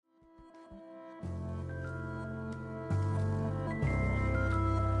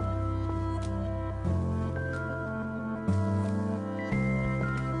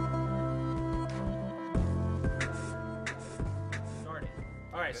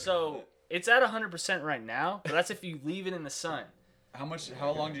right, so it's at 100% right now, but that's if you leave it in the sun. How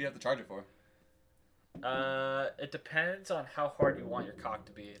long do you have to charge it for? It depends on how hard you want your cock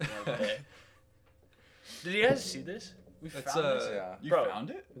to be at the end of the day. Did you guys see this? We found this. Yeah. You Bro,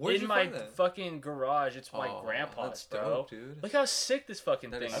 found it? in my fucking garage. It's my grandpa's, that's bro. dope, dude. Look how sick this fucking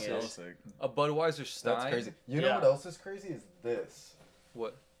thing That's so is. sick. A Budweiser Stein. That's crazy. You know what else is crazy? Is this.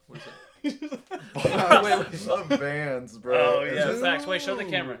 What? What is it? Some Vans, bro. Oh yeah, facts. Wait, show the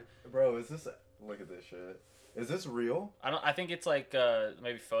camera. Bro, is this... Look at this shit. Is this real? I think it's like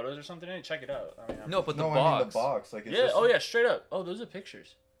maybe photos or something. Check it out. I mean, No, but the I box. mean the box. Like, is yeah. this... Oh yeah, straight up. Oh, those are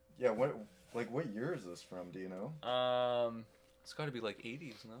pictures. Yeah, what year is this from? Do you know? It's got to be like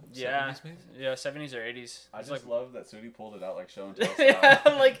 80s, no? Yeah. 70s maybe? Yeah, 70s or 80s. I It's just like, love that Sudi pulled it out like show and tell. yeah,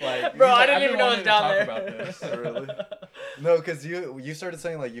 like bro, I didn't even know it was down there. About this. Really? No, because you started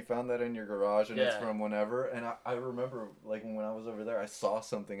saying like you found that in your garage and it's Yeah. from whenever, and I remember like when I was over there I saw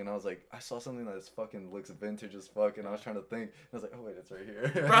something and I was like, I saw something that fucking looks vintage as fuck, and I was trying to think and I was like, oh wait, it's right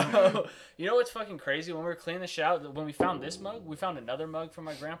here. Bro, you know what's fucking crazy? When we were cleaning the shit out, when we found this mug, we found another mug from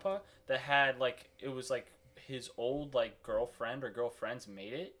my grandpa that had like, it was like his old like girlfriend or girlfriends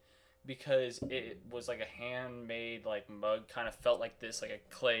made it, because it was like a handmade like mug, kind of felt like this, like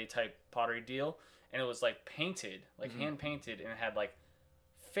a clay type pottery deal, and it was like painted, like hand painted, and it had like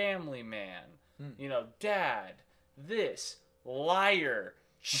family man, you know, dad, this, liar,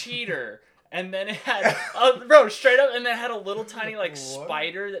 cheater. And then it had, bro, straight up, and then it had a little tiny, like,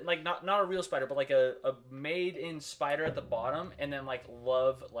 spider, that like, not a real spider, but, like, a made-in spider at the bottom, and then, like,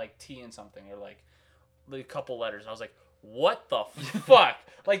 love, like, T and something, or, like, a couple letters. And I was like, what the fuck?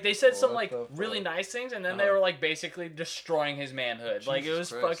 Like, they said some, like, really nice things, and then they were, like, basically destroying his manhood. Like, it was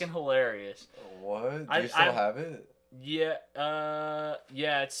fucking hilarious. What? Do you still have it? Yeah,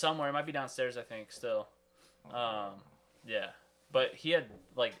 yeah, it's somewhere. It might be downstairs, I think, still. Yeah. But he had,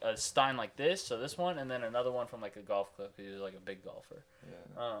 like, a Stein like this, so this one, and then another one from, like, a golf club, because he was, like, a big golfer.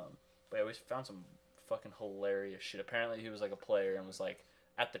 Yeah. But yeah, we found some fucking hilarious shit. Apparently he was, like, a player and was, like,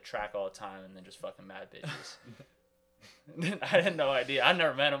 at the track all the time and then just fucking mad bitches. I had no idea. I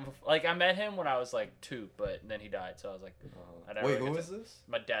never met him. Like, I met him when I was, like, 2, but then he died, so I was like... Wait, who is this?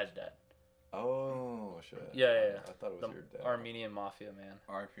 My dad's dad. Oh, shit. Yeah. I thought it was your dad. Armenian mafia, man.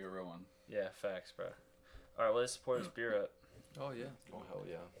 RIP a real one. Yeah, facts, bro. All right, well, let's pour this beer up. Oh, yeah. Oh, hell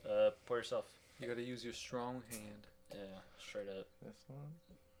yeah. Pour yourself. You got to use your strong hand. Yeah, straight up. This one?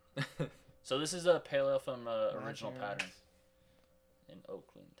 So this is a pale ale from Original Pattern in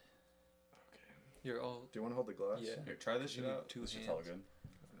Oakland. Okay. You're all... Do you want to hold the glass? Yeah. Here, try this shit out. Two This is hands. hella good.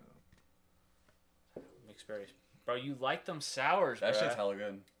 Mixed berries. Bro, you like them sours, bro. That shit's hella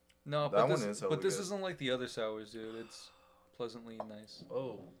good. No, That but one this, is hella but this good. isn't like the other sours, dude. It's pleasantly nice.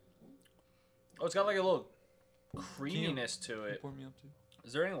 Oh, it's got like a little creaminess to Can you it. pour me up too?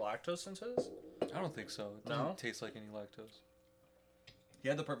 Is there any lactose into this? I don't think so. It doesn't taste like any lactose. He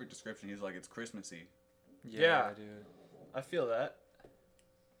had the perfect description. He's like, it's Christmassy. Yeah. dude. I feel that.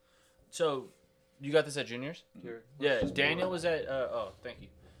 So, you got this at Junior's? Here. Yeah, Daniel was at, thank you.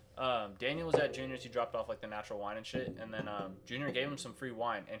 Daniel was at Junior's. He dropped off like the natural wine and shit. And then Junior gave him some free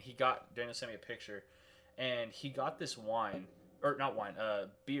wine. And Daniel sent me a picture. And he got this wine, or not wine,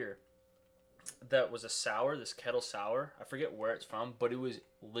 beer. That was a sour, this kettle sour. I forget where it's from, but it was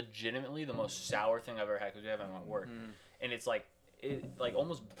legitimately the most sour thing I've ever had, because we have it at work. And it's like, it like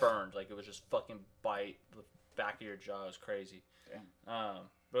almost burned. Like it was just fucking bite the back of your jaw. It was crazy. Damn.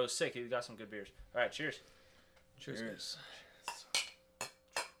 But it was sick. He got some good beers. All right, cheers. Cheers, guys.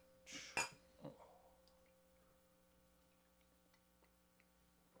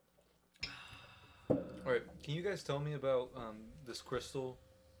 All right, can you guys tell me about this crystal?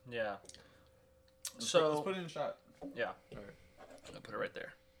 Yeah. Let's So put it in a shot. yeah, All right. I'll put it right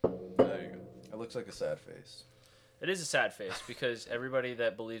there. There you go. It looks like a sad face. It is a sad face because everybody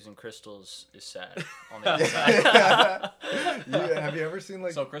that believes in crystals is sad on the inside. Have you ever seen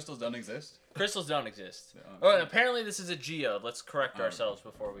like... So crystals don't exist? Crystals don't exist. Yeah. Oh, and apparently this is a geode. Let's correct ourselves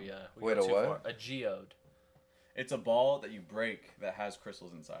before we Wait, go a too what? far. A geode. It's a ball that you break that has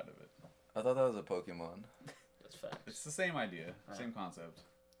crystals inside of it. I thought that was a Pokemon. That's fact. It's the same idea, same concept.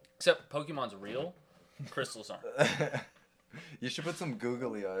 Except Pokemon's real, crystals aren't. You should put some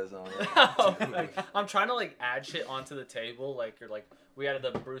googly eyes on it. I'm trying to like add shit onto the table. Like you're like, we added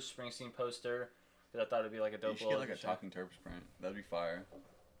the Bruce Springsteen poster because I thought it'd be like a You dope should get like a illusion. talking Terps print. That'd be fire.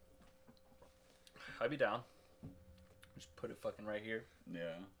 I'd be down. Just put it fucking right here.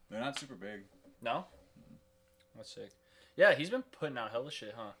 Yeah. They're not super big. No? That's sick. Yeah, he's been putting out hella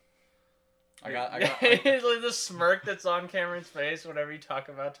shit, huh? I got like the smirk that's on Cameron's face whenever you talk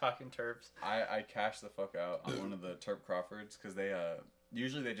about talking Terps. I cashed the fuck out on one of the Terp Crawfords because they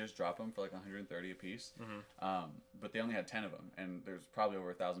Usually they just drop them for like 130 a piece. Mm-hmm. But they only had 10 of them, and there's probably over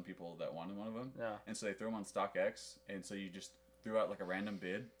 1,000 people that wanted one of them. Yeah. And so they threw them on StockX, and so you just threw out like a random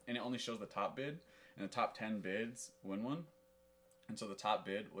bid, and it only shows the top bid, and the top 10 bids win one. And so the top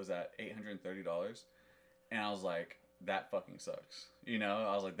bid was at $830, and I was like, that fucking sucks. You know,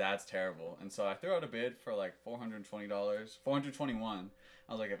 I was like, that's terrible. And so I threw out a bid for like $420, $421.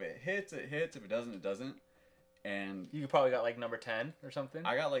 I was like, if it hits, it hits. If it doesn't, it doesn't. And You probably got like number 10 or something.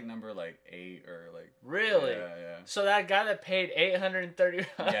 I got like number like 8 or like. Really? Yeah. So that guy that paid $830.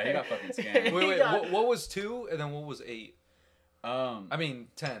 Yeah, he got fucking scammed. Wait. What was 2 and then what was 8? I mean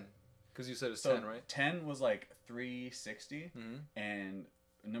 10, because you said it's 10, right? 10 was like 360, Mm-hmm. and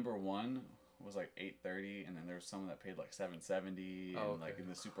number 1 was like 830, and then there was someone that paid like 770, and like in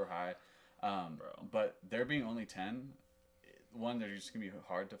the super high. But there being only 10, one, they're just gonna be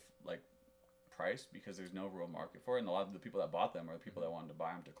hard to like price because there's no real market for it, and a lot of the people that bought them are the people that wanted to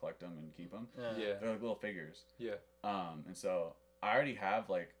buy them to collect them and keep them. Yeah. They're like little figures. Yeah. And so I already have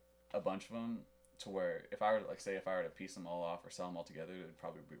like a bunch of them to where if I were to like say if I were to piece them all off or sell them all together, it'd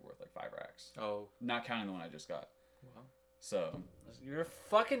probably be worth like 5 racks. Oh. Not counting the one I just got. Wow. So You're a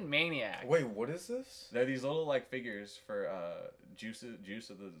fucking maniac. Wait, what is this? they're these little like figures for Juice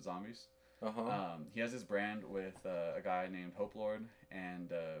of the Zombies. He has this brand with a guy named Hope Lord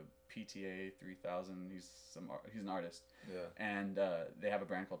and PTA 3000. He's an artist. Yeah. And they have a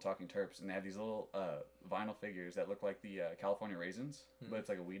brand called Talking Terps, and they have these little vinyl figures that look like the California raisins, but it's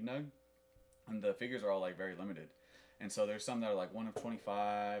like a weed nug. And the figures are all like very limited. And so there's some that are like 1 of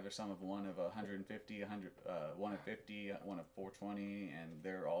 25, or some of 1 of 150, 1 of 50, 1 of 420, and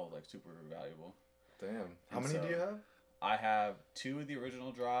they're all like super valuable. Damn. How And many so do you have? I have 2 of the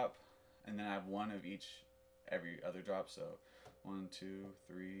original drop, and then I have 1 of each every other drop. So 1, 2,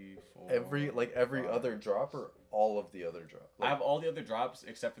 3, 4. Every 5. other drop or all of the other drop? I have all the other drops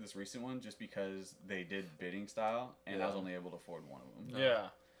except for this recent one, just because they did bidding style, and I was Yeah. only able to afford 1 of them. Yeah.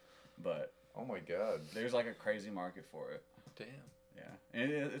 But Oh my god. there's like a crazy market for it. Damn. Yeah, and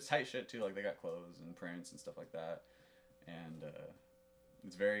it's tight shit too. Like they got clothes and prints and stuff like that, and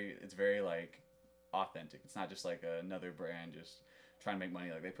it's very like authentic. It's not just like another brand just trying to make money.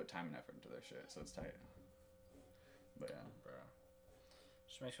 Like they put time and effort into their shit, so it's tight. But yeah, Bro.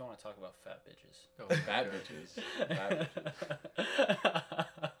 Just makes me want to talk about fat bitches. Oh, bad bitches. Bad bitches.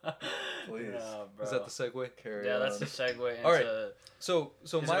 Please. No, bro. Is that the segue? Carry Yeah, on. that's the segue into. All right. So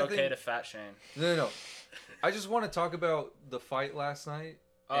Is my it okay thing. to fat shame? No. I just want to talk about the fight last night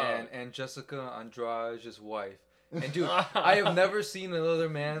Oh. and Jessica Andrade's wife. And dude, I have never seen another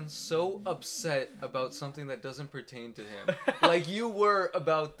man so upset about something that doesn't pertain to him. Like you were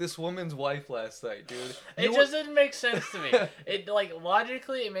about this woman's wife last night, dude. It just didn't make sense to me. It like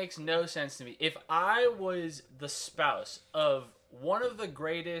logically, it makes no sense to me. If I was the spouse of one of the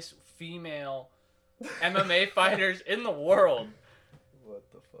greatest female MMA fighters in the world, What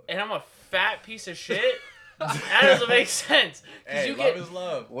the fuck? and I'm a fat piece of shit, that doesn't make sense. 'Cause Hey, you love get is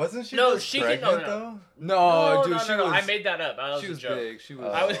love. Wasn't she No, just she can- pregnant no. though? No, dude, she no. was. I made that up. That was she a was joke. big. She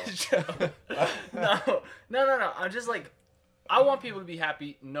was. I was a joke. No. I'm just like, I want people to be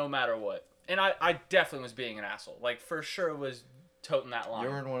happy no matter what. And I definitely was being an asshole. Like, for sure was toting that line. You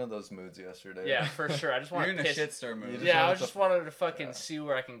were in one of those moods yesterday. Yeah, for sure. I just You're want in to a piss. shitstorm mood. just Yeah, I wanted just to- wanted to fucking yeah. see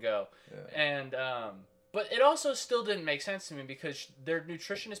where I can go. Yeah. And, but it also still didn't make sense to me because their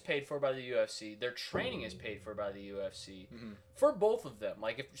nutrition is paid for by the UFC. Their training is paid for by the UFC. Mhm. For both of them.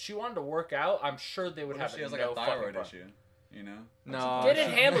 Like, if she wanted to work out, I'm sure they would What if have she has no like a fucking thyroid problem. issue? You know? No, Get she- it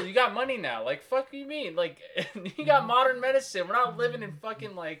handled. You got money now. Like, fuck you mean? Like, you got modern medicine. We're not living in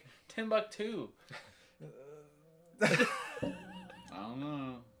fucking, like, Timbuktu. I don't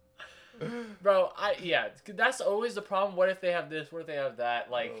know. Bro, that's always the problem. What if they have this? What if they have that?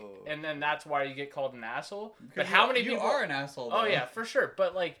 Like, Oh. and then that's why you get called an asshole. But Because how many you people are an asshole? Oh though. yeah, for sure.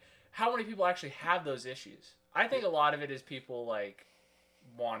 But like, how many people actually have those issues? I think a lot of it is people like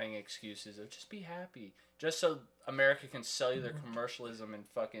wanting excuses of just be happy, just so America can sell you their commercialism and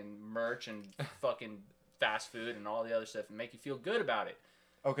fucking merch and fucking fast food and all the other stuff and make you feel good about it.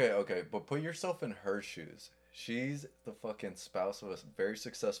 Okay, but put yourself in her shoes. She's the fucking spouse of a very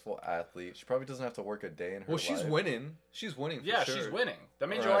successful athlete. She probably doesn't have to work a day in her Well, life. she's winning. She's winning for Yeah, sure. she's winning. That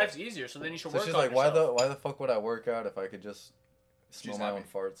means your Right. life's easier. So then you should So work she's on like, yourself. why the fuck would I work out if I could just smell She's my happy. own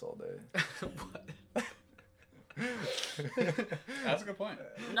farts all day? That's a good point.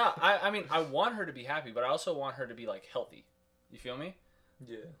 No, I mean I want her to be happy, but I also want her to be like healthy. You feel me?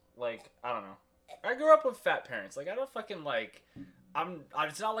 Yeah. Like, I don't know. I grew up with fat parents. Like, I don't fucking like.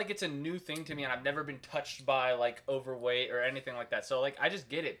 It's not like it's a new thing to me, and I've never been touched by like overweight or anything like that. So like, I just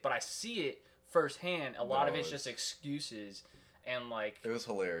get it, but I see it firsthand. A lot of No, it's just excuses, and like It was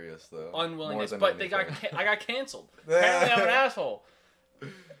hilarious though. unwillingness. More than But they got anything. I got canceled. Apparently, I'm an asshole.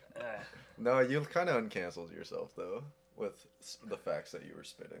 No, you kind of uncanceled yourself though with the facts that you were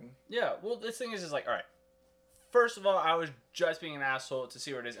spitting. Yeah. Well, this thing is like, all right. First of all, I was just being an asshole to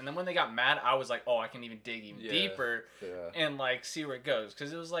see where it is, and then when they got mad, I was like, oh, I can even dig even deeper Yeah. and like see where it goes,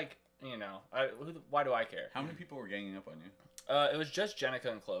 because it was like, you know, why do I care? How many people were ganging up on you? It was just Jenica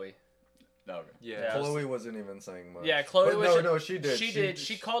and Chloe. Oh, okay. Yeah. Chloe wasn't even saying much. Yeah, Chloe But was. no, she did. She did.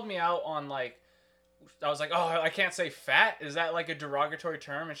 She called me out on like. I was like, oh, I can't say fat. Is that like a derogatory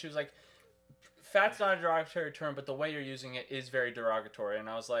term? And she was like, fat's not a derogatory term, but the way you're using it is very derogatory. And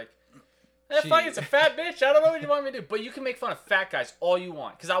I was like, fuck, it's a fat bitch. I don't know what you want me to do. But you can make fun of fat guys all you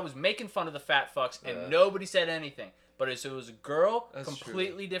want. Because I was making fun of the fat fucks and nobody said anything. But if it was a girl,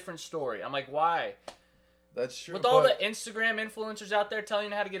 completely different story. I'm like, why? That's true. With all the Instagram influencers out there telling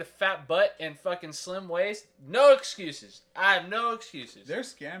you how to get a fat butt and fucking slim waist, no excuses. I have no excuses. They're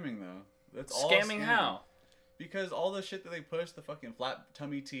scamming though. That's all Scamming how? Because all the shit that they push, the fucking flat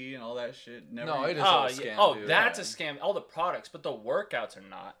tummy tea and all that shit, never. No, it is Oh, all a yeah. scam, Oh, dude. that's a scam. All the products, but the workouts are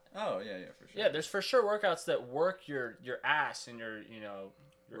not. Oh yeah, for sure. Yeah, there's for sure workouts that work your ass and your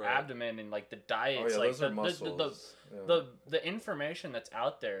your abdomen and like the diets. Oh yeah, like those are muscles. the information that's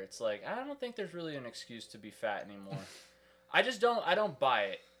out there. It's like I don't think there's really an excuse to be fat anymore. I don't buy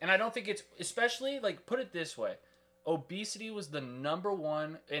it, and I don't think it's especially like put it this way. Obesity was the number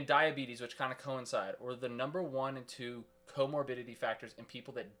one, and diabetes, which kind of coincide, were the number 1 and 2 comorbidity factors in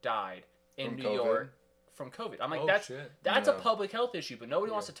people that died in From New COVID? York from COVID. I'm like, Oh, that's shit. a Yeah. public health issue, but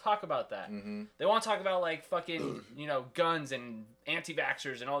nobody wants to talk about that. Mm-hmm. They want to talk about like fucking, guns and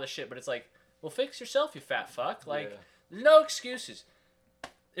anti-vaxxers and all this shit, but it's like, well, fix yourself, you fat fuck. Like, there's no excuses.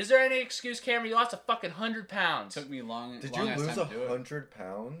 Is there any excuse, Cameron? You lost a fucking 100 pounds. Took me long. Did long you ass lose time to do it. 100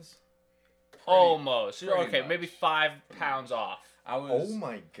 pounds? Almost. pretty Okay, much. maybe 5 pounds off. I was. Oh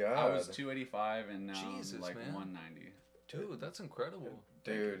my god. I was 285 and now Jesus, I'm like man. 190. Dude, that's incredible.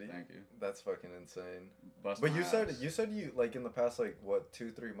 Dude, Thank you. that's fucking insane. Bust But my you said ass. you like in the past like what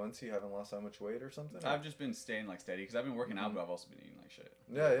 2-3 months you haven't lost that much weight or something? I've just been staying like steady because I've been working out, but I've also been eating like shit.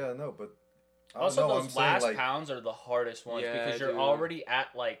 yeah, no, but Also, no, those I'm saying, last like, pounds are the hardest ones Yeah, because you're dude. already at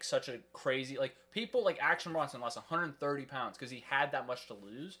like such a crazy like people like Action Bronson lost 130 pounds because he had that much to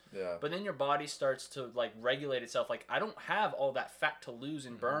lose. yeah. But then your body starts to like regulate itself. Like I don't have all that fat to lose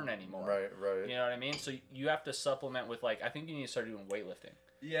and burn anymore. Right. You know what I mean? So you have to supplement with like I think you need to start doing weightlifting.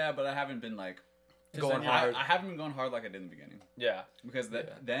 Yeah, but I haven't been like 'Cause Going then you're- hard. I haven't been going hard like I did in the beginning Yeah. because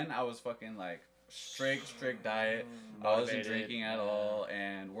then I was fucking like strict diet. I wasn't Motivated, drinking at all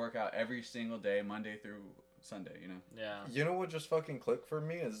and work out every single day, Monday through Sunday. You know. Yeah. You know what just fucking clicked for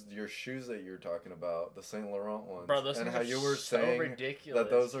me is your shoes that you're talking about, the Saint Laurent ones. Bro, those and things how are you were so saying ridiculous. that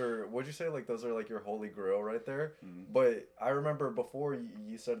those are, what'd you say, like those are like your holy grail right there? Mhm. But I remember before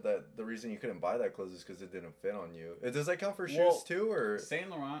you said that the reason you couldn't buy that clothes is because it didn't fit on you. Does that count for Well, shoes too, or? Saint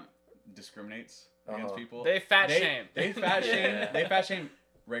Laurent discriminates against people. They fat shame. They fat shame. Yeah. They fat shame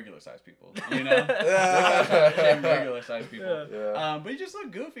regular sized people. You know. They fat shame regular sized people. Yeah. But you just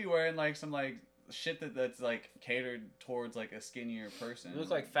look goofy wearing like some like shit that's like catered towards like a skinnier person. You look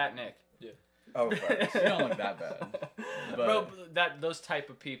like Fat Nick. Oh, facts. You don't look that bad. Bro, those type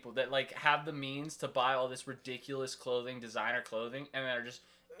of people that like have the means to buy all this ridiculous clothing, designer clothing, and then are just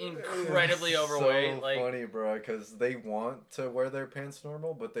incredibly overweight. So Like, funny, bro, because they want to wear their pants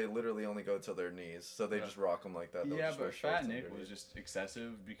normal, but they literally only go to their knees, so they just rock them like that. They'll Yeah, just wear but shorts Fat Nick underneath. was just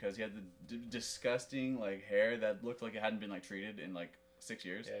excessive because he had the disgusting like hair that looked like it hadn't been like treated in like 6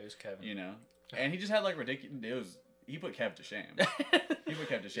 years. yeah, it was Kevin. You know, and he just had like ridiculous. He put Kev to shame. He put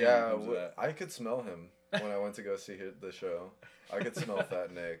Kev to shame. Yeah, when it comes to that. I could smell him when I went to go see the show. I could smell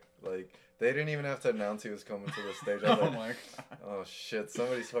Fat Nick. Like, they didn't even have to announce he was coming to the stage. I was Oh like, my god. oh shit,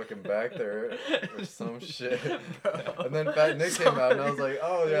 somebody's fucking back there or some shit. Bro. And then Fat Nick came out, and I was like,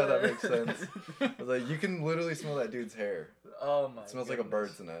 oh yeah, that makes sense. I was like, you can literally smell that dude's hair. Oh my. It smells like a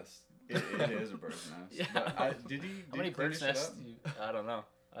goodness. bird's nest. It is a bird's nest. Yeah. But did he? How many clean bird's this shit nests? up? I don't know.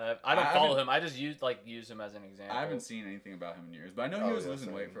 I don't I follow haven't- him. I just use him as an example. I haven't seen anything about him in years, but I know he Oh, was yeah, losing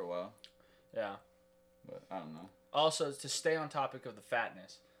same. weight for a while. Yeah. But I don't know. Also, to stay on topic of the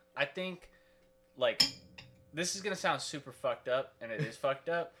fatness, I think, like, this is gonna sound super fucked up, and it is fucked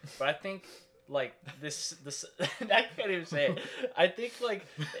up. But I think, like, this, I can't even say it. I think, like,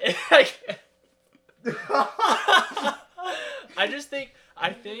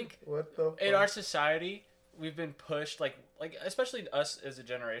 I think What the fuck? in our society, we've been pushed, like especially us as a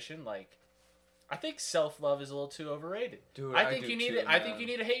generation, like, I think self-love is a little too overrated. Dude, I think do you need too, to, I think man. you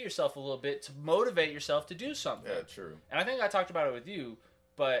need to hate yourself a little bit to motivate yourself to do something. Yeah, true. And I think I talked about it with you,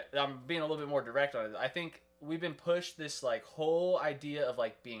 but I'm being a little bit more direct on it. I think we've been pushed this like whole idea of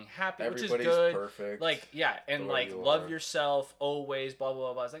like being happy, which is Everybody's good. perfect. Like, yeah, and the way like you love are. yourself always, blah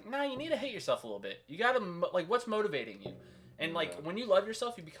blah blah. It's like, nah, you need to hate yourself a little bit. You gotta like, what's motivating you? And like Yeah. when you love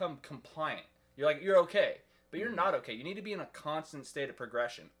yourself, you become compliant. You're like, you're okay, but you're Mhm. not okay. You need to be in a constant state of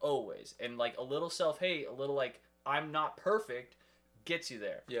progression always, and like a little self hate, a little like I'm not perfect, gets you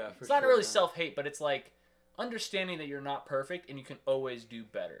there. Yeah, for It's not sure, really man. self hate, but it's like understanding that you're not perfect and you can always do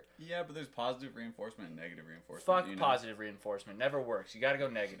better. Yeah, but there's positive reinforcement and negative reinforcement. Fuck you know? positive reinforcement. Never works. You gotta go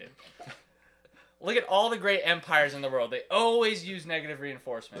negative. Look at all the great empires in the world. They always use negative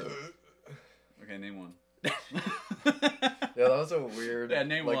reinforcement. Okay, name one. Yeah, that was a weird Yeah,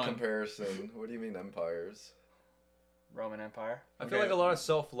 name like one. comparison. What do you mean empires? Roman Empire. I feel Okay. like a lot of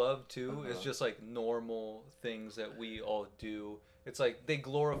self-love too is Uh-huh. just like normal things that we all do. It's like they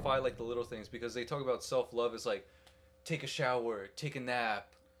glorify like the little things because they talk about self-love as like take a shower, take a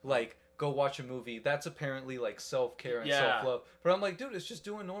nap, like go watch a movie. That's apparently like self-care and Yeah. self-love. But I'm like, dude, it's just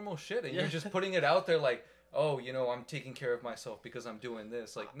doing normal shit and Yeah. you're just putting it out there like, oh, you know, I'm taking care of myself because I'm doing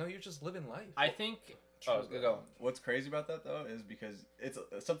this. Like, no, you're just living life. I think. Oh, go. What's crazy about that though is because it's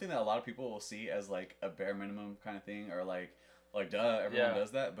something that a lot of people will see as like a bare minimum kind of thing, or like duh, everyone Yeah.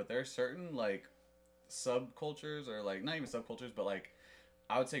 does that. But there are certain like subcultures, or like not even subcultures, but like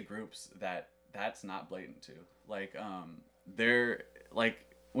I would say groups that's not blatant to. Like they're like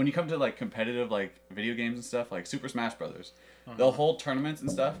when you come to like competitive like video games and stuff, like Super Smash Brothers, they'll hold tournaments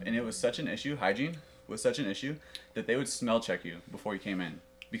and stuff, and it was such an issue. Hygiene was such an issue that they would smell check you before you came in.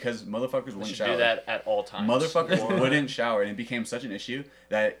 Because motherfuckers We wouldn't should shower. do that at all times. Motherfuckers wouldn't shower, and it became such an issue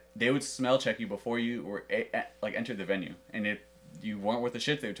that they would smell check you before you were like entered the venue, and if you weren't worth the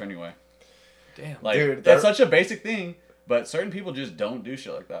shit, they would turn you away. Damn. Like Dude, that's that- such a basic thing, but certain people just don't do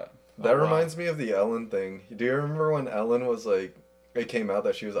shit like that. That Oh, wow. reminds me of the Ellen thing. Do you remember when Ellen was like, it came out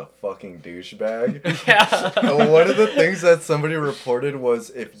that she was a fucking douchebag? Yeah. And one of the things that somebody reported was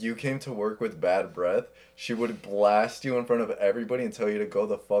if you came to work with bad breath, she would blast you in front of everybody and tell you to go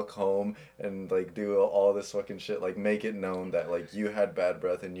the fuck home and like do all this fucking shit, like make it known that like you had bad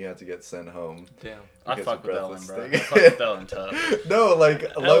breath and you had to get sent home. Damn. I because fuck your with breath Ellen, was bro. I stinking. fuck with Ellen tough. No,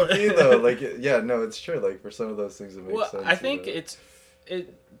 like low key though, like yeah, no, it's true. Like for some of those things, it makes Well, sense. I you think know?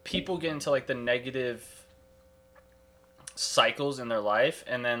 people get into like the negative cycles in their life,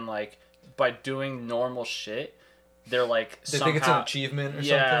 and then like by doing normal shit, they're like They somehow think it's an achievement or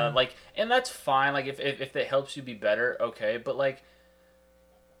yeah, something. like, and that's fine. Like if it helps you be better, okay. But like,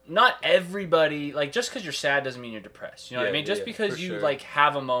 not everybody like just because you're sad doesn't mean you're depressed. You know what I Yeah, mean? Just yeah, because for you sure. like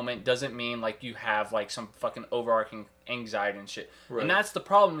have a moment doesn't mean like you have like some fucking overarching anxiety and shit. Right. And that's the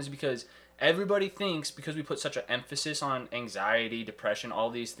problem is because everybody thinks because we put such an emphasis on anxiety, depression,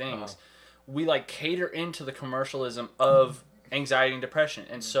 all these things, Uh-huh. we like cater into the commercialism of anxiety and depression.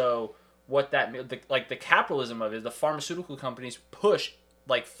 And so what that like the capitalism of it, the pharmaceutical companies push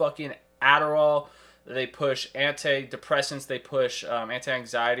like fucking Adderall, they push antidepressants, they push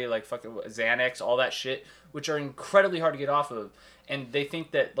anti-anxiety like fucking Xanax, all that shit, which are incredibly hard to get off of. And they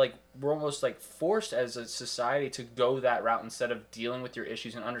think that like we're almost like forced as a society to go that route instead of dealing with your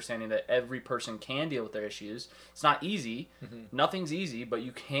issues and understanding that every person can deal with their issues. It's not easy. Nothing's easy, but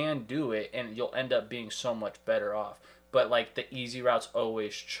you can do it and you'll end up being so much better off. But like the easy route's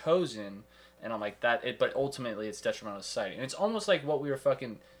always chosen, and I'm like that but ultimately it's detrimental to society. And it's almost like what we were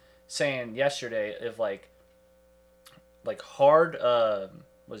fucking saying yesterday of like hard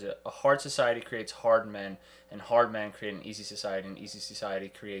was it a hard society creates hard men, and hard men create an easy society, and easy society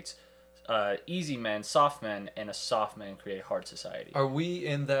creates easy men, soft men, and a soft man create a hard society. Are we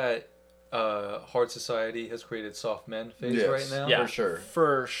in that hard society has created soft men phase Yes. right now? Yeah, for sure.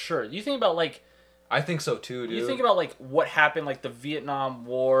 For sure. You think about like I think so too, dude. you think about like what happened, like the Vietnam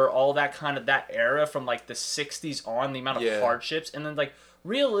War, all that kind of that era from like the 60s on, the amount of Yeah. hardships, and then like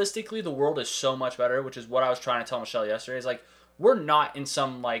realistically the world is so much better, which is what I was trying to tell Michelle yesterday. Is like we're not in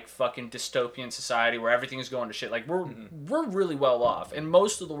some like fucking dystopian society where everything is going to shit. Like we're really well off, and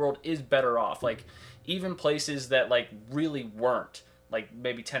most of the world is better off. Like even places that like really weren't, like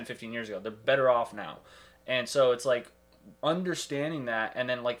maybe 10, 15 years ago, they're better off now. And so it's like understanding that, and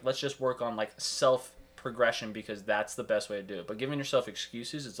then like let's just work on like self progression, because that's the best way to do it. But giving yourself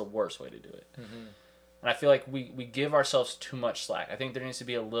excuses is the worst way to do it. And I feel like we give ourselves too much slack. I think there needs to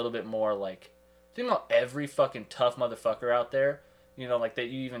be a little bit more like, think about every fucking tough motherfucker out there, you know, like that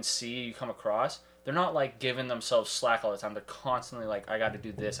you even see, you come across, they're not like giving themselves slack all the time. They're constantly like, I got to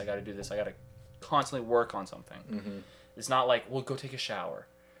do this, I got to do this, I got to constantly work on something. It's not like, well, go take a shower.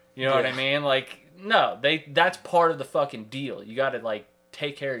 You know what I Yeah. mean? Like, no, that's part of the fucking deal. You got to like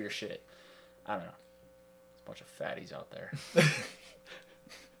take care of your shit. I don't know. There's a bunch of fatties out there.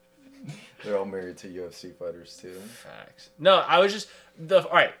 They're all married to UFC fighters too. Facts. No, I was just all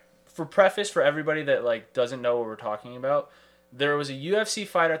right. For preface, for everybody that like doesn't know what we're talking about, there was a UFC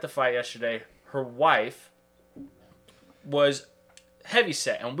fighter at the fight yesterday. Her wife was heavy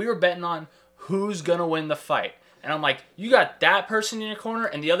set, and we were betting on who's gonna win the fight. And I'm like, you got that person in your corner,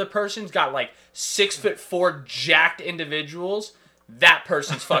 and the other person's got like 6'4" jacked individuals. That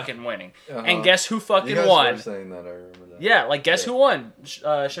person's fucking winning. And guess who fucking you guys won? were saying that, I remember that. Yeah, like guess who won?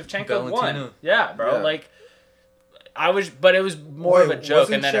 Shevchenko won. Valentina. Yeah, bro. Yeah. Like, but it was more of a joke,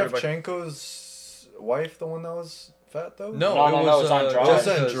 wasn't and then everybody. Shevchenko's wife the one that was fat though? No, No, it no, was it was Andrade. Just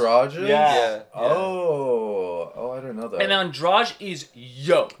Jessica's. Androgyny? Yeah. Oh, I didn't know that. And Andrade is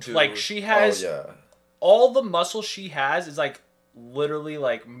yoked. Dude. Like she has yeah. all the muscle she has is like literally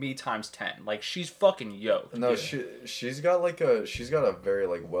like me times 10. Like she's fucking yoked. No, dude. she's got a very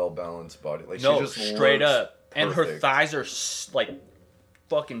like well balanced body. Like No, she just straight looks up. And her perfect. thighs are like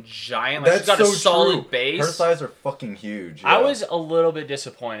fucking giant. Like That's she's got so a solid true. base. Her thighs are fucking huge. I yeah. was a little bit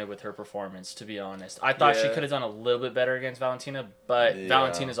disappointed with her performance, to be honest. I thought she Yeah. could have done a little bit better against Valentina, but Yeah.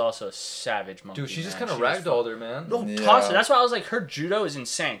 Valentina's also a savage monkey. Dude, she just man. kind of She was ragdolled her, man. No, Yeah. toss her. That's why I was like, her judo is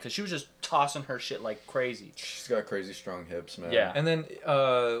insane because she was just tossing her shit like crazy. She's got crazy strong hips, man. Yeah. And then,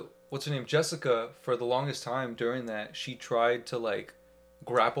 what's her name? Jessica, for the longest time during that, she tried to, like,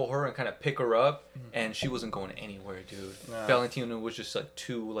 grapple her and kind of pick her up, and she wasn't going anywhere, dude. No. Valentina was just, like,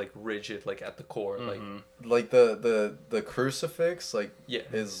 too, like, rigid, like, at the core. Like, Like the crucifix, like, Yeah.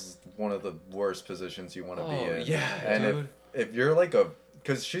 is one of the worst positions you want to be Oh, in. yeah, and dude. if you're like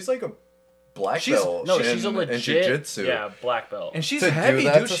because she's like a black She's- belt. No, in, she's a in legit jiu-jitsu. yeah, black belt. and she's To do heavy,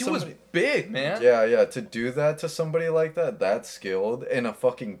 that dude. to She was somebody- big, man. Yeah, to do that to somebody like that skilled in a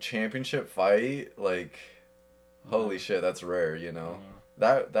fucking championship fight, like, holy shit, that's rare, you know?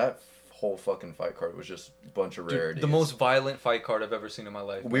 That whole fucking fight card was just a bunch of Dude, rarities. the most violent fight card I've ever seen in my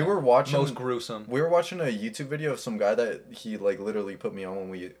life. We man. were watching most gruesome. We were watching a YouTube video of some guy that he like literally put me on when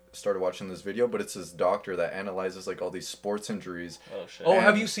we started watching this video, but it's this doctor that analyzes like all these sports injuries. Oh shit. Oh, And-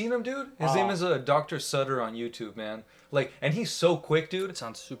 have you seen him, dude? His name Oh. is Dr. Sutter on YouTube, man. Like, and he's so quick, dude. It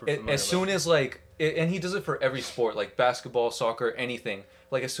sounds super As familiar. soon as like, and he does it for every sport, like basketball, soccer, anything.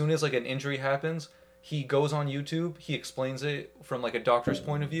 Like, as soon as like an injury happens, he goes on YouTube. He explains it from like a doctor's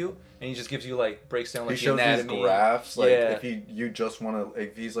point of view, and he just gives you like breaks down like He the shows these anatomy. graphs, like Yeah. if you just want to,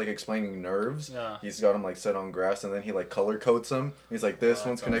 if he's like explaining nerves, Yeah. he's got them like set on graphs, and then he like color codes them. He's like, this What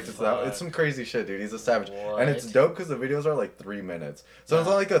one's the connected to that. fuck? It's some crazy shit, dude. He's a savage, and it's What? dope because the videos are like 3 minutes, so it's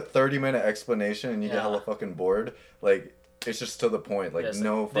Yeah. not like a 30-minute explanation, and you get Yeah. hella fucking bored. Like, it's just to the point. Like, Yes,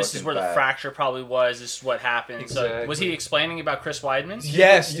 no fucking. this is where the fat. fracture probably was. This is what happened. So was he Exactly. explaining about Chris Weidman?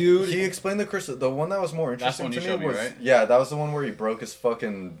 Yes, dude. He explained the one that was more That's the interesting one to you me showed me, was right? yeah, that was the one where he broke his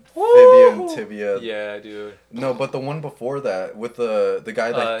fucking Woo! fibia and tibia. Yeah, dude. No, but the one before that with the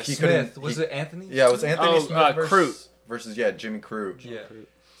guy that he Smith. couldn't. Was he- it Anthony? Yeah, it was Anthony Oh, Smith Crute. versus Jimmy Crute. Yeah.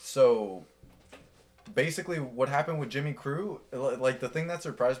 So basically, what happened with Jimmy Crute, like the thing that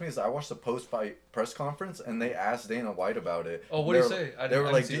surprised me is I watched the post-fight press conference and they asked Dana White about it. Oh, what did he They say? were- I They were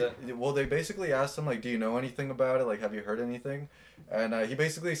didn't like, see that. well, they basically asked him like, "Do you know anything about it? Like, have you heard anything?" And he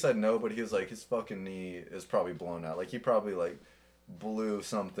basically said no, but he was like, his fucking knee is probably blown out. Like, he probably like blew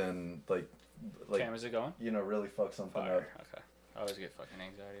something like Cam, is it going? really fucked something Fire. up. Okay. I always get fucking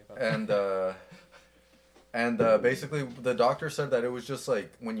anxiety about that. And basically the doctor said that it was just like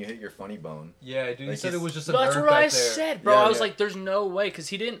when you hit your funny bone. Yeah, dude. He Like, said he's- it was just a That's nerve what I back there. said, bro. Yeah, I was yeah. like, "There's no way," because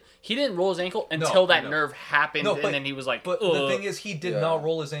he didn't roll his ankle until that no. nerve happened, No, but- and then he was like, But "Ugh." the thing is, he did Yeah. not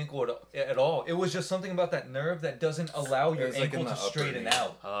roll his ankle at all. It was just something about that nerve that doesn't allow your was, like, in ankle the to upper straighten knee.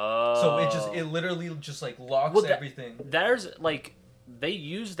 out. oh, So it literally just like locks Well, that- everything. there's like they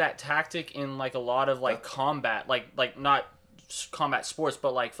use that tactic in like a lot of like combat, like not combat sports,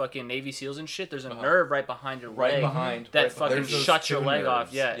 but like fucking Navy SEAls and shit. There's a Uh-huh. nerve right behind your Right leg behind. that right fucking There's those shuts your two leg off.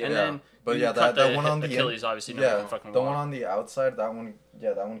 nerves. Yeah, Yeah. and then But you yeah, cut that the one on the Achilles, obviously. No yeah, one fucking the walk. one on the outside, that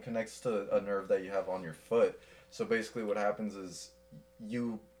one connects to a nerve that you have on your foot. So basically, what happens is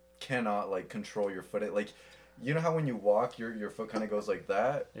you cannot like control your foot. Like, you know how when you walk, your foot kind of goes like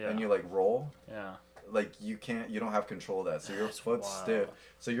that, Yeah. and you like roll. Yeah. Like you don't have control of that, so your That's foot's wild. stiff.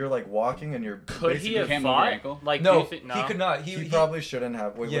 So you're like walking, and you're Could he basically- have can't move your fought? ankle? Like, do No, you think, no, he could not. He probably shouldn't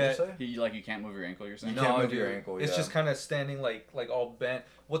have. Wait, Yeah. what'd you say? You can't move your ankle. You're saying? You can't No, move dude. your ankle, It's yeah. just kind of standing like all bent.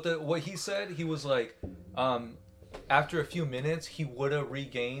 What he said, he was like, after a few minutes, he would have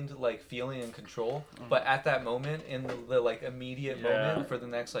regained like feeling and control. But at that moment, in the like immediate Yeah. moment for the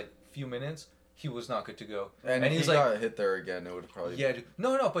next like few minutes, he was not good to go. And if he's he like, got hit there again, it would probably. yeah, dude.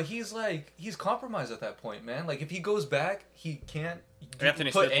 No, but he's compromised at that point, man. Like if he goes back, he can't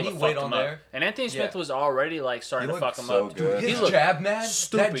Anthony put Smith any would've weight fucked on him up. there. And Anthony Smith Yeah. was already like starting He to fuck looked him so up. good. His He looked jab, man.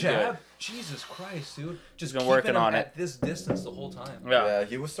 stupid That jab. good. Jesus Christ, dude. Just been keeping working him on at it. this distance the whole time. Yeah.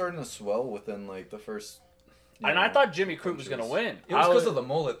 He was starting to swell within like the first. And I thought Jimmy Crute was gonna win. It was I because of the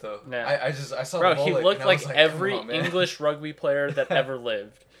mullet, though. Yeah. I saw Bro, the he mullet. looked and I was like come every on, man. English rugby player that ever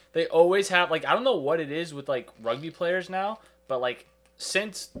lived. They always have like I don't know what it is with like rugby players now, but like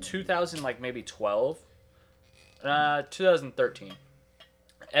since 2000 like maybe 12, 2013,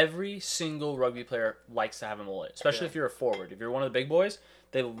 every single rugby player likes to have a mullet, especially if you're a forward. If you're one of the big boys,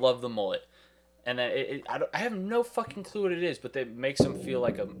 they love the mullet. And then I have no fucking clue what it is, but it makes them feel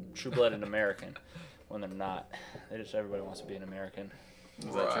like a true-blooded American when they're not. Everybody wants to be an American.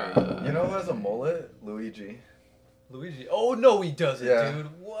 Is that true? You know who has a mullet? Luigi. Luigi. Oh no, he doesn't, Yeah.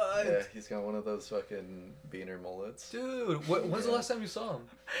 dude. What? Yeah, he's got one of those fucking beaner mullets. Dude, when's the last time you saw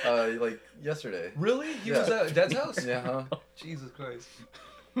him? Like yesterday. Really? He Yeah. was at Dad's house? Yeah, huh? Jesus Christ.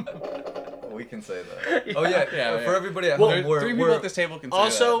 We can say that. Oh yeah, Yeah, for yeah. everybody at Well, home, we're, Three people we're at this table can say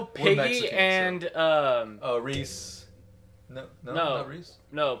Also, that. Piggy Mexican, and Reese. No, No. not Reese.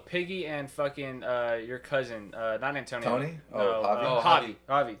 no, Piggy and fucking your cousin, not Antonio. Tony? Oh, No, Javi?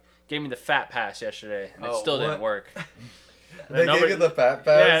 Javi gave me the fat pass yesterday, and it Oh, still what? didn't work. They Nobody- gave you the fat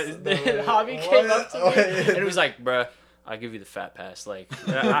pass? Yeah, No, Javi came what? up to me Oh, and he was like, "Bruh, I'll give you the fat pass." Like, Give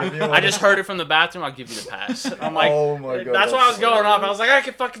you I one. just heard it from the bathroom. I'll give you the pass. I'm like, Oh my God, that's why I was that's going off. I hilarious. was like, I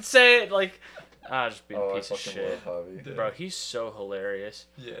can fucking say it. Like, just being Oh, a I piece of fucking shit. love Javi. Bro, he's so hilarious.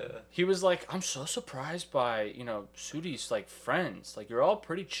 Yeah. He was like, I'm so surprised by, Sudi's, like, friends. Like, you're all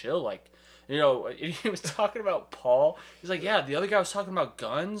pretty chill. Like, he was talking about Paul. He's like, yeah, the other guy was talking about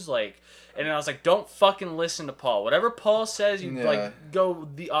guns. Like, and I was like, don't fucking listen to Paul. Whatever Paul says, you, Yeah. like, go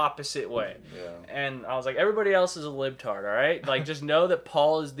the opposite way. Yeah. And I was like, everybody else is a libtard, all right? Like, just know that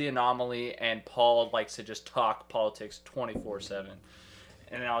Paul is the anomaly, and Paul likes to just talk politics 24/7.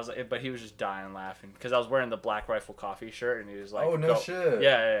 And I was like, but he was just dying laughing because I was wearing the Black Rifle Coffee shirt, and he was like, Oh, no shit.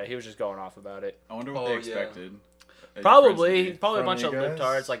 Yeah, he was just going off about it. I wonder what Oh, they yeah. expected. Probably a From bunch you of guys?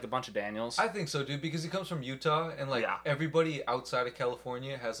 libtards, like a bunch of Daniels. I think so, dude, because he comes from Utah, and like Yeah. everybody outside of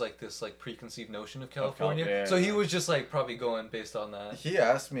California has like this like preconceived notion of California. yeah. So he was just like probably going based on that. He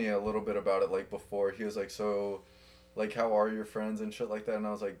asked me a little bit about it like before. He was like, so, like, how are your friends and shit like that? And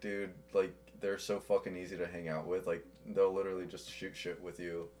I was like, dude, like, they're so fucking easy to hang out with. Like, they'll literally just shoot shit with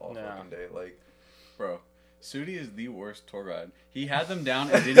you all Yeah. fucking day. Like, Bro, Sudi is the worst tour guide. He had them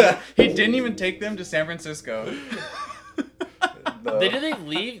down and he didn't even take them to San Francisco. no. Did they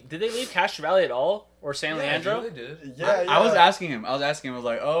leave? Did they leave Castro Valley at all, or San Leandro? dude, they did. Yeah, yeah. I was asking him. I was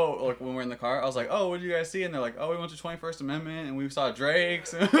like, oh, like when we're in the car, I was like, oh, what did you guys see? And they're like, oh, we went to 21st Amendment and we saw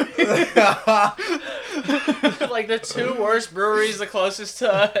Drake's. Like the two worst breweries, the closest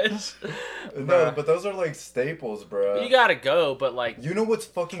to us. No, but those are like staples, bro. You gotta go, but like, You know what's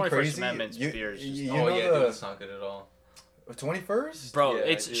fucking 21st crazy? Amendment's you, beer is just- you Oh know yeah, dude, the it's not good at all. 21st? bro, Yeah,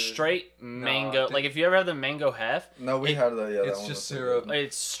 it's dude. straight mango. dude. Like if you ever have the mango hef, No, we had that. Yeah, that it's one just was so syrup. good.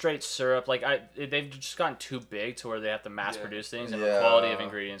 it's straight syrup. Like they've just gotten too big to where they have to mass produce things, and the Yeah. quality of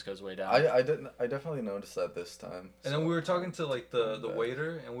ingredients goes way down. I definitely noticed that this time. And then we were talking to like the Yeah.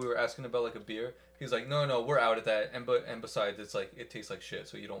 waiter, and we were asking about like a beer. He's like, no, we're out at that. And besides, it's like it tastes like shit,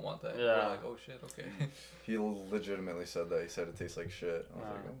 so you don't want that. Yeah. We're like, oh shit, okay. He legitimately said that. He said it tastes like shit. I was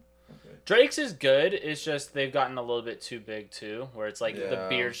like, oh, okay. Drake's is good. It's just they've gotten a little bit too big too, where it's like the Yeah.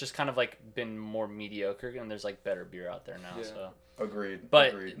 beer's just kind of like been more mediocre, and there's like better beer out there now. Yeah. So, Agreed. but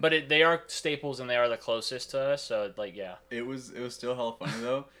Agreed. they are staples, and they are the closest to us. So like yeah, It was still hella funny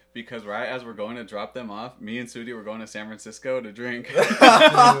though, because right as we're going to drop them off, me and Sudi were going to San Francisco to drink.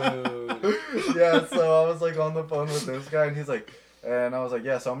 Dude. Yeah, so I was like on the phone with this guy, and he's like, and I was like,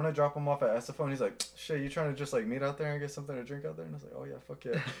 yeah, so I'm gonna drop him off at SFO, and he's like, shit, you trying to just like meet out there and get something to drink out there? And I was like, oh yeah, fuck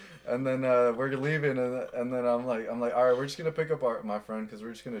yeah. And then we're leaving, and then I'm like, all right, we're just gonna pick up my friend because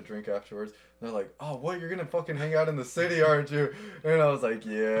we're just gonna drink afterwards. And they're like, oh, what? You're gonna fucking hang out in the city, aren't you? And I was like,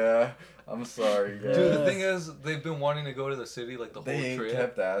 yeah, I'm sorry, guys. Dude, the thing is, they've been wanting to go to the city like the whole they trip.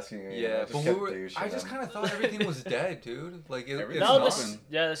 kept asking me. Yeah, and but I just of. kind of thought everything was dead, dude. Like it's Everything's no, not. open.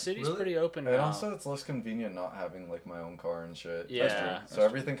 the city's Really? pretty open And now. also, it's less convenient not having like my own car and shit. Yeah. That's true. That's So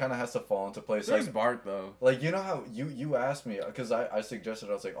everything kind of has to fall into place. There's Like, Bart though. like you know how you asked me because I suggested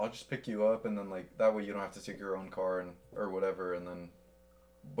I was like I'll just pick you up and then like that way you don't have to take your own car and or whatever and then,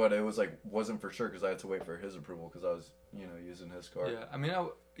 but it was like wasn't for sure because I had to wait for his approval because I was using his car. Yeah, I mean,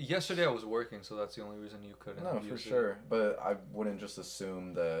 yesterday I was working, so that's the only reason you couldn't. No, for use it. sure. But I wouldn't just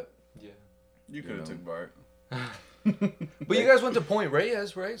assume that. Yeah. You could have know. took Bart. But you guys went to Point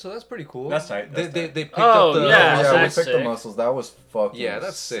Reyes, right? So that's pretty cool. That's tight. That's They tight. picked Oh, up the yeah, yeah, we that's picked the sick. muscles. That was fucking Yeah,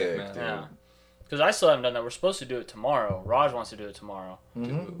 that's sick, man. dude. Yeah. Because I still haven't done that. We're supposed to do it tomorrow. Raj wants to do it tomorrow,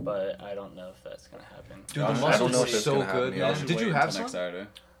 Mhm. but I don't know if that's gonna happen. Dude, the I don't muscles know are if it's so gonna happen good, yet. Y'all man. should Did wait you until have next some? Saturday.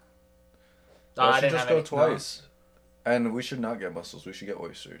 No, We I should didn't just have go any. twice. And we should not get mussels. We should get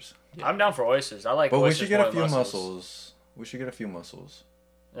oysters. I'm down for oysters. I like But we oysters should get more a than few mussels. mussels. We should get a few mussels.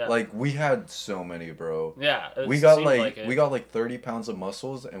 Yeah. Like we had so many, bro. Yeah. It We got seemed like it. we got like 30 pounds of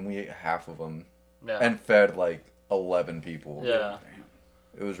mussels and we ate half of them Yeah. and fed like 11 people. Yeah.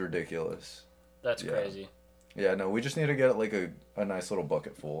 It was ridiculous. That's Yeah. crazy. Yeah, no, we just need to get like a nice little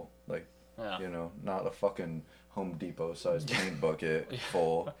bucket full. Like, Yeah. you know, not a fucking Home Depot sized paint bucket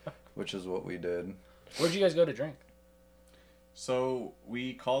full, which is what we did. Where'd you guys go to drink? So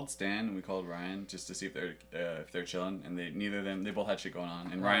we called Stan and we called Ryan just to see if they're chilling, and neither of them, they both had shit going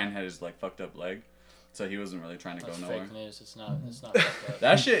on, and Ryan had his like fucked up leg, so he wasn't really trying to That's go nowhere. fake news. It's not. It's not. fucked up.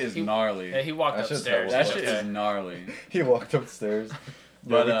 That shit is He- gnarly. Yeah, he walked That shit's upstairs. terrible. That shit Okay. is gnarly. He walked upstairs.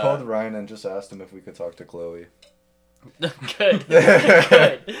 But, Yeah, we called Ryan and just asked him if we could talk to Chloe. Good.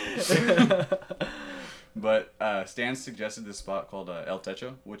 Good. But Stan suggested this spot called El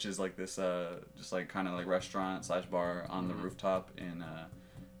Techo, which is like this just like kind of like restaurant / bar on the rooftop in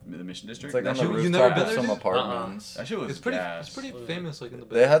the Mission District. It's like on That the shit You was never rooftop been of there, some dude? apartments. That shit was It's pretty. gas. It's pretty Was it? famous, like in the.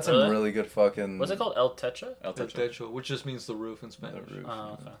 They had some Really? really good fucking. What's it called? El Tetra? El The Techo. techo, which just means the roof in Spanish. The roof.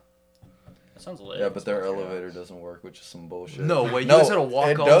 Oh, okay. That sounds lit. Yeah, but their Smells elevator gas. doesn't work, which is some bullshit. No way, you No, guys had to walk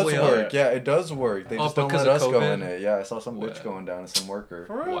it all does the way up? work. Yeah, it does work. They Oh, just don't because let of us go COVID? in it. Yeah, I saw some bitch Wow. going down and some worker.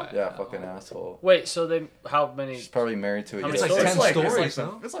 For real? Wow. Yeah, fucking asshole. Wait, so they how many? She's probably married to a How many UFC stories? It's like 10 fighter. stories, like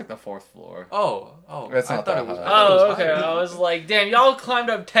no? it's like the 4th floor. Oh, It's I not thought that it was. high. I thought it was Oh, okay. higher. I was like, damn, y'all climbed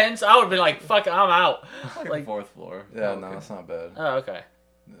up tents. I would have been like, fuck, I'm out. It's like, Like- the 4th floor. Yeah, Oh, no, okay. it's not bad. Oh, okay.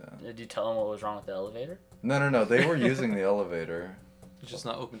 Yeah. Did you tell them what was wrong with the elevator? No. They were using the elevator. It's just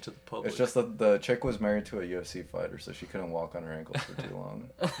not open to the public. It's just that the chick was married to a UFC fighter, so she couldn't walk on her ankles for too long.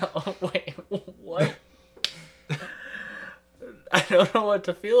 Oh, wait, what? I don't know what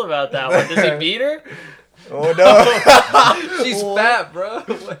to feel about that one. Does he beat her? Oh no! She's fat, bro. It's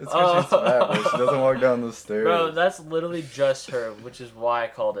 'cause she's fat, bro. She doesn't walk down the stairs. Bro, that's literally just her, which is why I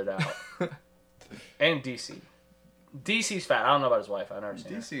called it out. And DC. DC's fat. I don't know about his wife. I've never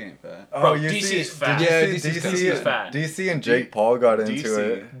seen her. DC ain't fat. Oh, Bro, you DC's see, fat. Did Yeah, you see DC's DC's fat. DC and Jake Paul got into DC.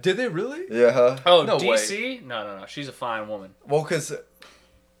 it. Did they really? Yeah. Huh? Oh, No DC? No. She's a fine woman. Well, cause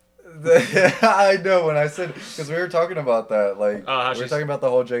I know when I said because we were talking about that, like Oh, how we were she's- talking about the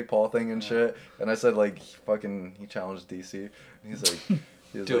whole Jake Paul thing and shit, and I said like he challenged DC, and he's like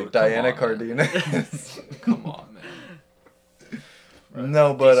Dude, like come Diana on, man. Cardenas. Come on, man.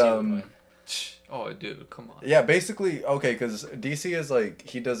 No, but DC would win. Oh, dude, come on. yeah, basically okay, cause DC is like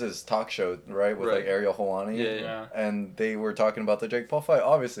he does his talk show right with Right. like Ariel Helwani. Yeah. Yeah. And they were talking about the Jake Paul fight,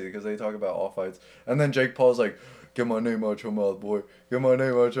 obviously, because they talk about all fights. And then Jake Paul's like, "Get my name out your mouth, boy. Get my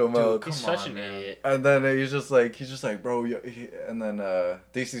name out your mouth." Come He's on, such an man. idiot. And then he's just like, bro. And then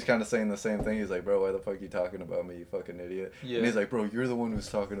DC's kind of saying the same thing. He's like, bro, why the fuck you talking about me, you fucking idiot? Yeah. And he's like, bro, you're the one who's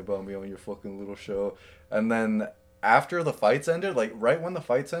talking about me on your fucking little show. And then after the fights ended, like right when the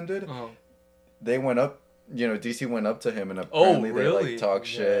fights ended, Uh-huh. they went up. You know, DC went up to him and apparently they really? like talk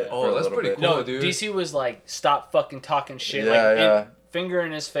shit. Yeah. Oh, for a that's little pretty bit. cool. No, dude. DC was like, stop fucking talking shit. Yeah, like, yeah. finger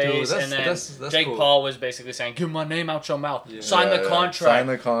in his face. that's- and then that's Jake cool. Paul was basically saying, get my name out your mouth. Yeah. Sign Yeah, the yeah. contract. Sign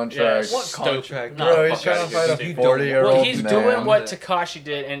the contract. Yeah, What stupid. contract? No, Bro, he's fuck trying outta to here, fight a stupid. 40-year-old Well, he's man. doing what Takashi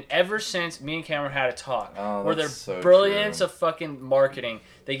did, and ever since me and Cameron had a talk, Oh, where their that's so brilliance true. of fucking marketing,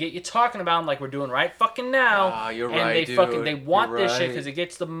 they get you talking about them like we're doing right fucking now, Ah, you're and right, they dude. fucking they want You're this shit right. because it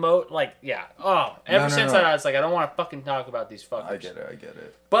gets the like yeah. Oh, ever No, since no. that I was like, I don't want to fucking talk about these fuckers. I get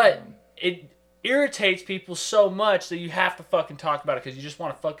it. But it irritates people so much that you have to fucking talk about it because you just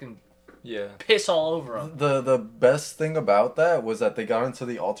want to fucking Yeah. piss all over them. The best thing about that was that they got into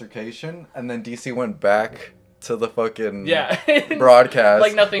the altercation and then DC went back to the fucking Yeah. broadcast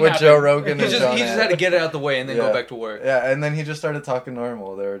Like nothing with happened. Joe Rogan He and just John he just had to get it out the way and then Yeah. go back to work. Yeah, and then he just started talking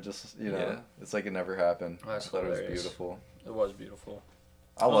normal. They were just, you know, Yeah. it's like it never happened. That's I thought it was hilarious. beautiful. It was beautiful.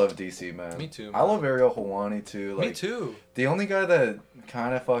 I love DC, man. Me too, I man. love Ariel Helwani too. Like, Me too. The only guy that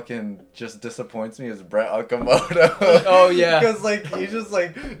kind of fucking just disappoints me is Brett Okamoto. Oh, yeah. Because like he's just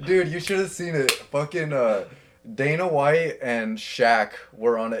like, dude, you should have seen it. Fucking Dana White and Shaq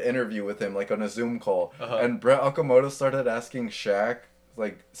were on an interview with him, like on a Zoom call, Uh-huh. and Brett Okamoto started asking Shaq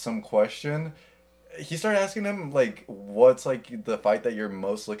like some question. He started asking him like, what's like the fight that you're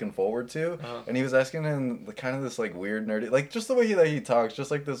most looking forward to, Uh-huh. and he was asking him the kind of this like weird nerdy, like just the way that he talks, just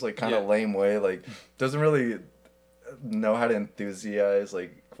like this like kind of Yeah. lame way, like doesn't really know how to enthusiaze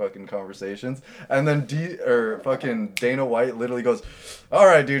like fucking conversations. And then fucking Dana White literally goes, "All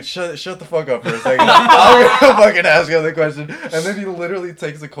right, dude, shut the fuck up for a second. I'm gonna fucking ask you the question." And then he literally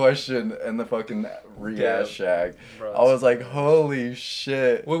takes the question and the fucking rehash shag. Bro, I was like, holy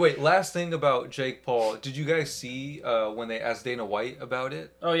shit. Wait. Last thing about Jake Paul. Did you guys see when they asked Dana White about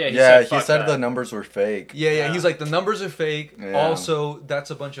it? Oh yeah, He said that. the numbers were fake. Yeah. He's like, the numbers are fake. Yeah. Also,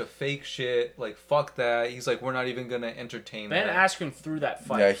 that's a bunch of fake shit. Like, fuck that. He's like, we're not even gonna entertain Ben that. Askren threw that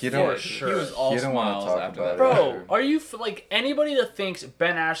fight. Yeah, he don't- for sure. He was all You don't wanna smiles talk after about that. it. Bro, are you like anybody that thinks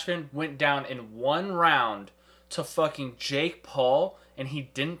Ben Askren went down in one round to fucking Jake Paul and he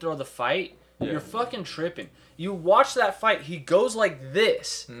didn't throw the fight? Yeah. You're fucking tripping. You watch that fight, he goes like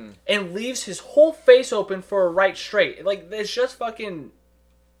this and leaves his whole face open for a right straight. Like it's just fucking.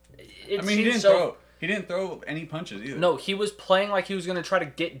 I mean, he didn't throw any punches either. No, he was playing like he was gonna try to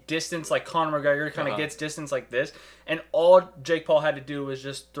get distance, like Conor McGregor kind of gets distance like this, and all Jake Paul had to do was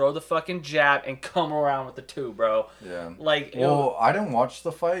just throw the fucking jab and come around with the two, bro. Yeah. Like, Well, I didn't watch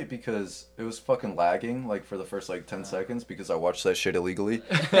the fight because it was fucking lagging, like, for the first, like, 10 seconds because I watched that shit illegally.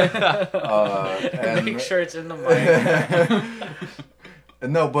 And make sure it's in the mic.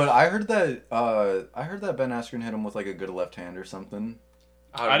 No, but I heard that Ben Askren hit him with, like, a good left hand or something.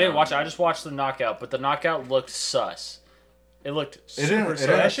 I didn't watch it. I just watched the knockout, but the knockout looked sus. It looked super sus.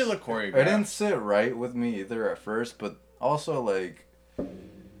 That shit looked choreographed. It didn't sit right with me either at first, but also, like,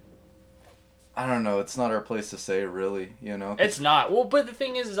 I don't know. It's not our place to say, really, you know? It's not. Well, but the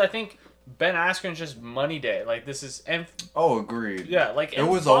thing is I think Ben Askren's just money day. Like, this is... Oh, agreed. Yeah, like... It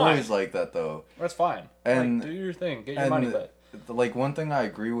was fine. always like that, though. That's fine. And... Like, do your thing. Get your money back. Like, one thing I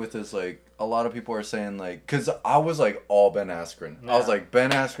agree with is, like, a lot of people are saying, like... Because I was, like, all Ben Askren. Yeah. I was like,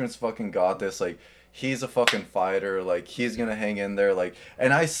 Ben Askren's fucking got this. Like, he's a fucking fighter. Like, he's gonna hang in there. Like...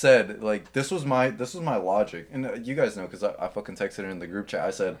 And I said, like, this was my logic. And you guys know, because I fucking texted it in the group chat.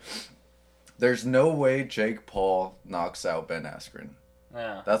 I said, there's no way Jake Paul knocks out Ben Askren.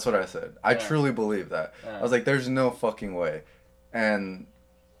 Yeah. That's what I said. I Yeah. truly believe that. Yeah. I was like, there's no fucking way. And,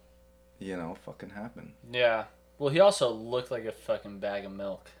 you know, fucking happened. Yeah. Well, he also looked like a fucking bag of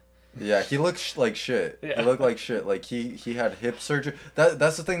milk. Yeah, he looked like shit. Yeah. He looked like shit. Like, he had hip surgery.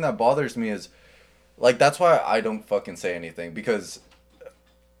 That's the thing that bothers me is, like, that's why I don't fucking say anything. Because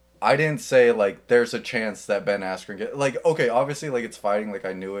I didn't say, like, there's a chance that Ben Askren get... Like, okay, obviously, like, it's fighting. Like,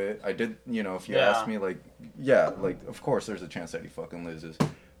 I knew it. I did, you know, if you asked me, like, yeah, like, of course there's a chance that he fucking loses.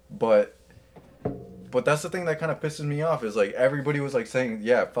 But that's the thing that kind of pisses me off is, like, everybody was, like, saying,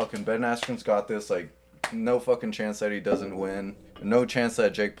 yeah, fucking Ben Askren's got this, like, no fucking chance that he doesn't win. No chance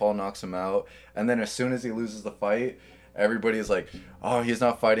that Jake Paul knocks him out. And then as soon as he loses the fight, everybody's like, oh, he's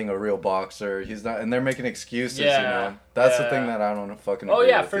not fighting a real boxer. He's not... And they're making excuses, you know? That's the thing that I don't fucking agree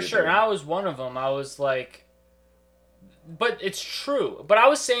yeah, with for either. sure. And I was one of them. I was like... But it's true. But I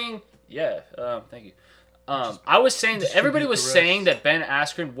was saying... Yeah, thank you. I was saying that everybody was saying that Ben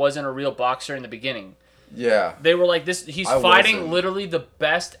Askren wasn't a real boxer in the beginning. Yeah. They were like, he's I fighting wasn't. literally the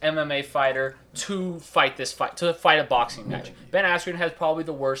best MMA fighter to fight a boxing match. Ben Askren has probably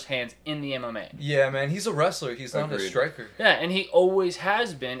the worst hands in the MMA. Yeah, man, he's a wrestler. He's not a Agreed. striker. Yeah, and he always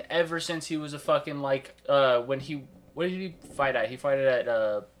has been ever since he was a fucking, like, what did he fight at? He fought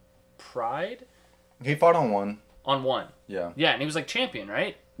at, Pride? He fought on one. On one. Yeah. Yeah, and he was, like, champion,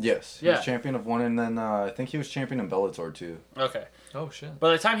 right? Yes. He Yeah. was champion of one, and then I think he was champion in Bellator, too. Okay. Oh shit.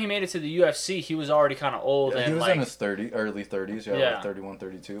 By the time he made it to the UFC, he was already kind of old. Yeah, and he was like, in his early 30s, Yeah. like 31,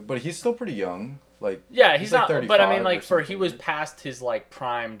 32. But he's still pretty young. Like, yeah, he's like not. But I 35 mean, or like, he was something. past his like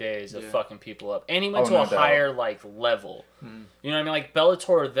prime days of Yeah. fucking people up, and he went Oh, to no a doubt. higher like level. Mm. You know what I mean? Like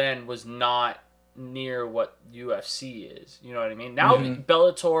Bellator then was not near what UFC is. You know what I mean? Now Mhm.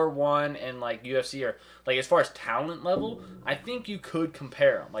 Bellator 1 and like UFC are like, as far as talent level, I think you could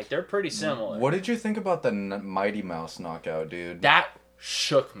compare them. Like they're pretty similar. What did you think about the Mighty Mouse knockout, dude? That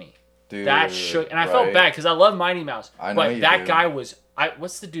shook me. Dude, That shook, and I felt right? bad because I love Mighty Mouse. I know but you that do. guy was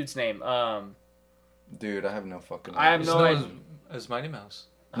what's the dude's name? Dude, I have no fucking I have idea. no It's idea. known as Mighty Mouse.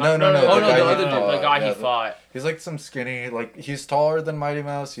 No. Oh the no, guy the he other dude, fought. the guy Yeah, he fought. He's like some skinny, like, he's taller than Mighty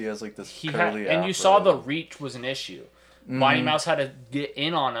Mouse. He has like this He had, curly and you afro. saw the reach was an issue. Mighty Mhm. Mouse had to get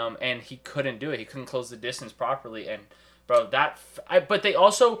in on him, and he couldn't do it. He couldn't close the distance properly, and bro, but they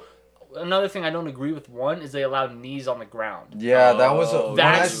also, another thing I don't agree with is they allowed knees on the ground. Yeah, that was Oh, when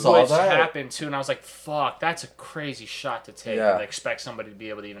I That's saw what that. happened too, and I was like, "Fuck, that's a crazy shot to take." Yeah. And expect somebody to be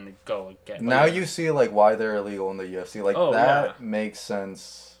able to even go again. Now you see like why they're illegal in the UFC. Like Oh, that yeah. makes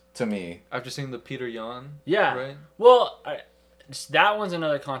sense to me. After seeing the Peter Yan. Yeah. Right. Well, that one's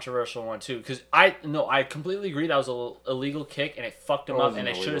another controversial one too, because I completely agree that was an illegal kick and it fucked him It up wasn't and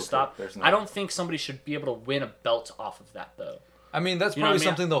an it should illegal have stopped. kick. There's no- I don't think somebody should be able to win a belt off of that though. I mean, that's You know what probably I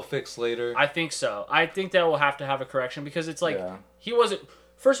mean? something they'll fix later. I think so. I think that will have to have a correction because it's like Yeah. he wasn't.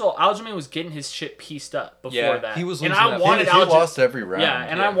 First of all, Aljamain was getting his shit pieced up before Yeah, that. he was and losing I that wanted He Aljamain. lost every round. Yeah,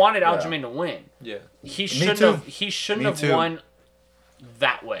 and Yeah. I wanted Yeah. Aljamain to win. Yeah. He too. shouldn't have. He shouldn't Me have too. won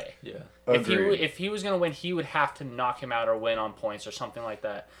that way. Yeah. Agreed. If he was gonna win, he would have to knock him out or win on points or something like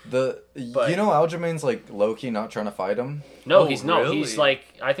that. But Aljamain's like low-key not trying to fight him. No, Oh, he's really? like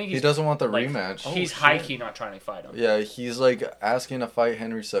I think He he's doesn't want the like, rematch. He's Oh, high shit. key not trying to fight him. Yeah, he's like asking to fight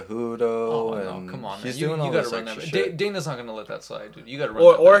Henry Cejudo, Oh and no! Come on, man. he's You doing all gotta this run extra that. shit. Dana's not gonna let that slide, dude. You gotta run.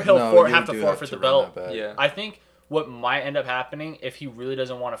 Or that he'll No, you have to do forfeit to the run belt. that back. Yeah. I think what might end up happening if he really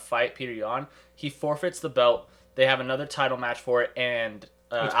doesn't want to fight Peter Yan, he forfeits the belt. They have another title match for it, and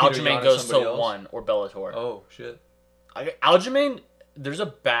With Peter Yan Aljamain and goes to somebody else? one or Bellator. Oh shit. Aljamain, there's a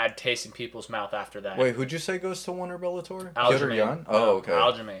bad taste in people's mouth after that. Wait, who'd you say goes to One or Bellator? Aljamain. Petr Yan? No, Oh, okay.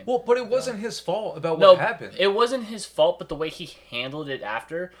 Aljamain. Well, but it wasn't his fault about No, what happened. it wasn't his fault, but the way he handled it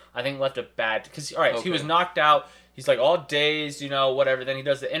after, I think left a bad. Because all right, so he Okay. was knocked out. He's like all dazed, whatever. Then he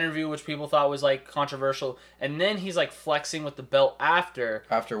does the interview, which people thought was like controversial, and then he's like flexing with the belt after.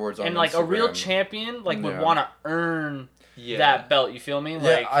 Afterwards on And like a real Instagram. champion, like would Yeah. want to earn Yeah. that belt. You feel me? Yeah,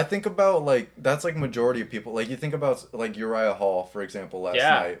 Like I think about like that's like majority of people. Like you think about like Uriah Hall, for example, last Yeah.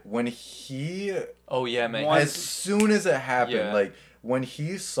 night when he, Oh yeah, man. One- as soon as it happened, Yeah. like when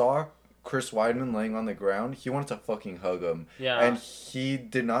he saw Chris Weidman laying on the ground, he wanted to fucking hug him. Yeah. And he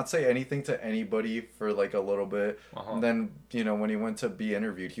did not say anything to anybody for like a little bit. Uh-huh. And then when he went to be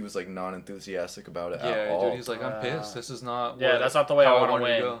interviewed, he was like non-enthusiastic about it at Yeah, all. dude. He's like, I'm pissed. This is not. yeah, what- that's not the way I how want to wanted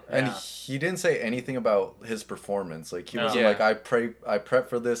win. go. And Yeah. he didn't say anything about his performance. Like he No. wasn't Yeah. like I prep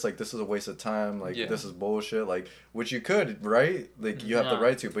for this. Like this is a waste of time. Like Yeah. this is bullshit. Like which you could, right? Like you have the Yeah.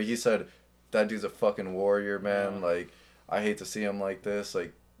 right to. But he said that dude's a fucking warrior, man. Yeah. Like I hate to see him like this.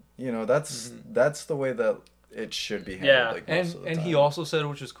 Like that's the way that it should be handled. Yeah. Like most of the And he time. also said,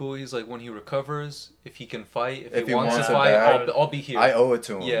 which is cool, he's like, when he recovers, if he can fight, if If he he wants to wants it fight, bad, I'll be here. I owe it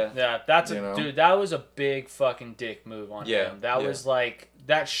to him. Yeah. Yeah, that's a You know? dude. That was a big fucking dick move on Yeah, him. That yeah. was like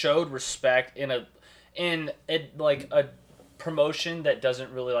that showed respect in like a promotion that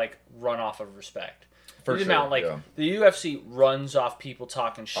doesn't really like run off of respect. For The sure, amount, like yeah. the UFC runs off people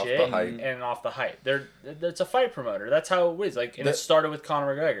talking Off shit the hype. and off the hype. It's a fight promoter. That's how it is. Like, and it That- started with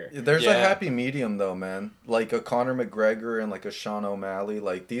Conor McGregor. There's a Yeah. happy medium though, man. Like a Conor McGregor and like a Sean O'Malley.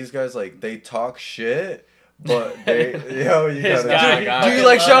 Like these guys, like they talk shit, but they you His gotta. guy. Dude,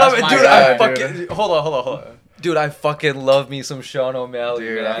 like, shut up. That's my Dude, guy, I fucking. Hold on. Dude, I fucking love me some Sean O'Malley,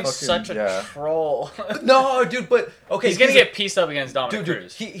 Dude, man. I He's fucking- such a yeah. troll. No, dude, but okay. He's gonna a- get pieced up against Dominic Dude,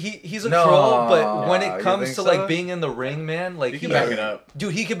 Cruz. he's a No, troll, but when you it comes think to so? like being in the ring, man, like You can back it up.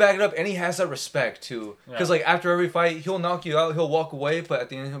 Dude, he can back it up, and he has that respect too. Because Yeah. like after every fight, he'll knock you out, he'll walk away, but at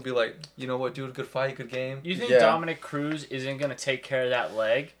the end he'll be like, you know what, dude, good fight, good game. You think Yeah. Dominic Cruz isn't gonna take care of that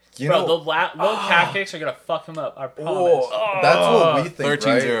leg? You Bro, know- the low calf kicks are gonna fuck him up. I promise. Oh, that's what we think,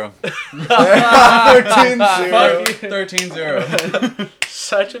 13-0. right? 13-0. 13-0.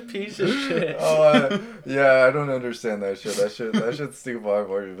 Such a piece of shit. Yeah, I don't understand that shit. That shit's too far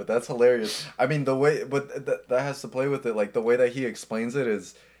for me, but that's hilarious. I mean, the way, but that has to play with it. Like the way that he explains it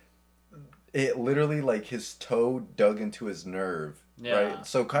is, it literally like his toe dug into his nerve, Yeah. right?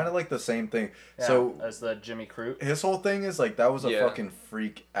 So kind of like the same thing. Yeah, So as the Jimmy Crute. his whole thing is like that was a Yeah. fucking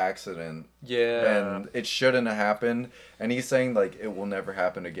freak accident, Yeah. and it shouldn't have happened. And he's saying like it will never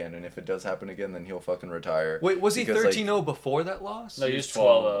happen again, and if it does happen again, then he'll fucking retire. Wait, was he Because, like, 13-0 before that loss? No, he was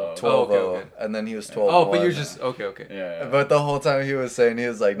 12-0. 12 okay. and then he was 12. Oh, but you're just okay. Yeah. But the whole time he was saying, he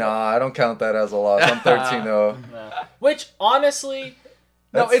was like, nah, I don't count that as a loss. I'm 13-0. No. Which, honestly,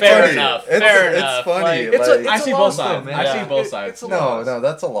 No, That's it's fair funny. enough. It's, fair it's enough. funny. Like, It's like, I see both loss, though, sides. man. I Yeah. see both sides. It's a no, loss. no,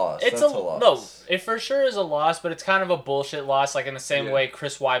 that's a loss. it's That's a a loss. no. It for sure is a loss, but it's kind of a bullshit loss. Like in the same Yeah. way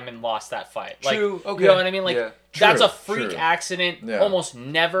Chris Weidman lost that fight. Like, True, okay. You know what I mean? Like Yeah. that's True, a freak true. accident. Yeah. Almost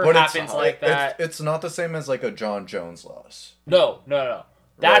never But happens like that. It's not the same as like a John Jones loss. No.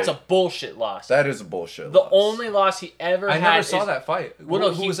 That's Right. a bullshit loss. That is a bullshit The loss. only loss he ever I had never saw is, that fight. Well, no,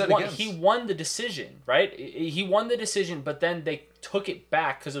 who he was that won, against? he won the decision, right? He won the decision, but then they took it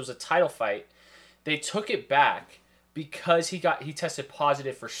back because it was a title fight. They took it back because he tested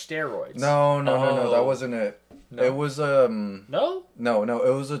positive for steroids. No, Oh. that wasn't it. No. It was No? no,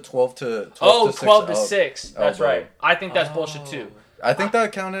 it was a 12 to 12 Oh, to 6 12 to elbow. 6. That's elbow. right. I think that's bullshit too. I think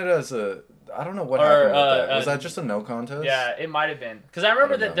that counted as a I don't know what Or, happened with that. Was uh, that just a no contest? Yeah, it might have been. Because I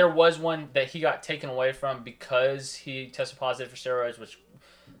remember I don't that know. there was one that he got taken away from because he tested positive for steroids, which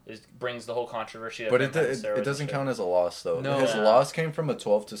brings the whole controversy of But him it, having it, steroids it doesn't and shit. count as a loss though. No. His Yeah. loss came from a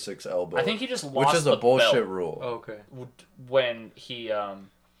 12 to 6 elbow. I think he just lost which is the a bullshit belt rule. Oh, okay. when he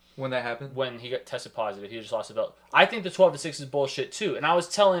When that happened? when he got tested positive. He just lost the belt. I think the 12 to 6 is bullshit too. And I was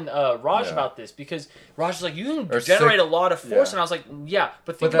telling Raj Yeah. about this because Raj was like, you can Or generate six- a lot of force. yeah. And I was like, yeah,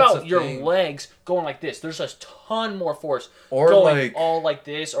 but think that's about the your thing. legs going like this. There's a ton more force Or going like- all like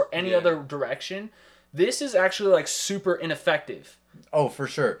this or any Yeah. other direction. This is actually like super ineffective. Oh, for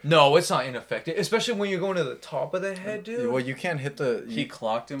sure. No, it's not ineffective, especially when you're going to the top of the head, dude. Well, you can't hit the. He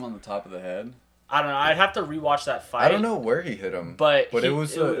clocked him on the top of the head. I don't know. I'd have to rewatch that fight. I don't know where he hit him, But it he-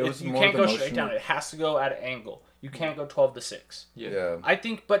 was you more can't the go straight motion down. of- It has to go at an angle. You can't go 12 to 6. Yeah, I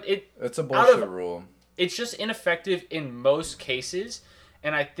think, but it's a out bullshit of- rule. it's just ineffective in most cases,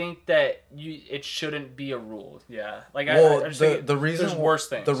 and I think that it shouldn't be a rule. Yeah, like Well, I just think the reason there's worse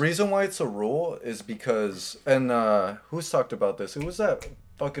things. The reason why it's a rule is because, and who's talked about this? Who was that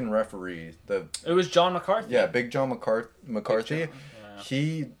fucking referee? It was John McCarthy. Yeah, Big John McCarthy. Yeah.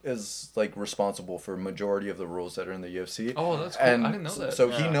 He is like responsible for majority of the rules that are in the UFC. Oh, that's cool. And I didn't know that. so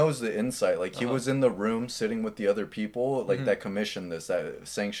he Yeah. knows the insight. Like he Uh-huh. was in the room sitting with the other people, like Mhm. that commissioned this, that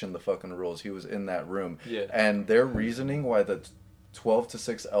sanctioned the fucking rules. He was in that room. Yeah. And their reasoning why the 12 to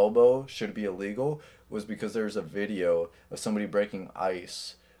 6 elbow should be illegal was because there's a video of somebody breaking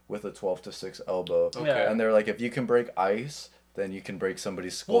ice with a 12 to 6 elbow. Okay. Yeah. And they're like, if you can break ice, then you can break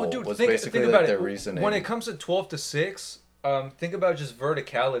somebody's skull. Well, dude, was think basically about like their it. reasoning. When it comes to 12 to 6, think about just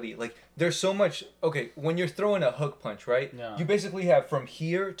verticality. Like, there's so much. Okay, when you're throwing a hook punch, right? Yeah. You basically have from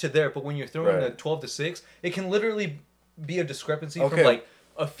here to there, but when you're throwing a Right. 12 to 6, it can literally be a discrepancy Okay. from like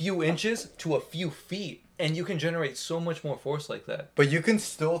a few inches to a few feet, and you can generate so much more force like that. But you can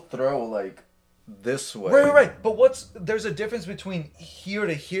still throw like this way. Right. But there's a difference between here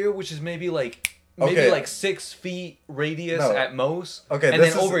to here, which is maybe Okay. like 6 feet radius No. at most. Okay, and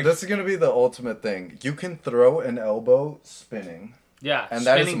this then is this is gonna be the ultimate thing. You can throw an elbow spinning. Yeah, And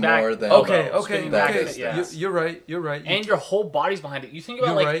that is spinning back more than- elbow, Okay, spinning that back, is- yeah. You're right. You And your whole body's behind it. You think about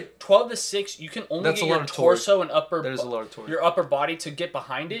You're like right. 12 to 6, you can only That's get a your lot of torque. torso and upper That is a lot of torque. your upper body to get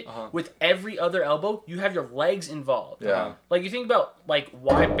behind it. Uh-huh. With every other elbow, you have your legs involved. Yeah. Like you think about like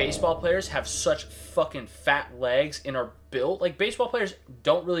why baseball players have such fucking fat legs and are built. Like baseball players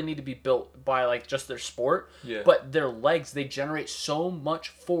don't really need to be built by like just their sport, Yeah. but their legs, they generate so much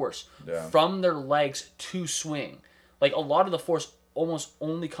force Yeah. from their legs to swing. Like a lot of the force almost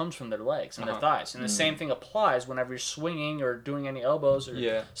only comes from their legs and their Uh-huh. thighs. And the same thing applies whenever you're swinging or doing any elbows or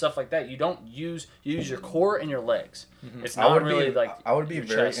Yeah. stuff like that. You use your core and your legs. It's I not would really be like I would be your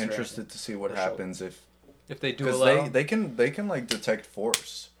very chest or interested to see what or shoulder. happens If they do because allow. they can like detect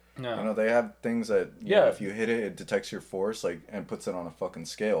force. No. You know, they have things that you know, Yeah. if you hit it, it detects your force like and puts it on a fucking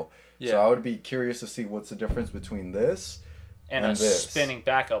scale. Yeah. So I would be curious to see what's the difference between this and a and this. spinning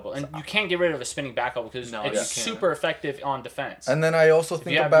back elbow. And you can't get rid of a spinning back elbow because No, it's you can't. super effective on defense. And then I also If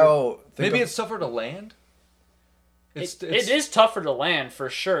think you have about Maybe it's tougher to land. it is tougher to land for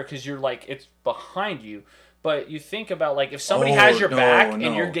sure because you're like it's behind you. But you think about like if somebody has your no, back and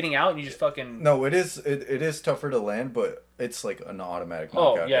no. you're getting out and you just fucking No, it is tougher to land, but it's like an automatic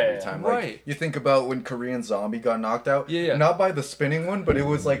Oh, knockout yeah, every yeah. time. Right. Like you think about when Korean Zombie got knocked out. Yeah. Not by the spinning one, but it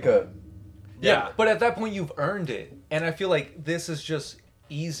was like a Yeah. But at that point, you've earned it, and I feel like this is just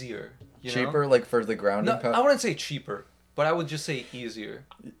easier. You know? cheaper, like for the ground No, and pound. I wouldn't say cheaper, but I would just say easier.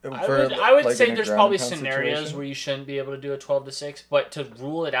 I would like, say in a there's ground probably and pound scenarios situation. where you shouldn't be able to do a 12 to 6, but to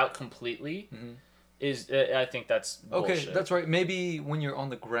rule it out completely Mhm. is I think that's Okay, bullshit. that's right. Maybe when you're on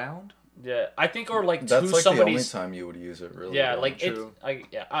the ground. Yeah, I think or like That's to like the only somebody's time you would use it, really. yeah, though. like it's True. I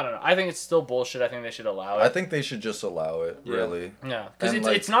don't know. I think it's still bullshit. I think they should allow it. I think they should just allow it, Yeah. really. Yeah, because And,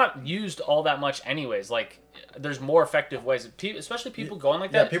 it's not used all that much anyways. Like, there's more effective ways. Especially people going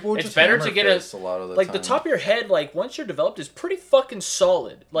like Yeah, that. people would it's just better hammer to get fist a lot of the like time. the top of your head. Like once you're developed, is pretty fucking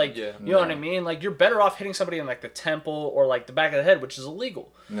solid. Like Yeah. you know what I Yeah. mean. Like you're better off hitting somebody in like the temple or like the back of the head, which is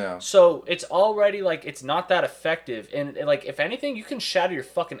illegal. Yeah. So it's already like it's not that effective. And like if anything, you can shatter your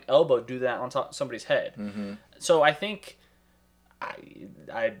fucking elbow. Do that on top of somebody's head. Mm-hmm. So I think I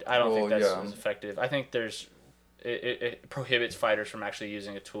don't think Well, that's yeah. as effective. I think it prohibits fighters from actually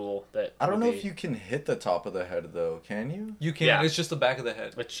using a tool that I don't would know be- if you can hit the top of the head though. Can you? You can. Yeah. It's just the back of the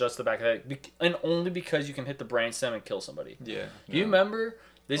head. It's just the back of the head, and only because you can hit the brainstem and kill somebody. Yeah. Do you remember?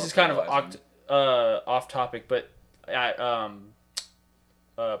 This Or is kind of paralyze off topic, but at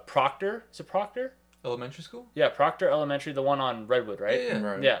Proctor, is it Proctor? Elementary school. Yeah, Proctor Elementary, the one on Redwood, right? Yeah.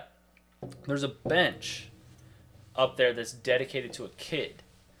 Right. Yeah. There's a bench up there that's dedicated to a kid,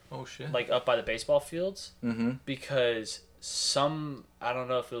 Oh shit. like up by the baseball fields, Mm-hmm. because I don't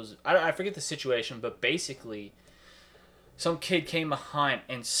know if it was, I forget the situation, but basically, some kid came behind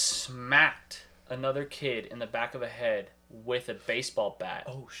and smacked another kid in the back of the head with a baseball bat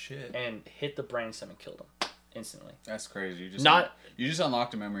Oh shit. and hit the brainstem and killed him. instantly. That's crazy. You just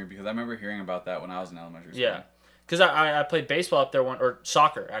unlocked a memory because I remember hearing about that when I was in elementary school. Yeah, because I played baseball up there or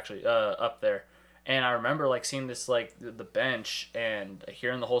soccer actually up there, and I remember like seeing this like the bench and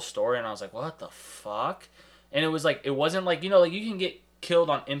hearing the whole story, and I was like, what the fuck? And it was like it wasn't like like you can get killed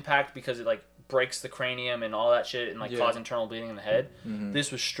on impact because it like breaks the cranium and all that shit and like cause internal bleeding in the head. Mm-hmm.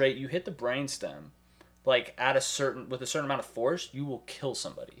 This was straight. You hit the brainstem, like with a certain amount of force, you will kill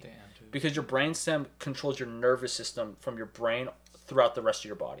somebody. Damn, dude. Because your brainstem controls your nervous system from your brain throughout the rest of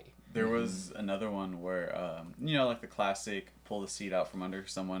your body. There was another one where, like the classic pull the seat out from under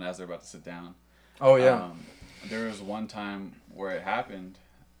someone as they're about to sit down. Oh yeah. There was one time where it happened,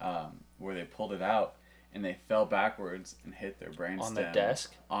 where they pulled it out and they fell backwards and hit their brainstem On the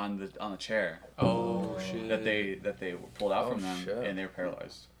desk? on the chair. Oh shit. That they pulled out from them, shit. and they were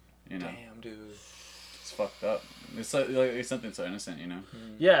paralyzed. Damn, dude. It's fucked up. It's like it's something so innocent,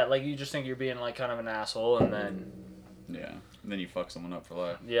 Yeah, like you just think you're being like kind of an asshole, and then Yeah. And then you fuck someone up for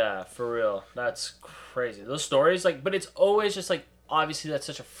life. yeah, for real, that's crazy. Those stories, like, but it's always just like obviously that's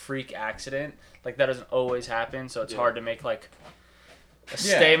such a freak accident, like that doesn't always happen, so it's hard to make like a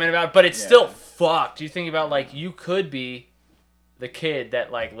statement about it, but it's still fucked. You think about like you could be the kid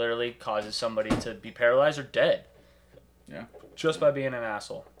that like literally causes somebody to be paralyzed or dead. Yeah. Just by being an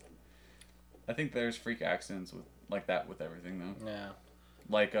asshole. I think there's freak accidents with everything though. Yeah.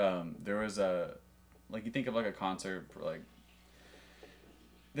 Like there was like you think of like a concert like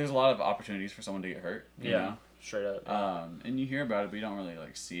there's a lot of opportunities for someone to get hurt. You know? Straight up. And you hear about it, but you don't really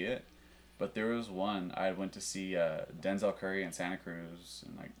like see it. But there was one I went to see Denzel Curry in Santa Cruz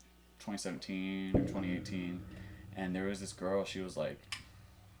in like 2017 or 2018, and there was this girl. She was like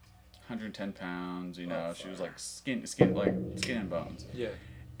 110 pounds. She was like skin and bones. Yeah.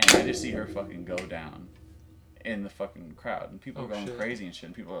 And I just see her fucking go down in the fucking crowd, and people are going crazy and shit,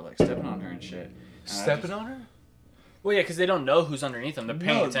 and people are like stepping on her and shit. And Stepping on her? Well, yeah, because they don't know who's underneath them. They're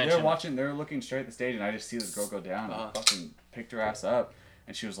paying attention. They're looking straight at the stage, and I just see this girl go down, and I fucking picked her ass up,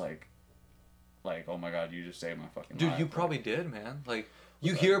 and she was like, oh my god, you just saved my fucking life. Dude, you probably did, man. Like,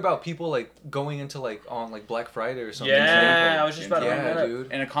 you hear about people like going into like on like Black Friday or something. Yeah, I was just about to bring that up.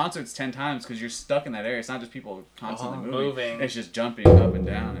 dude. And a concert's 10 times because you're stuck in that area. It's not just people constantly moving. It's just jumping up and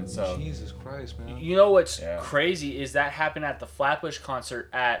down, and so Jesus Christ, man. You know what's crazy is that happened at the Flatbush concert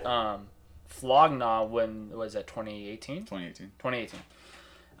at Flognaw when was that 2018? 2018.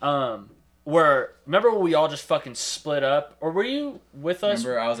 Where remember when we all just fucking split up, or were you with us?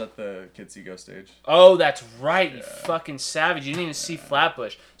 Remember I was at the Kids See Go stage. Oh, that's right, you fucking savage! You didn't even see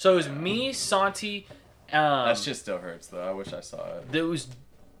Flatbush. So it was me, Santi. That shit still hurts though. I wish I saw it. It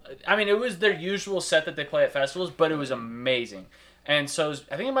was their usual set that they play at festivals, but it was amazing. And so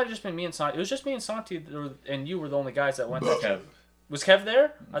I think it might have just been me and Santi. It was just me and Santi, and you were the only guys that went. Kev. Was Kev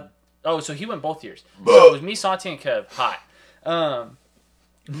there? So he went both years. So it was me, Santi, and Kev. Hot.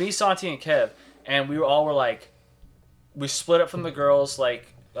 Me, Santi, and Kev, and we were like, we split up from the girls, like,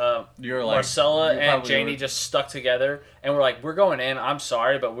 You're like Marcella and Janie just stuck together, and we're like, we're going in, I'm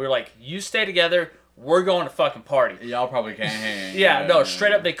sorry, but we're like, you stay together, we're going to fucking party. Y'all probably can't hang. No,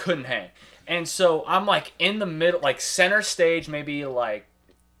 straight up, they couldn't hang. And so I'm like in the middle, like center stage, maybe like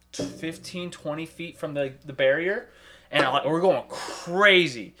 15, 20 feet from the barrier, and we're going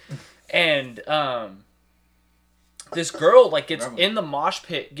crazy. And this girl like gets in the mosh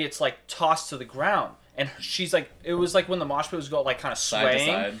pit, gets like tossed to the ground, and she's like, it was like when the mosh pit was going like kind of swaying,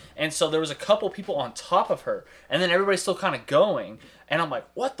 side. And so there was a couple people on top of her, and then everybody's still kind of going, and I'm like,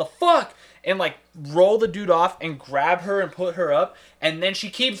 what the fuck? And like roll the dude off and grab her and put her up, and then she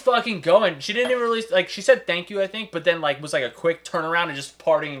keeps fucking going. She didn't even really like, she said thank you I think, but then like was like a quick turnaround and just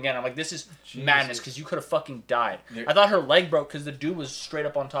partying again. I'm like, this is madness, because you could have fucking died. I thought her leg broke because the dude was straight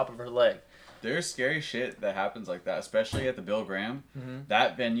up on top of her leg. There's scary shit that happens like that, especially at the Bill Graham.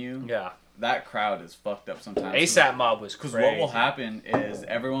 That venue, that crowd is fucked up sometimes. ASAP Mob was crazy. Because what will happen is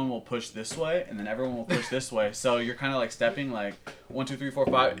everyone will push this way, and then everyone will push this way. So you're kind of like stepping like 1, 2, 3, 4,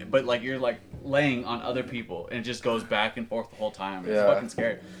 5, but like you're like laying on other people, and it just goes back and forth the whole time. It's fucking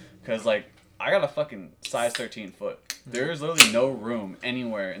scary. Because like I got a fucking size 13 foot. There is literally no room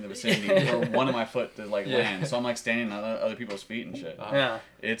anywhere in the vicinity for one of my foot to like land. So I'm like standing on other people's feet and shit.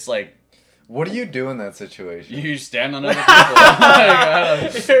 It's like. What do you do in that situation? You stand on other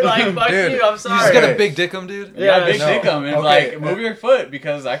people. You're like, fuck dude, you, I'm sorry. You just gotta big dick him, dude. You gotta big dick him and like move your foot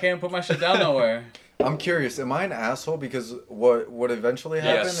because I can't put my shit down nowhere. I'm curious, am I an asshole? Because what eventually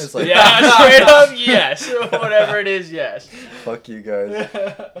happened is like... Yeah, straight up, yes. Whatever it is, yes. Fuck you guys.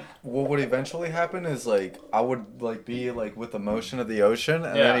 What would eventually happen is like I would like be like with the motion of the ocean,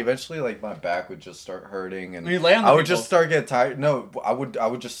 and then eventually like my back would just start hurting, and you lay on the I would people. just start getting tired. No, I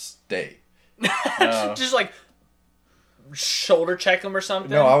would just stay. No. Just like shoulder check him or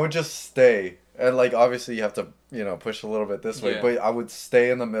something. No, I would just stay. And like obviously you have to, push a little bit this way, Yeah. but I would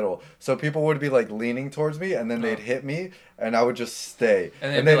stay in the middle. So people would be like leaning towards me and then they'd hit me and I would just stay.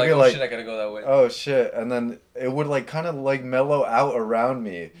 And they'd be like, oh shit, I gotta go that way. oh shit, and then it would like kind of like mellow out around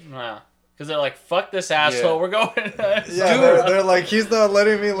me. Yeah. Because they're like, fuck this asshole, we're going. Yeah, Dude. they're like, he's not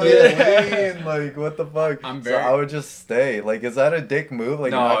letting me lean. Like, what the fuck? So I would just stay. Like, is that a dick move?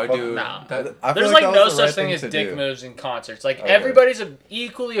 Like, No, dude. No. I feel There's like like that no was the such right thing as to dick do. moves in concerts. Like Okay. everybody's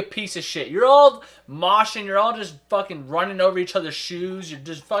equally a piece of shit. You're all moshing. You're all just fucking running over each other's shoes. You're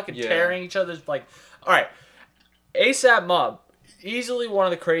just fucking tearing each other's like. All right, ASAP Mob, easily one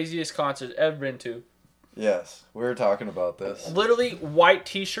of the craziest concerts ever been to. Yes, we were talking about this. Literally, white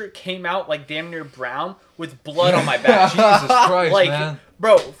T-shirt came out like damn near brown with blood on my back. Jesus Christ, Like, man.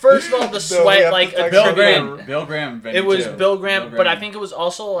 bro, first of all, the we sweat have like to talk Bill about attributed- Graham. Bill Graham. It was Bill Graham, but I think it was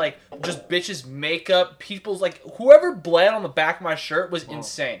also like just bitches' makeup, people's like whoever bled on the back of my shirt was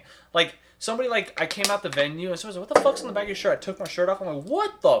insane. Like somebody like I came out the venue and someone was like, "What the fuck's on the back of your shirt?" I took my shirt off. I'm like,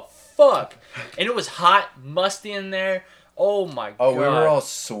 "What the fuck?" And it was hot, musty in there. Oh my god. Oh, we were all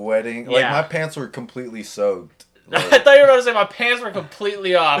sweating. Like, Yeah. my pants were completely soaked. I thought you were going to say my pants were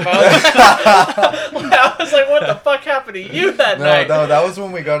completely off. I was like, what the fuck happened to you that night? No, that was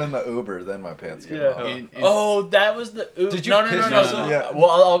when we got in the Uber. Then my pants came off. Oh, that was the. Did you no, piss no. yourself? Yeah. Well,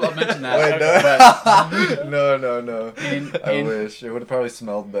 I'll mention that. Wait, no. I in- wish. It would have probably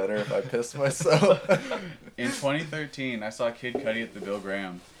smelled better if I pissed myself. In 2013, I saw Kid Cudi at the Bill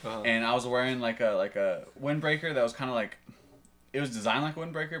Graham, Uh-huh. and I was wearing like a windbreaker that was kind of like, it was designed like a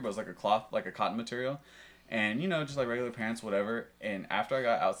windbreaker, but it was like a cloth, like a cotton material, and just like regular pants, whatever. And after I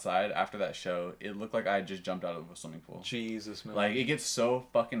got outside after that show, it looked like I had just jumped out of a swimming pool. Jesus, man. Like it gets so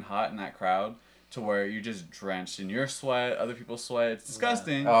fucking hot in that crowd to where you're just drenched in your sweat, other people's sweat. It's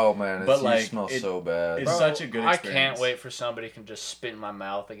disgusting. Oh man, But, you like, smell it- so bad. it's such a good I experience. can't wait for somebody can just spit in my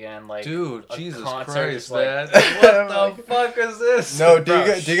mouth again. Like, Dude, a Jesus concert Christ, is like- man. What the fuck is this? No, do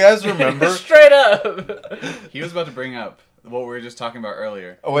Bro. you guys remember? Straight up. He was about to bring up what we were just talking about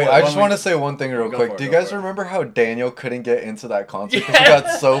earlier. Oh wait, Well, I just when want we- to say one thing real Go quick. for it, Do you go guys for it. remember how Daniel couldn't get into that concert because Yeah. he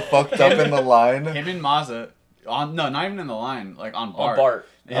got so fucked up in the line? Him and Mazza not even in the line, like on Bart. On Bart.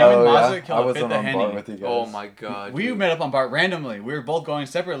 Him and Oh, Mazza yeah? killed I a wasn't fifth of on Henny. Bart with you guys. Oh my god. We dude. met up on Bart randomly. We were both going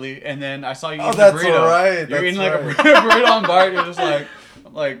separately, and then I saw you Oh, eating that's a burrito. right, You're that's eating like right. a burrito on Bart. You're just like,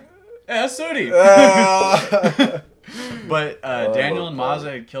 hey, that's Sooty. Ah. But Oh, Daniel and Bart.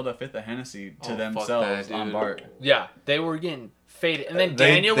 Mazza had killed a fifth of Hennessy to Oh, fuck themselves that, on dude. Bart. Yeah, they were getting faded, and then They-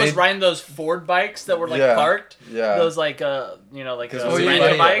 Daniel was they- riding those Ford bikes that were like Yeah. parked. Yeah. Those like like 'Cause we were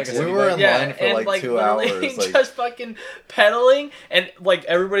random like- bikes. like a we were in yeah, line for and like 2 literally hours. Like, just fucking pedaling, and like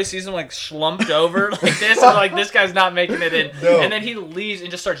everybody sees him like slumped over like this, and like this guy's not making it in. No. And then he leaves and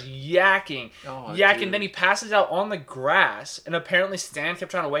just starts yakking. Oh, Yakking, dude. then he passes out on the grass, and apparently Stan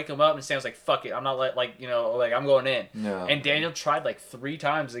kept trying to wake him up, and Stan was like, "Fuck it, I'm not I'm going in." yeah. And Daniel tried like 3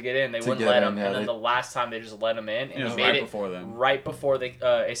 times to get in, they To wouldn't get let in, him, yeah, and then they- the last time they just let him in, and It he was made right it before then. right before the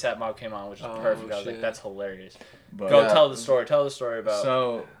ASAP Mob came on, which is Oh, perfect. I was like, shit. "That's hilarious." But Go Yeah. tell the story. Tell the story about.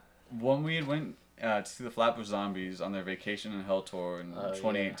 So when we went to see the Flatbush Zombies on their Vacation in Hell tour in Oh, yeah.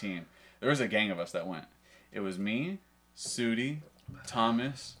 2018, there was a gang of us that went. It was me, Sudi,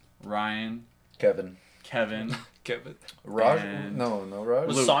 Thomas, Ryan, Kevin. Kevin, Kevin. Raj? And- No, Raj.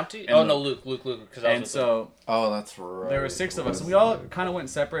 was Luke. Santi? And Oh no, Luke. Because I was and with so Oh, that's right. there were 6 of us. We all kind of went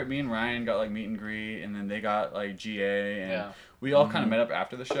separate. Me and Ryan got like meet and greet, and then they got like GA, them. and Yeah. we all kind Mhm. of met up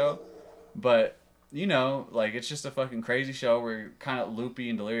after the show. But like it's just a fucking crazy show. We're kind of loopy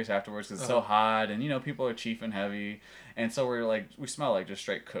and delirious afterwards because it's so hot, and people are chiefing heavy, and so we smell like just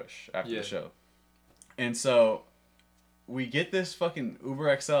straight kush after Yeah. the show. And so we get this fucking Uber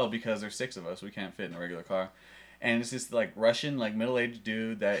XL because there's 6 of us. We can't fit in a regular car. And it's this like Russian, like middle-aged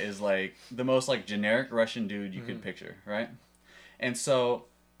dude that is like the most like generic Russian dude you could picture, right? And so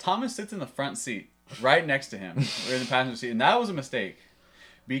Thomas sits in the front seat right next to him. We're in the passenger seat, and that was a mistake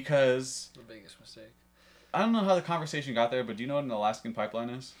because The biggest mistake. I don't know how the conversation got there, but do you know what an Alaskan pipeline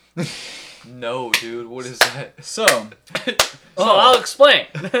is? No, dude. What is that? So, Oh, I'll explain.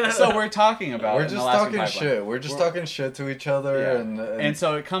 so we're talking about We're an just Alaskan talking pipeline. shit. We're just We're- talking shit to each other, Yeah. And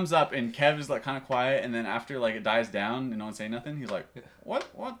so it comes up, and Kev is like kind of quiet, and then after like it dies down, and no one say nothing, he's like, "What's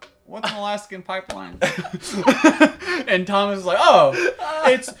an Alaskan pipeline?" And Thomas is like, "Oh,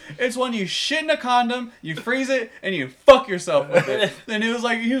 it's when you shit in a condom, you freeze it, and you fuck yourself with it." And it was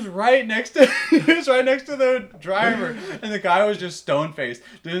like he was right next to the driver, and the guy was just stone faced,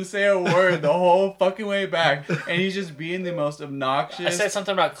 didn't say a word. Uber the whole fucking way back, and he's just being the most I obnoxious. said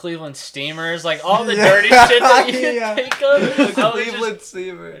something about Cleveland Steamers, like all the dirty shit that you can Yeah. think of. The I was Cleveland just-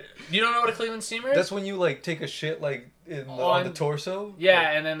 steamer. you don't know what a Cleveland steamer is? That's when you like take a shit like on the torso.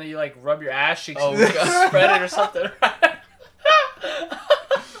 Yeah, and then you like rub your ass cheeks Oh, and God. spread it or something.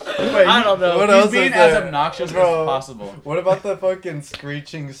 Wait, I don't know. What He's else being is as there? obnoxious Bro. as possible. What about the fucking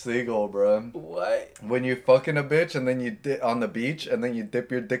screeching seagull, bro? What? When you fucking a bitch and then you on the beach and then you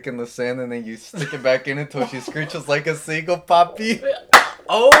dip your dick in the sand and then you stick it back in until she screeches like a seagull, Poppy.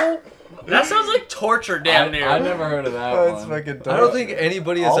 Oh, that sounds like torture damn near. I never heard of that That's one. fucking dope. I don't think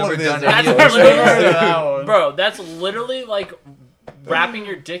anybody has All of ever these done are any of That's those literally- things. Heard of that one. Bro, that's literally like wrapping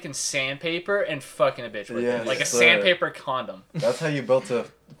your dick in sandpaper and fucking a bitch with Yes, it. Like a sir. sandpaper condom. That's how you built a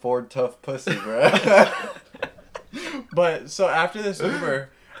Ford Tough pussy, bro. But so after this Uber,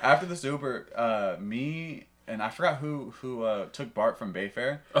 me and I forgot who took Bart from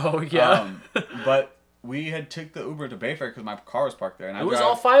Bayfair. Oh, yeah. But we had took the Uber to Bayfair because my car was parked there, and it was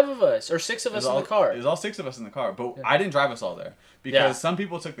all 5 of us, or 6 of us in the car. It was all 6 of us in the car, but Yeah. I didn't drive us all there because Yeah. some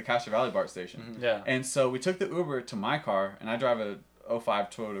people took the Castro Valley BART station, Yeah. and so we took the Uber to my car, and I drive a 05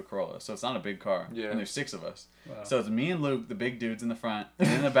 Toyota Corolla, so it's not a big car, Yeah. and there's 6 of us. Wow. So it's me and Luke, the big dudes in the front, and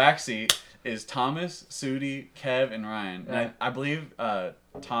in the back seat is Thomas, Sudi, Kev, and Ryan. Yeah. And I believe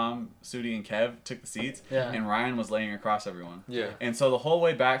Tom, Sudi, and Kev took the seats, Yeah. and Ryan was laying across everyone. Yeah. And so the whole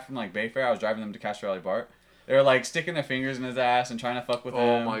way back from like Bayfair, I was driving them to Castro Valley BART. They were like sticking their fingers in his ass and trying to fuck with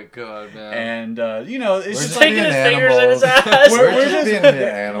Oh him. my god, man. And you know, it's We're just just like Taking his being fingers in his animals. ass. We're just being we're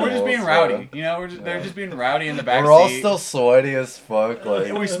just being animals, rowdy. bro. You know, they're Yeah. just being rowdy in the back We're all seat. still sweaty as fuck.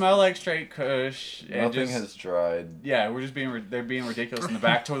 Like We smell like straight kush. And nothing just, has dried. Yeah, we're just they're being ridiculous in the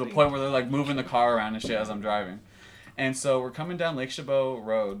back to the point where they're like moving the car around and shit as I'm driving. And so we're coming down Lake Chabot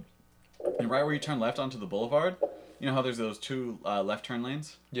Road, and right where you turn left onto the boulevard, you know how there's those 2 left turn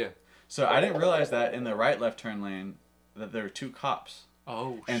lanes? Yeah. So I didn't realize that in the right left turn lane that there were 2 cops.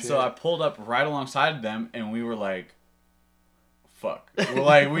 Oh And shit. so I pulled up right alongside them, and we were like, fuck.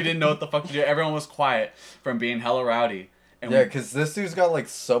 We didn't know what the fuck to do. Everyone was quiet from being hella rowdy. And Yeah, because this dude's got like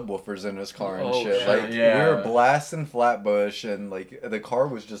subwoofers in his car and Oh, shit. shit. Like Yeah. we were blasting Flatbush and like the car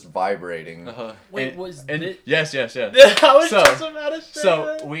was just vibrating. Uh-huh. Wait, and- was and it? yes. I was So- just about to say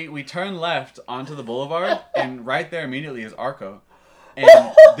So that. we turn left onto the boulevard, and right there immediately is Arco. And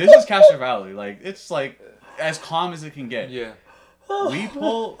this is Castro Valley. Like, it's like as calm as it can get. Yeah.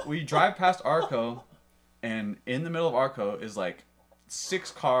 We drive past Arco, and in the middle of Arco is like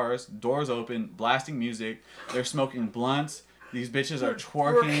 6 cars, doors open, blasting music. They're smoking blunts. These bitches are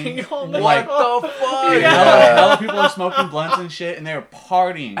twerking. on the Like, What the fuck? Yeah. hella people are smoking blunts and shit, and they're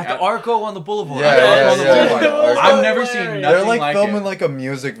partying. At the Arco on the boulevard. Yeah, yeah, yeah. I've Arco. never seen They're nothing They're like, like filming it. like a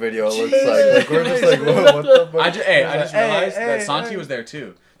music video. It looks Jesus. like we're just like what the fuck? I just realized Hey, that hey, Santi hey. was there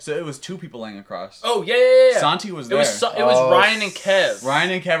too. So it was 2 people laying across. Oh yeah. Santi was It there. was it was Oh, Ryan and Kev.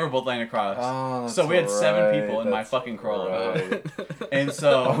 Ryan and Kev were both laying across. Oh, So we had that's 7 right, people in my that's fucking Corolla. right. And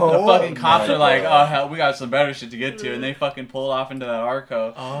so the Oh fucking cops my are like, God. oh hell, we got some better shit to get to, and they fucking pulled off into that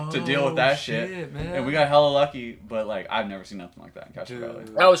Arco to deal with that shit. Man. And we got hella lucky, but like I've never seen nothing like that in Castro Valley.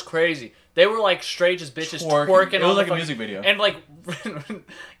 Dude. That was crazy. They were like straight as bitches twerking. It on was the like a fucking- music video. And like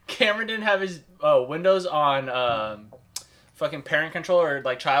Cameron didn't have his windows on fucking parent control or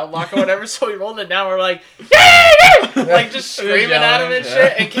like child lock or whatever, so we rolled it down. We're like, yeah! Like just screaming at him and Yeah.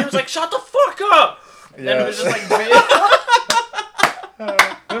 shit. And Cameron's like, shut the fuck up. And it was just like,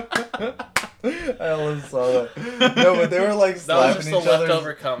 I almost saw that. No, but they were like that was slapping just the each other.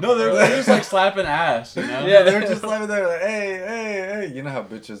 leftover cum. No, they're just like slapping ass, you know? Yeah, they were just slapping there like, hey, hey, hey. You know how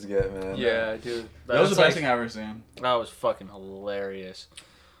bitches get, man. Yeah, dude. That was the best thing I've ever seen. That was fucking hilarious.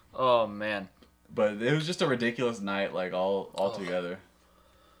 Oh man. But it was just a ridiculous night, like all together.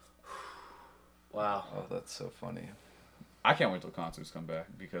 Wow. Oh, that's so funny. I can't wait till concerts come back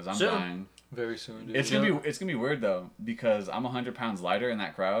because I'm Soon. dying. Very soon, dude. It's gonna be weird though because I'm 100 pounds lighter in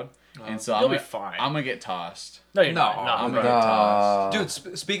that crowd, and so You'll be fine. I'm gonna get tossed. No, you're No, not. I'm No, gonna get tossed.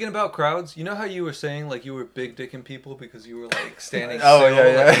 Dude, speaking about crowds, you know how you were saying like you were big dicking people because you were like standing Oh, still?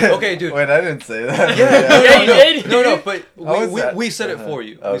 yeah, Like, yeah. okay, dude. Wait, I didn't say that. Yeah, Yeah, you did. No, but How was that? we said it for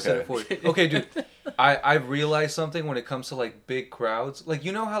you. We said Okay. it for you. Okay, dude. I've realized something when it comes to like big crowds. Like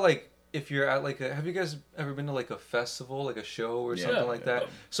you know how like if you're at like have you guys ever been to like a festival, like a show or Yeah, something like that?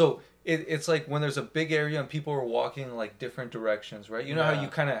 So it's like when there's a big area and people are walking in like different directions, right? You know how Yeah. you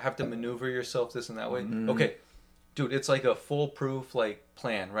kind of have to maneuver yourself this and that way? Mhm. Okay, dude, it's like a foolproof like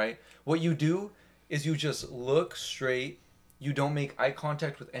plan, right? What you do is you just look straight. You don't make eye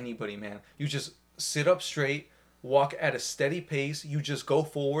contact with anybody, man. You just sit up straight, walk at a steady pace. You just go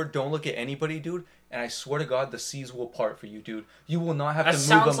forward. Don't look at anybody, dude. and I swear to God, the seas will part for you, dude. You will not have That to move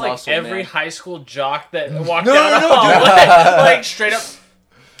sounds a like muscle, every man. high school jock that walked No, down no, the hallway, like straight up.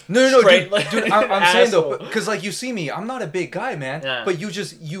 No, straight, dude, like, dude, I'm saying though, asshole. because like you see me, I'm not a big guy, man. Yeah. But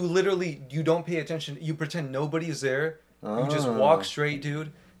you literally, you don't pay attention. You pretend nobody's there. You just walk straight,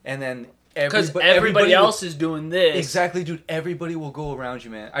 dude, and then Because everybody else is doing this. Exactly, dude. Everybody will go around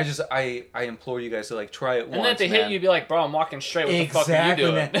you, man. I implore you guys to like try it once. And then if they hit you, be like, bro, I'm walking straight. What the fuck are you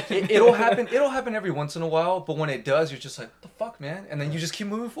doing? Man. It'll happen. It'll happen every once in a while, but when it does, you're just like, what the fuck, man? And then you just keep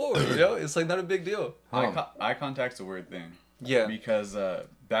moving forward. You know, it's like not a big deal. Eye contact's a weird thing. Yeah. Because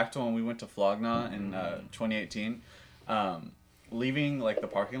back to when we went to Flogna in 2018, leaving like the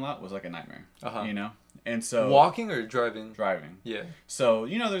parking lot was like a nightmare. You know, and so walking or driving. Driving. Yeah. So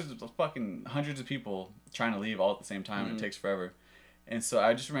you know, there's fucking hundreds of people trying to leave all at the same time, and it takes forever. And so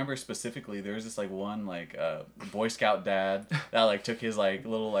I just remember specifically there was this like one like Boy Scout dad that like took his like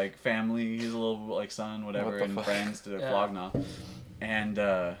little like family, his little like son, whatever, and friends to Flogna, and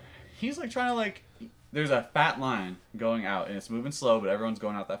he's like trying to like. There's a fat line going out, and it's moving slow, but everyone's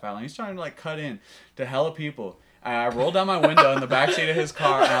going out that fat line. He's trying to, like, cut in to hella people. And I roll down my window in the backseat of his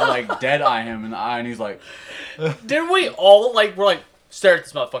car, and I, like, dead-eye him in the eye, and he's like... Didn't we all, like, we're like, stare at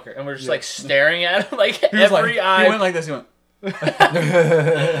this motherfucker, and we're just, like, staring at him, like, every eye... He went like this, he went...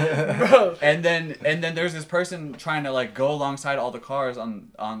 Bro. And then there's this person trying to, like, go alongside all the cars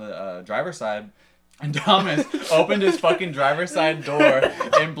on the driver's side, and Thomas opened his fucking driver's side door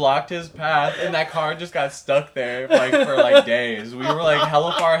and blocked his path, and that car just got stuck there for days. We were like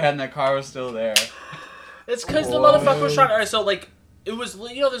hella far ahead, and that car was still there. It's because the motherfucker was trying. Alright, so like it was,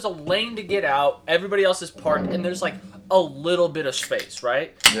 you know, there's a lane to get out. Everybody else is parked, and there's like a little bit of space,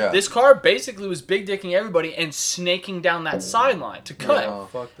 right? Yeah. This car basically was big dicking everybody and snaking down that sideline to cut. Yeah.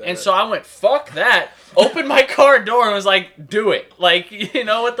 Fuck that. And so I went, fuck that. Opened my car door and was like, do it. Like, you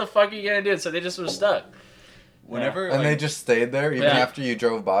know, what the fuck are you gonna do? So they just were stuck. Whenever And they just stayed there even after you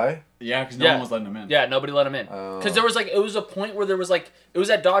drove by? Yeah, because no one was letting them in. Yeah, nobody let him in. Because there was like, it was a point where there was like, it was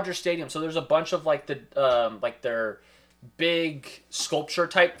at Dodger Stadium, so there's a bunch of like the, like their big sculpture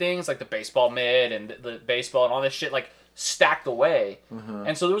type things, like the baseball mitt and the baseball and all this shit, like stacked away.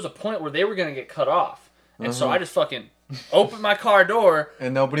 And so there was a point where they were gonna get cut off. And so I just fucking opened my car door.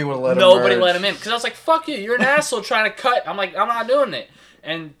 And nobody would let him Nobody merge. let him in. Because I was like, fuck you, you're an asshole trying to cut. I'm like, I'm not doing it.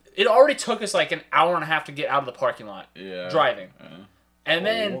 And it already took us like an hour and a half to get out of the parking lot. Yeah. Driving. Yeah. And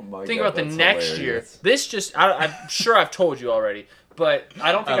then Oh my think God, about the that's next year. hilarious. This just, I'm sure I've told you already, but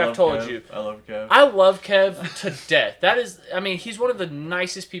I don't think I've told Kev. you. I love Kev. I love Kev to death. That is, I mean, he's one of the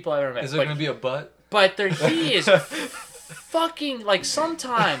nicest people I've ever met. Is there gonna be a butt? But he is fucking, like,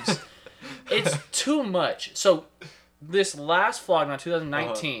 sometimes it's too much. So this last vlog in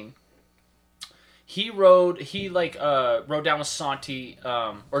 2019, he rode down with Santi,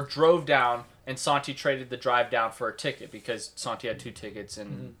 or drove down, and Santi traded the drive down for a ticket because Santi had 2 tickets,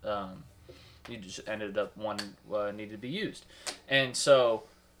 and he just ended up one needed to be used. And so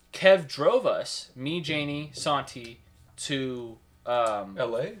Kev drove us, me, Janie, Santi, to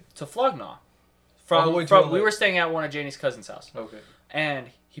L.A. to Flogna. All the way to From LA. we were staying at one of Janie's cousin's house. Okay. And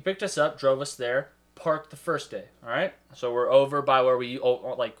he picked us up, drove us there, parked the first day. All right, so we're over by where we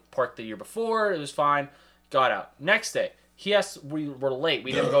like parked the year before. It was fine. Got out. Next day, we were late.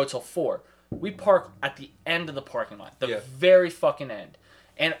 We didn't go till 4. We park at the end of the parking lot, the very fucking end.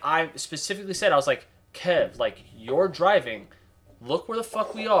 And I specifically said, I was like, Kev, like, you're driving. Look where the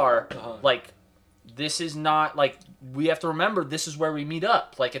fuck we are. Like, this is not like, we have to remember this is where we meet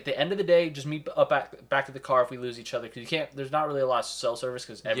up. Like, at the end of the day, just meet up back at the car if we lose each other, because you can't. There's not really a lot of cell service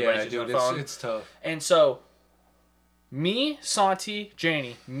because everybody's using their phone. It's tough. And so, me, Santi,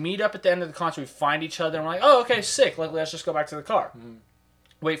 Janie meet up at the end of the concert. We find each other and we're like, oh, okay, sick. Like, let's just go back to the car.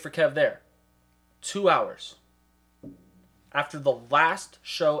 Wait for Kev there. 2 hours after the last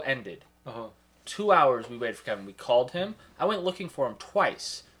show ended. 2 hours we waited for Kevin. We called him. I went looking for him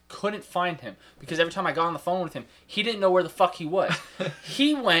twice. Couldn't find him because every time I got on the phone with him, he didn't know where the fuck he was.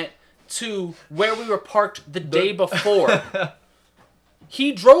 He went to where we were parked the day before.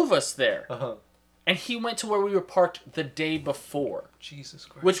 He drove us there. And he went to where we were parked the day before. Jesus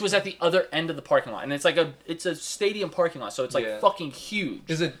Christ. Which was at the other end of the parking lot. And it's like it's a stadium parking lot, so it's like fucking huge.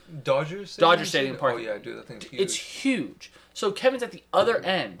 Is it Dodger Stadium? Dodger Stadium parking. Oh yeah, dude, that thing's huge. It's huge. So Kevin's at the other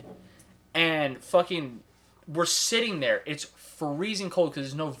end, and fucking, we're sitting there. It's freezing cold because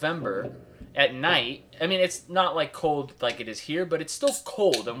it's November at night. I mean, it's not like cold like it is here, but it's still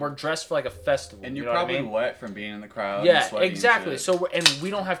cold, and we're dressed for like a festival. And you're you know probably what I mean? wet from being in the crowd. Yeah, and sweaty exactly. And shit. So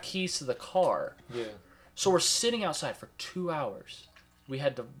we don't have keys to the car. Yeah. So we're sitting outside for 2 hours. We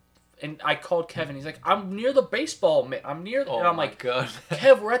had to, and I called Kevin. He's like, I'm near the baseball. I'm near. Oh and I'm my like, God.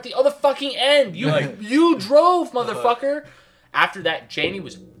 Kev, we're at the other fucking end. You drove, motherfucker. After that, Janie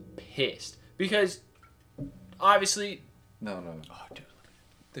was pissed because obviously, No. Oh, dude.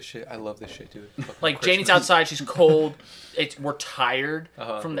 This shit, I love this shit, dude. Fucking like Christmas. Janie's outside, she's cold. We're tired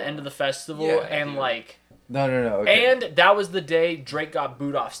from the end of the festival, Yeah, and dude. like. No. Okay. And that was the day Drake got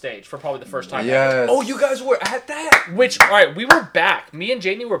booed off stage for probably the first time. Yes. Oh, you guys were at that? Which, all right, we were back. Me and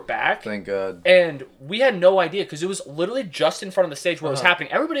Janie were back. Thank God. And we had no idea because it was literally just in front of the stage where it was happening.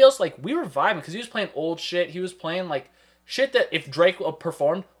 Everybody else, like, we were vibing because he was playing old shit. He was playing, like, shit that if Drake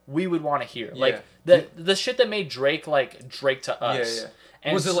performed, we would want to hear. Yeah. Like, the shit that made Drake, like, Drake to us. Yeah.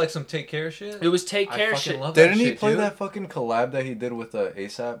 And Was it like some Take Care shit? It was Take I Care fucking shit. love that Didn't he shit, play dude. that fucking collab that he did with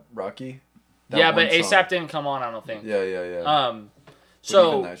ASAP Rocky? That Yeah, one but song. ASAP didn't come on, I don't think. Yeah. But So...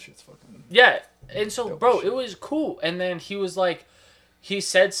 even that shit's fucking. Yeah, and so, Dope bro, shit. it was cool. And then he was like, he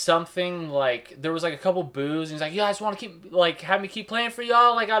said something like, there was like a couple boos, and he's like, "You guys want to keep, like, have me keep playing for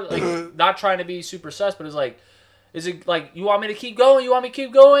y'all?" Like, I like not trying to be super sus, but it was like, is it like, you want me to keep going? You want me to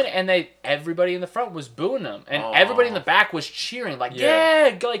keep going? And everybody in the front was booing him, and everybody in the back was cheering, like, yeah,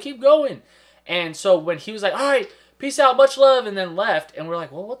 go, like, keep going. And so when he was like, "All right, peace out, much love," and then left, and we're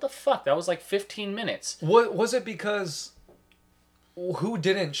like, well, what the fuck? That was like 15 minutes. What was it because who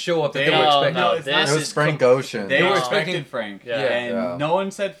didn't show up that they They- were No, expecting? no, it's this not- It was is Frank Ocean. They were were expecting- expecting Frank, Yeah. and Yeah. no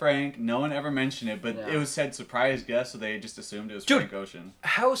one said Frank. No one ever mentioned it, but Yeah. it was said surprise guest, so they just assumed it was Dude. Frank Ocean.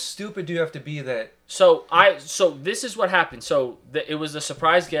 How stupid do you have to be that? So this is what happened. So it was a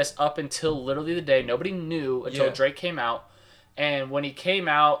surprise guest up until literally the day. Nobody knew until Yeah. Drake came out. And when he came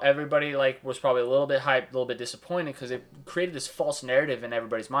out, everybody like was probably a little bit hyped, a little bit disappointed because it created this false narrative in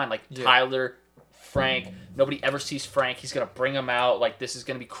everybody's mind. Like Yeah. Tyler, Frank, nobody ever sees Frank. He's gonna bring him out. Like this is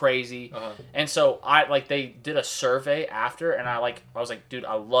gonna be crazy. And so they did a survey after, and I was like, dude,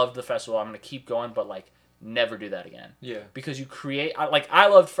 I love the festival. I'm gonna keep going, but like never do that again. Yeah. Because you create,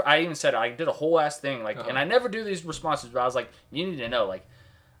 I even said it, I did a whole ass thing, like, and I never do these responses, but I was like, you need to know, like,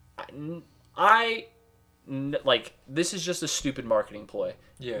 like, this is just a stupid marketing ploy.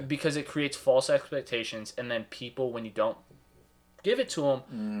 Yeah. Because it creates false expectations, and then people, when you don't give it to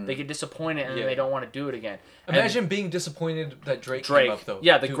them, they get disappointed, and then they don't want to do it again. Imagine being disappointed that Drake Drake, came up though.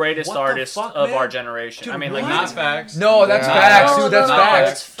 yeah, the Dude, greatest what the artist fuck, of man? our generation. Dude, I mean, like, what? Not facts. No, that's Yeah. facts, No, dude. That's no, facts.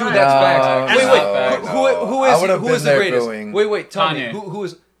 that's Dude, facts. that's facts. No, Wait, no, who I is would've who been is the there greatest? booing. Wait, tell me. Kanye. Who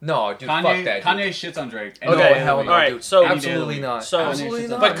is? No, dude, Kanye, fuck that. Kanye Dude. shits on Drake. Okay, No, hell no, all right, dude. so- Absolutely not. So, Absolutely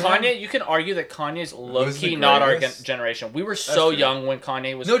not. but man. Kanye, you can argue that Kanye's low Who's key the not our greatest? generation. We were so true. young when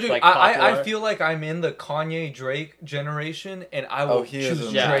Kanye was No, dude, like I popular. feel like I'm in the Kanye Drake generation, and I will he is choose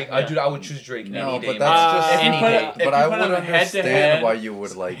in that. Drake. Yeah. Dude, I would choose Drake No, any day. but man. that's just. If you any put day. it- if But I you put would them head to understand head, why you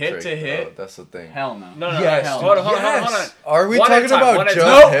would like hit Drake. to hit, though. That's the thing. Hell no. No, Yes, hell. dude, Hold on. yes. Are we One at a talking time, about one at a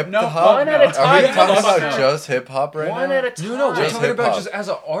just time. hip No, hop? one at a Are we time. talking Hold on. about just hip hop right One now? at a time. No, we're Just talking about hip-hop. just as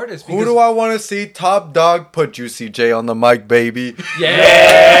an artist. Who because- do I want to see? Top Dog, put Juicy J on the mic, baby.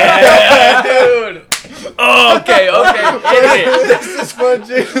 Yeah, dude. Oh, okay. This is fun,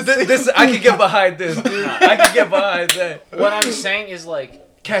 This I can get behind this, dude. I can get behind that. What I'm saying is like,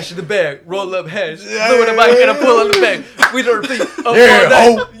 Cash in the bag, roll up hash, blue in the mic, and I pull on the bag. We don't repeat.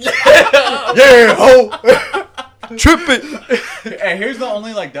 Yeah, ho! Trip it! Hey, here's the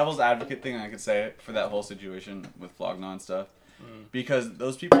only like devil's advocate thing I could say for that whole situation with Flogna and stuff, because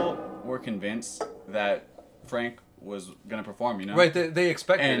those people were convinced that Frank was gonna perform. You know, Right, they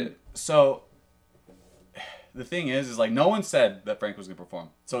expected And it. so the thing is like no one said that Frank was gonna perform,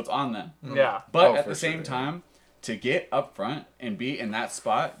 so it's on them. yeah. But Oh, at for the same sure, yeah. time, to get up front and be in that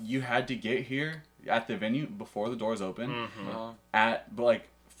spot, you had to get here at the venue before the doors open at like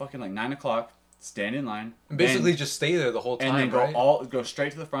fucking like 9 o'clock. Stand in line. And basically then- just stay there the whole time, and then right? go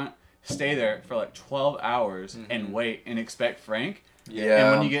straight to the front, stay there for like 12 hours and wait and expect Frank. Yeah.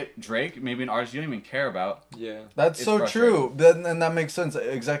 And when you get Drake, maybe an artist you don't even care about. Yeah. That's It's so frustrating. true. Then and that makes sense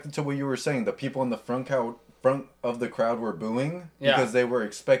exactly to what you were saying. The people in the front of the crowd were booing Yeah. because they were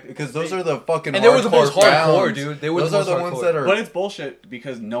because those are the fucking And they were the most hardcore hardcore, fans. dude. They were those the are most the ones hardcore. that are. But it's bullshit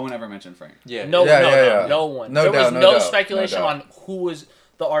because no one ever mentioned Frank. Yeah. No, Yeah, no, yeah, no, yeah. no one. No there doubt, was no no doubt, speculation no doubt. on who was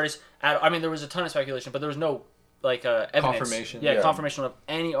the artist. I mean, there was a ton of speculation, but there was no like evidence. Confirmation. Yeah, Yeah. confirmation of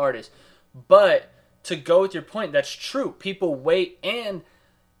any artist. But to go with your point, that's true. People wait, and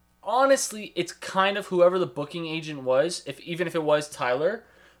honestly, it's kind of whoever the booking agent was. Even if it was Tyler,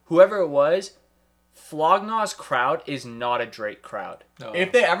 whoever it was, Flogna's crowd is not a Drake crowd. No.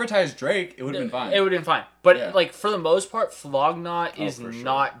 If they advertised Drake, it would have been fine. It would have been fine. But Yeah. like for the most part, Flogna is for sure.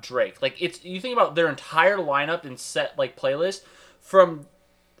 not Drake. Like it's you think about their entire lineup and set like playlist from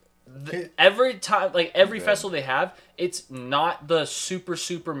every time, like every Okay. festival they have, it's not the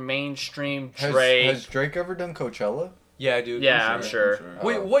super mainstream Has Drake. Drake ever done Coachella? Yeah, dude. Yeah, I'm sure.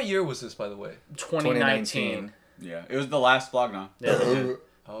 Wait, what year was this, by the way? 2019. Yeah, it was the last vlog now. Yeah.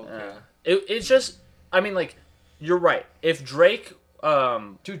 Okay. It's just, I mean, like, you're right. If Drake,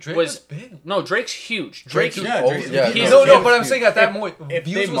 Dude, Drake was was big. no, Drake's huge. Drake's Drake's- Yeah, oh, Drake's- yeah, he's- no, No, but I'm saying at that point, If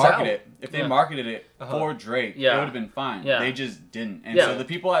views they was out. marketed it, if they Yeah. marketed it Uh-huh. for Drake, Yeah. it would have been fine. Yeah. They just didn't, and Yeah. so the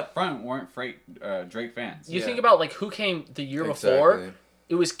people at front weren't Drake fans. You Yeah. think about like who came the year before? Exactly.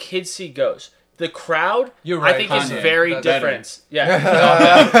 It was Kids See Ghost. The crowd, You're I right, think, is Kanye. very That's different. Yeah.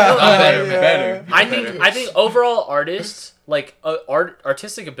 Better, Yeah. better. I think overall artists like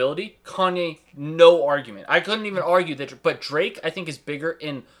artistic ability, Kanye, no argument. I couldn't even argue that, but Drake I think is bigger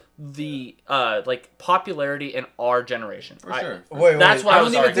in the like popularity in our generation. For sure. Wait, That's why I I don't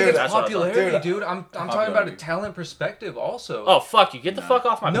was even arguing. think it's That's what I was arguing. popularity, dude. I'm talking about a Popularity. talent perspective also. Oh fuck you! Get the No. fuck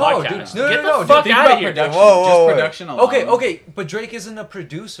off my No, podcast. dude. No, Get no, the dude, fuck Think out about of here. production. Whoa, Just whoa. production alone. Okay, but Drake isn't a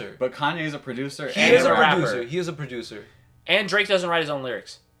producer. But Kanye is a producer. He and is a rapper. producer. He is a producer. And Drake doesn't write his own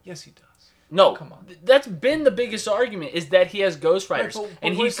lyrics. Yes, he does. No, Come on. That's been the biggest argument is that he has ghostwriters, Right, but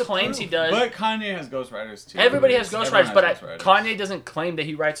and he where's the claims he proof? does. But Kanye has ghostwriters too. Everybody has Everyone ghostwriters, but has ghostwriters. Kanye doesn't claim that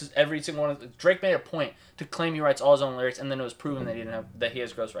he writes every single one. Drake made a point to claim he writes all his own lyrics, and then it was proven that he didn't have that he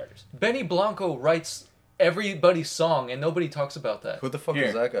has ghostwriters. Benny Blanco writes everybody's song, and nobody talks about that. Who the fuck Here.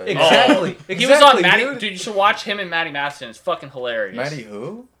 is that guy? Exactly. He was on Exactly, Maddie. dude. Dude, you should watch him and Maddie Matheson. It's fucking hilarious. Maddie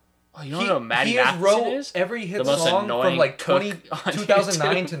who? Oh, you don't know who Maddie he has Matheson wrote is? every hit The most song annoying from like cook 20, on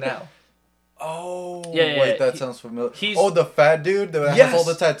 2009 YouTube. to now. Oh, Yeah, wait, that he- sounds familiar. he's- Oh, the fat dude that Yes. has all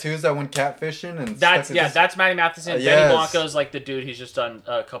the tattoos that went catfishing and That's stuck yeah, his- that's Maddie Matheson. Benny yes. Blanco's like the dude. He's just done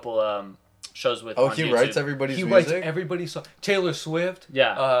a couple shows with. Oh, on he YouTube. writes everybody's He music. writes everybody's song. Taylor Swift.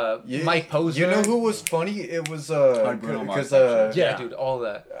 Yeah. Mike Posner. You know who was funny? It was Bruno Mars, because Yeah, Yeah. dude, all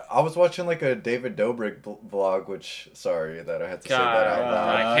that. I was watching like a David Dobrik vlog, which sorry that I had to say that out God,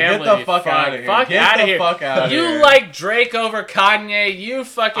 loud. I Get can't the believe fuck you outta here. Fuck Get out the of here. fuck outta You here. like Drake over Kanye. You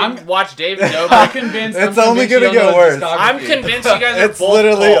fucking I'm- watch David I'm Dobrik. convinced. It's I'm only convinced you gonna don't get know worse. his discography. I'm convinced you guys are It's both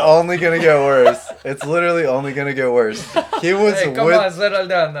literally tall. only gonna get worse. It's literally only gonna get worse. He was Hey, come with. on, settle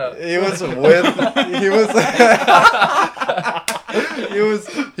down now. He was with. He was.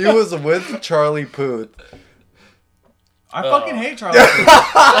 he was with Charlie Puth. I fucking hate Charlie Puth.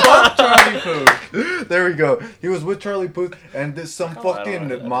 Fuck Charlie Puth. There we go. He was with Charlie Puth, and this some I don't know fucking who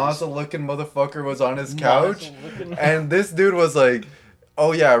that Mazda looking motherfucker was on his couch, Mazda-looking- and this dude was like,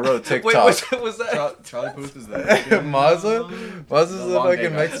 "Oh yeah, I wrote Wait, TikTok." was that? Charlie Puth is that. Mazda? Mazda's The the long fucking day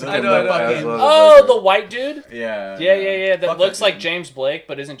guy. Mexican. I know, as well as Oh, Mexican. the white dude. Yeah. Yeah. That Fuck looks that like dude. James Blake,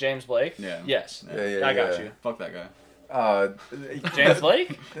 but isn't James Blake? Yeah. Yes. Yeah, I got yeah. you. Fuck that guy. James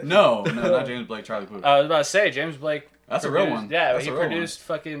Blake? No, not James Blake. Charlie Puth. I was about to say James Blake. That's a real produced- one. Yeah, That's he a real produced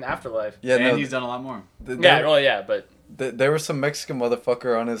fucking Afterlife. Yeah, and no, he's done a lot more. Yeah, well, yeah, but there was some Mexican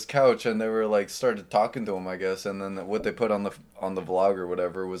motherfucker on his couch, and they were like started talking to him, I guess. And then what they put on the vlog or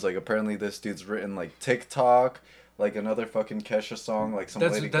whatever was like apparently this dude's written like TikTok, like another fucking Kesha song, like some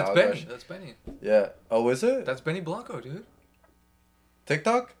That's Lady that's Gaga. Benny. That's Benny. Yeah. Oh, is it That's Benny Blanco, dude.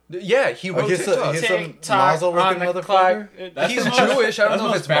 TikTok? Yeah, he Oh, wrote he's TikTok. some TikTok Mazda looking on the motherfucker. clock. That's He's the most- Jewish. I don't that's know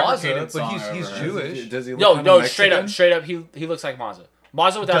the if it's most Mazda, fabricated but song he's I've ever heard. Jewish. Does he look No, kinda no, Mexican? straight up, he looks like Mazda.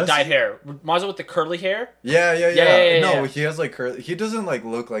 Mazda without Does dyed he? hair. Mazda with the curly hair. Yeah. Yeah, No, yeah. he has like he doesn't like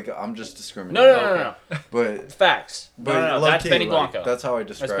look like I'm just discriminating. No. But Facts. No. low That's key, Benny like, Blanco. That's how I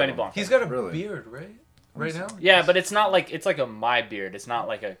describe Benny him. Blanco. He's got a Really? beard, right? Right now. Yeah, but it's not like it's like a my beard. It's not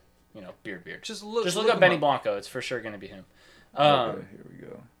like a beard. Just look. Just look up him Benny Blanco. It's for sure gonna be him. Okay, here we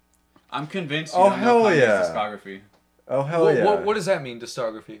go. I'm convinced you Oh, don't know hell Kanye's yeah. discography. Oh hell What, yeah. what does that mean,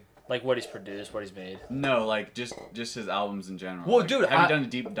 discography? Like what he's produced, what he's made. No, like just his albums in general. Well, Like, dude, have you done a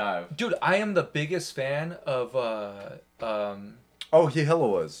deep dive? Dude, I am the biggest fan of Oh, he hella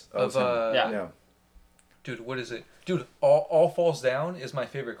was. That was him. Yeah. Yeah. dude, what is it? Dude, All Falls Down is my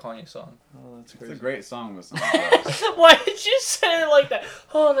favorite Kanye song. Oh, that's It's crazy. a great song with some. Why did you say it like that?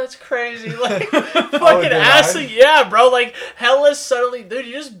 Oh, that's crazy. Like fucking did I? Ashley. Yeah, bro. Like hella subtly, dude.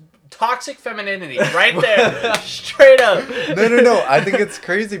 You just toxic femininity right there, straight up. No. I think it's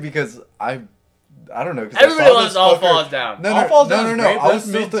crazy because I don't know. 'Cause I Everybody saw loves this All fucker- Falls Down. No. All Falls Down is No. great, I but was it's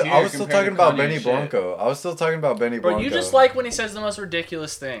still mid-tier I was still compared talking to about Kanye Benny shit. Blanco. I was still talking about Benny Bro, Blanco. you just like when he says the most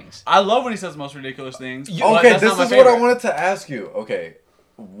ridiculous things. I love when he says the most ridiculous things. but Okay, that's this not my is what I favorite. wanted to ask you. Okay,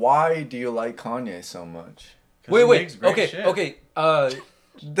 why do you like Kanye so much? 'Cause he makes great Okay, shit. okay.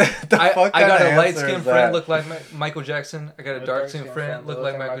 The I fuck got kinda a light answer skinned is friend that? look like Michael Jackson. I got a dark skinned friend look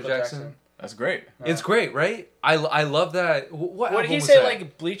like Michael Jackson. That's great. It's great, right? I love that. What album did he was say? that?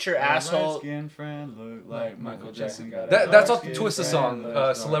 Like bleach your asshole. Skin friend look like Michael Jackson. Got That's off the dark-skinned Twista friend,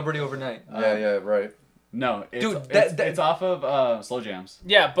 song, Celebrity Overnight. Yeah, right. No, it's, Dude, it's off of Slow Jams.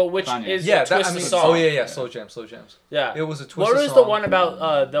 Yeah, but which Kanye. is Yeah, a Twista song? Oh yeah, Slow Jams. Yeah. It was a Twista What was song. the one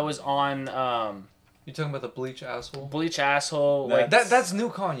about that was on You talking about the bleach asshole? bleach asshole? That- Like That's new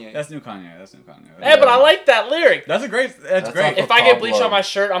Kanye. That's new Kanye. Hey, but I like that lyric. That's great. That's That's great. off If I get bleach Pablo. on my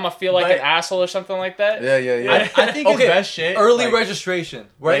shirt, I'm gonna feel like Like- an asshole or something like that. Yeah. I think his best shit. Early like, registration,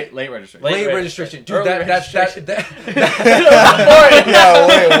 right? Late registration. Late Late registration. registration, dude. Early That's registration. Yeah,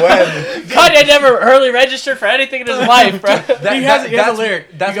 wait, when? Kanye never early registered for anything in his life, bro. He has a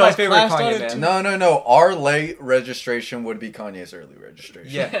lyric. That's He my goes, favorite "Class Kanye, started man. No. Our late registration would be Kanye's early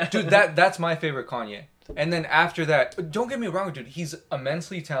registration. Yeah, dude, that's my favorite Kanye. And then after that, don't get me wrong, dude. He's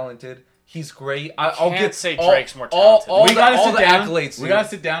immensely talented. He's great. I'll can't get say all- Drake's more all- talented. All, We the, gotta all sit the down. accolades. We dude. gotta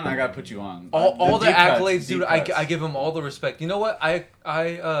sit down. And I gotta put you on. all the deep cuts, accolades, deep dude. cuts. I give him all the respect. You know what? I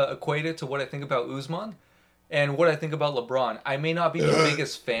equate it to what I think about Usman, and what I think about LeBron. I may not be the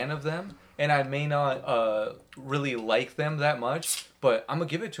biggest fan of them, and I may not really like them that much, but I'm gonna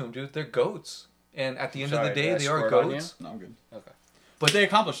give it to them, dude. They're goats, and at the end of Sorry, the did day, I they are squirt on you? goats. No, I'm good. Okay. But they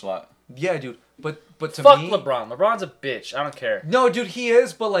accomplished a lot. Yeah, dude. But to Fuck me, LeBron. LeBron's a bitch. I don't care. no, dude, he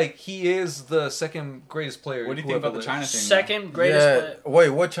is. But like, he is the second greatest player. What do you who think ever about the lived. China thing? Second greatest. Yeah. player. Wait,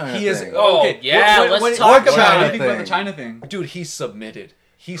 what China He is. thing? Oh, Okay, yeah, let's talk what about What do China you think about the thing? China thing? Dude, he submitted.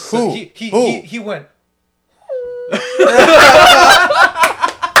 He Who? he went.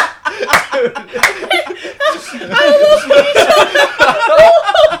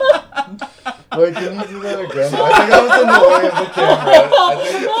 Wait, can you do that again? I think I was in the way of the camera. I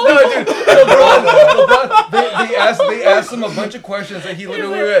think... No, dude, LeBron, they asked him a bunch of questions, and he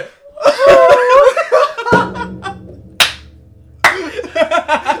literally went.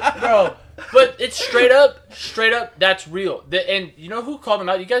 Bro, but it's straight up, that's real. And you know who called him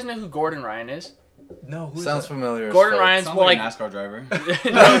out? You guys know who Gordon Ryan is? No, who's Sounds that? familiar. as Gordon fuck. Ryan's Sounds well, like like a NASCAR driver.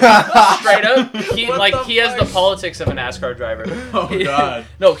 no, straight up. He What like the he has the fuck? politics of a NASCAR driver. Oh, God.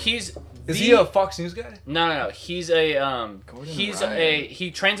 No, he's Is the- he a Fox News guy? No. He's a Gordon he's Ryan.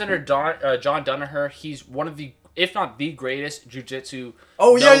 he trains under John Danaher. He's one of the, if not the greatest jiu-jitsu.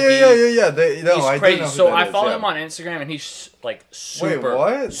 Oh yeah. He's I do crazy. know who So that I is, follow yeah. him on Instagram, and he's like super,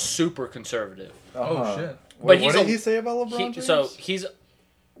 what? super conservative. Uh-huh. Oh shit. But Wait, he's what did a- he say about LeBron James? So he's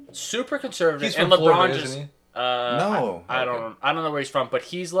super conservative, He's and from LeBron Florida, just isn't he? No. I don't know where he's from, but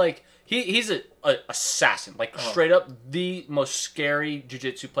he's like he's a assassin, like Oh. straight up the most scary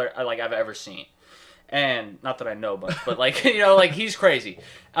jiu-jitsu player I've ever seen. And not that I know much, but like like he's crazy.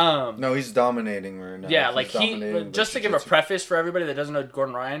 No, he's dominating right now. Yeah, He's like dominating the just to give a jiu-jitsu. preface for everybody that doesn't know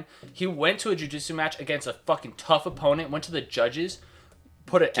Gordon Ryan, he went to a jiu-jitsu match against a fucking tough opponent, went to the judges,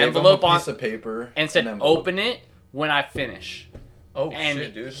 put an Gave him envelope a on, piece of paper and said, an envelope. "Open it when I finish." Oh And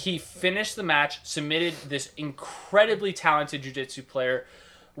shit, dude. he finished the match, submitted this incredibly talented jiu-jitsu player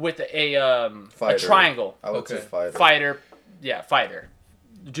with a Fighter. triangle I would say Okay. fighter. fighter,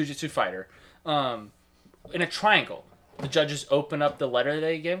 jiu-jitsu fighter, in a triangle. The judges open up the letter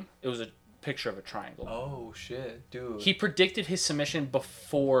they gave him. It was a picture of a triangle. Oh shit, dude. He predicted his submission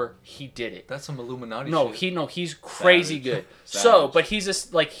before he did it. That's some Illuminati No, shit. he's crazy Savage. good. So, Savage. but he's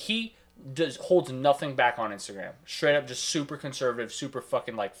just like he holds nothing back on Instagram. Straight up, just super conservative, super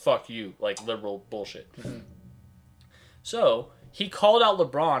fucking like fuck you, like liberal bullshit. So he called out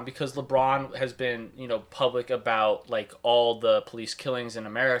LeBron because LeBron has been public about like all the police killings in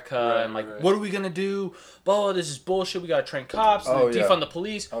America Right, and like right. what are we gonna do? Oh, this is bullshit. We gotta train cops, Oh, and yeah. defund the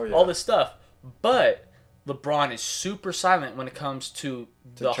police, Oh, yeah. all this stuff. But LeBron is super silent when it comes to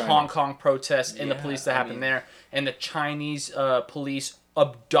the China. Hong Kong protests and the Yeah, police that I happened mean- there, and the Chinese police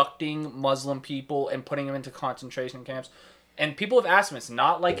abducting Muslim people and putting them into concentration camps. And people have asked him. It's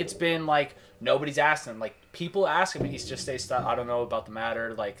not like it's been like nobody's asked him. Like people ask him, and he's just stays, I don't know about the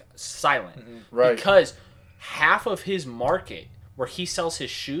matter, like silent. Right. Because half of his market where he sells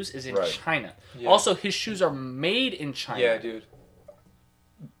his shoes is in Right. China. Yeah. Also, his shoes are made in China. Yeah, dude.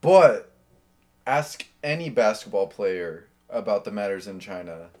 But ask any basketball player about the matters in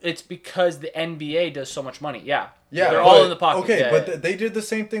China. It's because the NBA does so much money. Yeah. Yeah, They're but- all in the pocket. Okay, Yeah, but yeah. they did the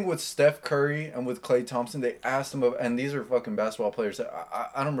same thing with Steph Curry and with Klay Thompson. They asked them, and these are fucking basketball players.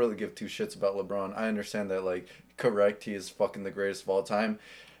 I don't really give two shits about LeBron. I understand that, like, correct, he is fucking the greatest of all time.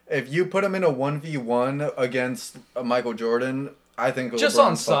 If you put him in a 1v1 against Michael Jordan, I think Just LeBron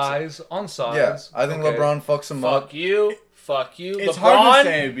on fucks him. size. On size. Yeah, I think Okay. LeBron fucks him up. Fuck you. Fuck you, It's LeBron. hard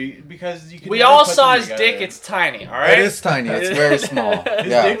to say because you can. We never all put saw them his together. dick. It's tiny. All right. It is tiny. It's very small.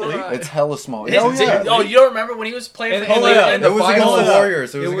 Yeah, dick leaked? it's hella small. His Oh dick- yeah. oh, you don't remember when he was playing And- for and England? like, and It was against finals. the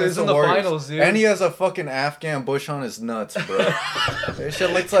Warriors. It was It was against in the the Warriors. finals, dude. And he has a fucking Afghan bush on his nuts, bro. That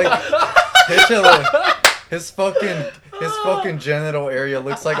shit looks like his fucking genital area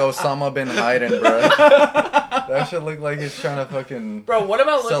looks like Osama bin Laden, bro. That shit look like he's trying to fucking. Bro, what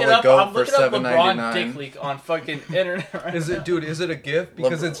about Sell looking a up? goat I'm for looking up LeBron $7.99. dick leak on fucking internet. Right Is now. it, dude? Is it a GIF?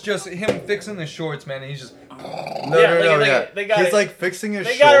 Because Lebr- it's just him fixing the shorts, man, and he's just. No, Yeah, no, look no, at- look yeah. at- they got He's it. like fixing his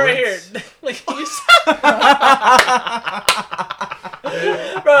They shorts. got it right here. Like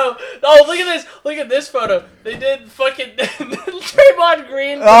bro, oh look at this! Look at this photo. They did fucking Draymond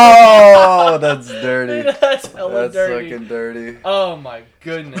Green. Oh, that's dirty. That's hella That's dirty. fucking dirty. Oh my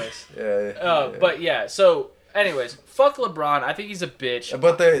goodness. Yeah. But yeah. So, anyways, fuck LeBron. I think he's a bitch.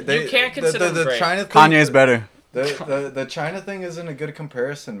 But they You can't consider the him great. China thing, Kanye's better. the China thing isn't a good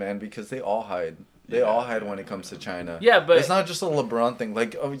comparison, man, because they all hide. They all hide when it comes to China. Yeah, but it's not just a LeBron thing.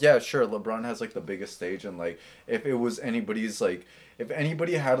 Like, oh yeah, sure, LeBron has like the biggest stage, and like if it was anybody's like, if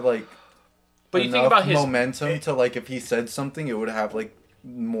anybody had like, But you think enough about his momentum to like, if he said something, it would have like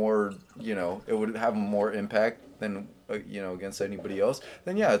more, it would have more impact than against anybody else.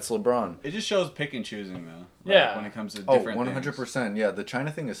 Then yeah, it's LeBron. It just shows pick and choosing though. Yeah. When it comes to Oh, different 100%. Yeah, the China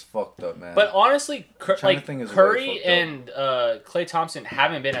thing is fucked up, man. But honestly, China thing is way Curry fucked up. and Klay Thompson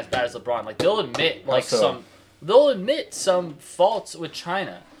haven't been as bad as LeBron. Like they'll admit so? they'll admit some faults with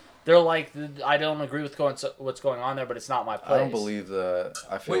China. They're like, I don't agree with what's going on there, but it's not my place. I don't believe that.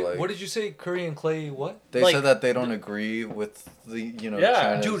 I feel Wait, like what did you say? Curry and Clay? What? they like, said that they don't agree with the Yeah.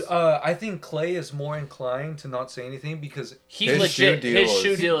 China's- Dude, I think Clay is more inclined to not say anything because He's His legit. shoe deal His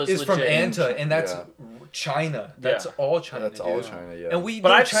shoe deal is is from legit. Anta, and that's Yeah. China. That's all China. that's dude. all China. Yeah, And we But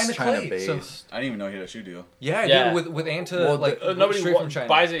know I've- China China Clay. based. So, I didn't even know he had a shoe deal. yeah, Yeah. dude, with Anta, Well, like Nobody straight from China.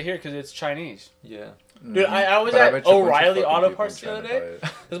 buys it here because it's Chinese. Yeah. Dude, I was But at bet you a bunch of O'Reilly fucking Auto people Parts in the other China day. buy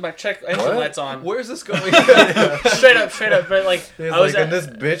it. Because my check engine What? light's on. Where's this going? straight up. But like, He's I was like, at. and this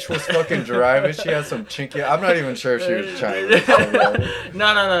bitch was fucking driving. She had some chinky. I'm not even sure if she was Chinese.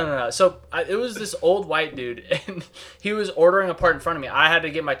 No. So it was this old white dude, and he was ordering a part in front of me. I had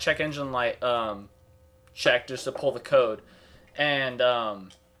to get my check engine light checked just to pull the code, and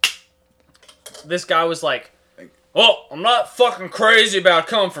this guy was like, "Well, I'm not fucking crazy about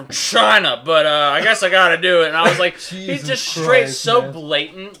coming from China, but I guess I gotta do it." And I was like, he's Jesus just straight Christ, so man.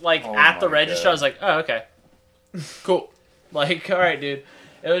 blatant, like Oh at the my register. God. I was like, "Oh, okay, cool." Like, all right, dude.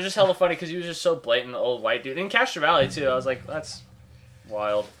 It was just hella funny because he was just so blatant, the old white dude. In Castro Valley too. I was like, that's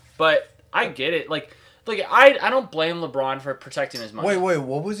wild. But I get it. Like I don't blame LeBron for protecting his money. Wait,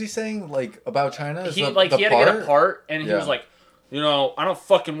 what was he saying? Like about China? Is He the had to get a part, and he Yeah. was like, I don't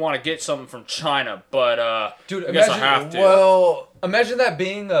fucking want to get something from China, but Dude, I guess I imagine- have to. Well, Imagine that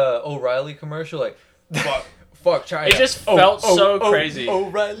being a O'Reilly commercial, like, fuck China. It just felt so crazy.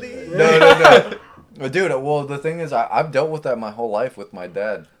 O'Reilly. no. Dude, well, the thing is, I've dealt with that my whole life with my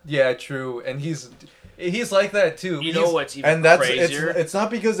dad. Yeah, true, and he's like that too. You He's- know what's even And that's crazier? it's not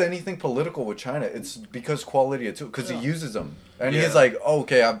because anything political with China. It's because quality of tool. Because he uses them, and Yeah. he's like, oh,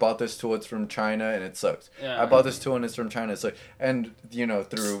 okay, I bought this tool. It's from China, and it sucks. Yeah. I bought this tool, and it's from China. It's like, and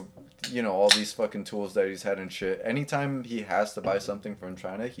through all these fucking tools that he's had and shit. Anytime he has to buy something from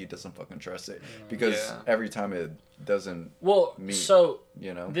China, he doesn't fucking trust it because Yeah. every time it doesn't. Well, meat. so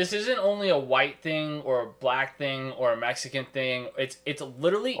You know. this isn't only a white thing or a black thing or a Mexican thing. It's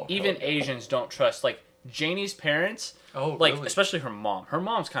literally Oh, even hell yeah. Asians don't trust. Like Janie's parents, Oh, like really? especially her mom. Her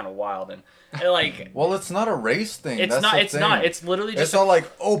mom's kind of wild and like Well, it's not a race thing. it's That's not. the It's thing. not. It's literally It's just. not like,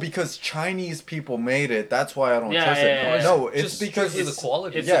 oh, because Chinese people made it, that's why I don't Yeah, trust yeah, it. yeah, yeah. No, it's Just because strictly the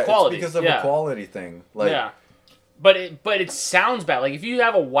quality. it's yeah, the quality, it's because of yeah. a quality thing. Like, yeah. But it sounds bad. Like if you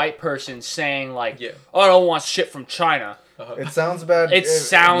have a white person saying like, Yeah. "Oh, I don't want shit from China." it sounds bad. It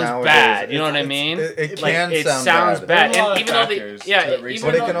sounds nowadays. bad, you know what I It's- mean? It Like can it sound sounds bad. bad, There's a lot and of even though factors yeah, to even research.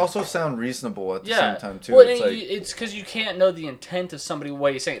 But it though, can also sound reasonable at the yeah. same time too. Well, It's and like, it's because you can't know the intent of somebody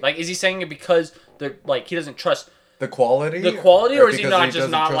what he's saying. Like, is he saying it because they're like he doesn't trust the quality, the quality, or is he because not just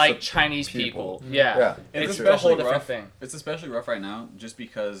doesn't not trust like the Chinese people? Yeah, Yeah, it's true. a whole especially different rough. thing. It's especially rough right now, just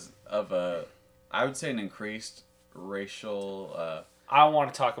because of I would say an increased racial, I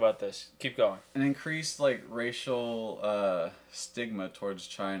want to talk about this. Keep going. an increased like racial stigma towards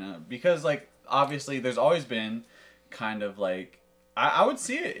China, because like obviously there's always been kind of like I would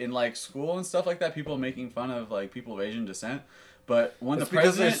see it in like school and stuff like that, people making fun of like people of Asian descent, but when it's the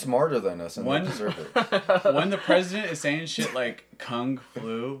because they're president smarter than us and when- they deserve it. when the president is saying shit like Kung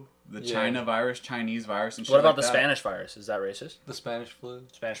flu, the Yeah. China virus, Chinese virus, and shit What about like the that, Spanish virus? Is that racist? The Spanish flu.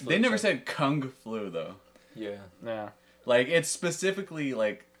 Spanish flu. They never sorry. said Kung flu though. Yeah. Yeah. Like it's specifically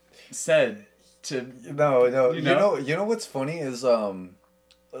like said to. No, You know? you know what's funny is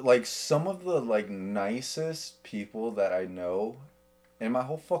like some of the like nicest people that I know in my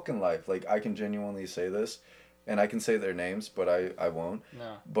whole fucking life. Like I can genuinely say this, and I can say their names, but I won't.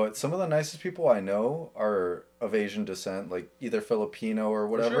 No. But some of the nicest people I know are of Asian descent, like either Filipino or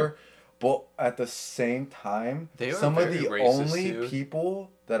whatever. sure. But at the same time, They are some of very the racist, only too. people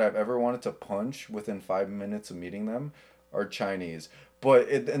that I've ever wanted to punch within 5 minutes of meeting them are Chinese.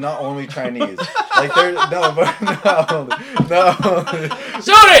 But not only Chinese, like they're no, but not only.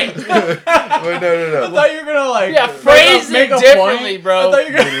 Sorry. But I no. thought you were gonna like. Yeah, phrase make it a differently, point. bro. I thought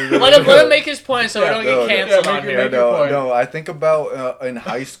you were gonna. Let him make his point so we don't no, get canceled yeah, on make here. it- your point. No, I think about in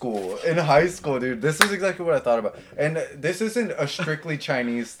high school. In high school, dude, this is exactly what I thought about. And this isn't a strictly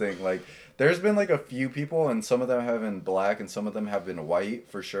Chinese thing. Like, there's been like a few people, and some of them have been black, and some of them have been white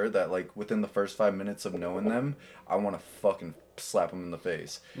for sure. That like within the first 5 minutes of knowing them, I want to fucking slap them in the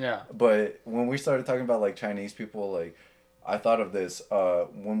face. Yeah. But when we started talking about like Chinese people, like I thought of this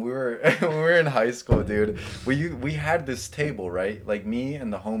when we were when we were in high school, dude. We had this table, right? Like me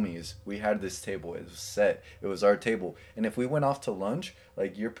and the homies, we had this table. It was set. It was our table. And if we went off to lunch,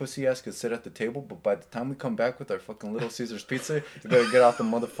 like your pussy ass could sit at the table, but by the time we come back with our fucking Little Caesars pizza, you better get off the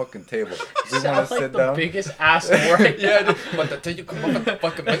motherfucking table. We want Sounds to like sit the down. biggest asshole right Yeah, now. dude. But the day you come up with the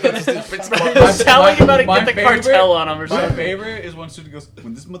fucking it's Sound like you about to my get the favorite- cartel on him or My something. favorite is when student goes,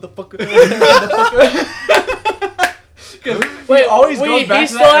 when this motherfucker. Because Wait, always goes back he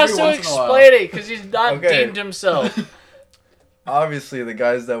to still that has every to once in a while. explain it because he's not Okay. deemed himself. Obviously, the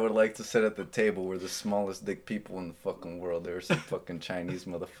guys that would like to sit at the table were the smallest dick people in the fucking world. There were some fucking Chinese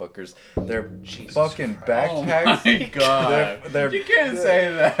motherfuckers. Their fucking Oh backpacks. my god. They're- you can't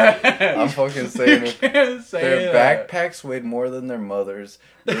say that. I'm fucking saying You it. can't say Their that. backpacks weighed more than their mothers.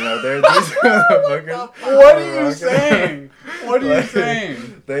 You know, they're these motherfuckers. What are you rocking- saying? What are you Like,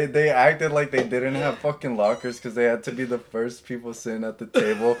 saying? They acted like they didn't have fucking lockers because they had to be the first people sitting at the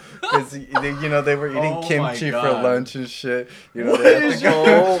table because you know they were eating Oh my kimchi for God. lunch and shit. You know What they had is to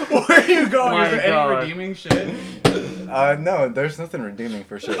go. Where are you going? My Is there God. any redeeming shit? No, there's nothing redeeming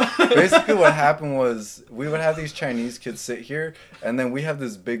for sure. Basically, what happened was we would have these Chinese kids sit here, and then we have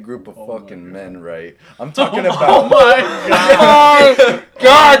this big group of Oh my fucking God. men, right? I'm talking Oh about. my god!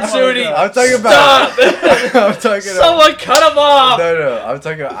 God, Oh my Sudi! God. I'm talking about. Stop! I'm talking about. Someone cut him off! No, I'm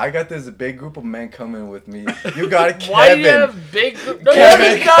talking about. I got this big group of men coming with me. You got Kevin. Why do you have big... No,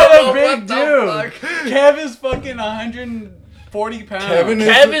 Kevin's not a What big the dude. fuck? Kev is fucking 140 pounds. Kevin is-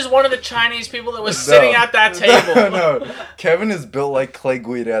 Kev is one of the Chinese people that was sitting at that table. No, Kevin is built like Clay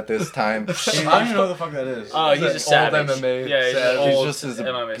Guida at this time. I don't even know who the fuck that is. Oh, he's a Old savage. MMA Yeah, he's, savage. an He's old just as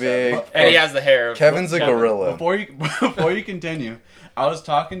MMA big. savage. And he has the hair. Of Kevin's a Kevin. gorilla. Before you continue, I was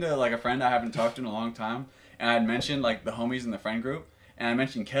talking to like a friend I haven't talked to in a long time, and I had mentioned like the homies in the friend group, and I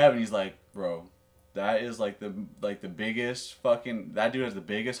mentioned Kev, and he's like, "Bro, that is like the biggest fucking. That dude has the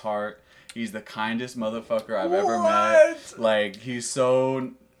biggest heart. He's the kindest motherfucker I've ever met. Like he's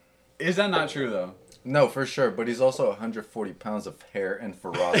so. Is that not true though? No, for sure, but he's also 140 pounds of hair and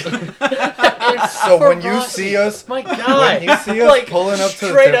ferocity. So when you see us, My God. when you see us Like, pulling up to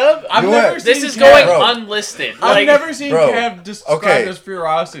straight the up, I've you never have- seen this is Kev. going Bro. unlisted. I've Like, never seen Bro, Kev described okay. as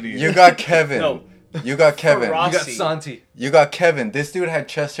ferocity. You got Kevin. No. You got Kevin. You got Ferocity. Santi. You got Kevin. This dude had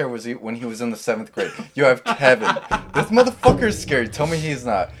chest hair when he was in the 7th grade. You have Kevin. This motherfucker is scary. Tell me he's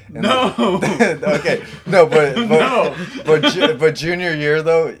not. And No. Okay. No, but No. but junior year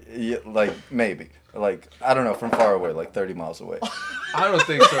though, like maybe. Like I don't know, from far away, like 30 miles away. I don't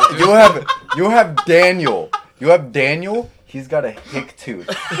think so, dude. You have Daniel. You have Daniel. He's got a hick tooth.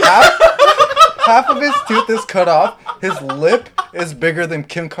 Half of his tooth is cut off. His lip is bigger than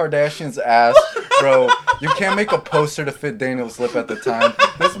Kim Kardashian's ass, bro. You can't make a poster to fit Daniel's lip at the time.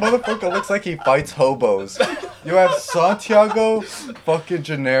 This motherfucker looks like he fights hobos. You have Santiago fucking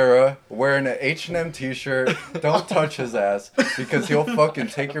Gennara wearing an H&M t-shirt. Don't touch his ass because he'll fucking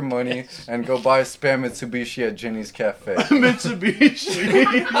take your money and go buy a spam Mitsubishi at Jenny's Cafe.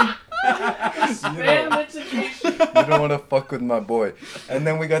 Mitsubishi. You don't want to fuck with my boy. And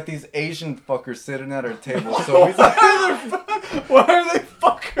then we got these Asian fuckers sitting at our table. So we Why are they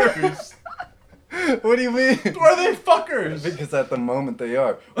fuckers? what do you mean? Why are they fuckers? Because at the moment they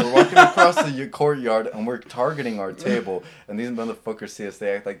are. We're walking across the courtyard and we're targeting our table. And these motherfuckers see us.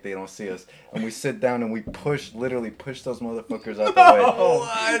 They act like they don't see us. And we sit down and we literally push those motherfuckers out the way.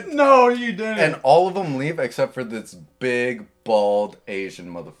 What? No, you didn't. And all of them leave except for this big, bald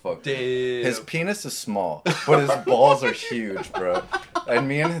Asian motherfucker. Damn. His penis is small, but his balls are huge, bro. and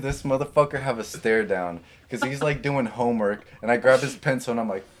me and this motherfucker have a stare down because he's like doing homework, and I grab his pencil and I'm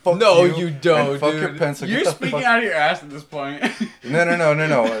like, "Fuck No, you, you don't, and fuck dude. your pencil." You're Get the speaking fuck- out of your ass at this point.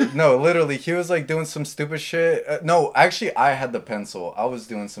 No. Literally, he was like doing some stupid shit. No, actually, I had the pencil. I was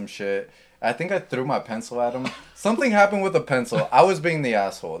doing some shit. I think I threw my pencil at him. Something happened with the pencil. I was being the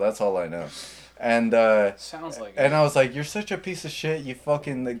asshole. That's all I know. And Sounds like and it. I was like, "You're such a piece of shit. You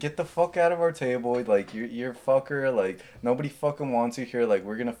fucking get the fuck out of our table. Like you're a fucker. Like nobody fucking wants you here. Like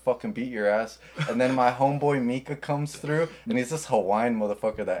we're gonna fucking beat your ass." And then my homeboy Mika comes through, and he's this Hawaiian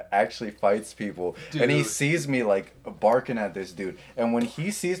motherfucker that actually fights people. And he Dude. sees me like barking at this dude. And when he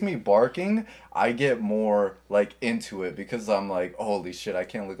sees me barking, I get more like into it because I'm like, "Holy shit, I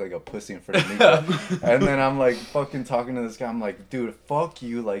can't look like a pussy in front of Mika." And then I'm like fucking talking to this guy. I'm like, "Dude, fuck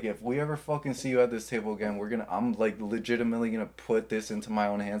you. Like if we ever fucking see you at this table again, I'm like legitimately gonna put this into my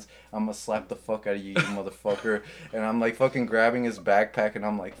own hands. I'm gonna slap the fuck out of you, you motherfucker." And I'm like fucking grabbing his backpack and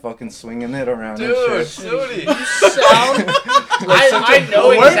I'm like fucking swinging it around Dude, and shit. Sudi. You sound. I know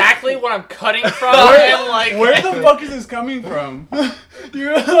Where- exactly what I'm cutting from. Where- and like, Where the fuck is this coming from?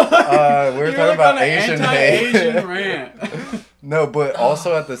 You're We're you're talking about on an Asian hate. anti-Asian rant. No, but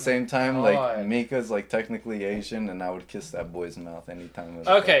also at the same time, like God. Mika's like technically Asian, and I would kiss that boy's mouth anytime. Of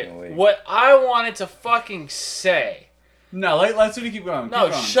the okay, fucking week. what I wanted to fucking say. No, let's keep going. No,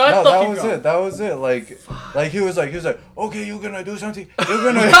 keep going. shut No, the that fuck was going. it. That was it. Like he was like, okay, you're gonna do something. You're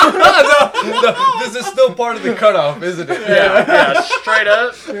gonna. No, this is still part of the cutoff, isn't it? Yeah, straight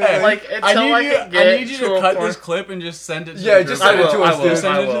up. Hey, Like until I can get I need you to a cut point- this clip and just send it to Yeah, the just group send it chat. to us, dude.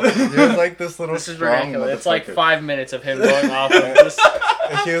 Send it to the- He was like this little This is strong ridiculous. It's like motherfucker. 5 minutes of him going off of this.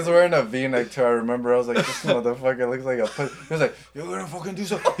 He was wearing a V-neck too. I remember. I was like, this motherfucker looks like a pussy. He was like, you're gonna fucking do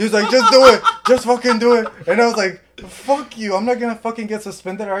something. He was like, just do it. Just fucking do it. And I was like, fuck you. I'm not gonna fucking get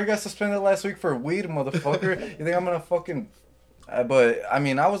suspended. I already got suspended last week for weed, motherfucker. You think I'm gonna fucking... But, I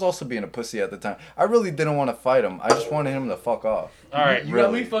mean, I was also being a pussy at the time. I really didn't want to fight him. I just wanted him to fuck off. All right, You got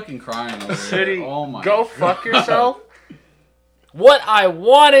Really? me fucking crying over City, here. Oh my. go fuck yourself. What I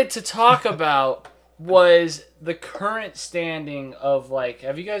wanted to talk about was the current standing of like,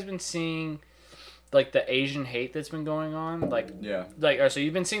 have you guys been seeing like the Asian hate that's been going on? Yeah. So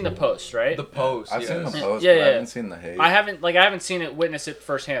you've been seeing the posts, right? The post. I've seen the yes. post, Yeah, but yeah. I haven't seen the hate. I haven't seen it, witnessed it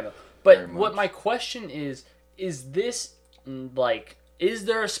firsthand though. Very But what much. my question is this like, is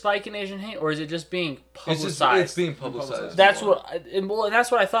there a spike in Asian hate, or is it just being publicized? It's being publicized. That's more. and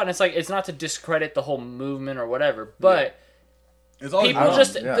that's what I thought. And it's like, it's not to discredit the whole movement or whatever, but It's all people I don't-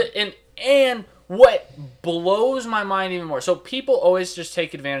 just yeah. and what blows my mind even more. So people always just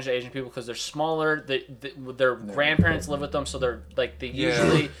take advantage of Asian people because they're smaller. Their grandparents live with them, so they're like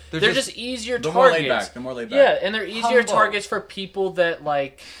Yeah. they're They're just easier They're more laid targets. back. They're more laid back. Yeah, and they're easier Humble. targets for people that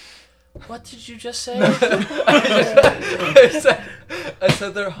like. What did you just say? I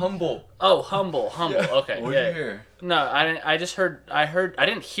said they're humble. Oh, humble. Yeah. Okay, What did yeah. you hear? No, I didn't. I just heard. I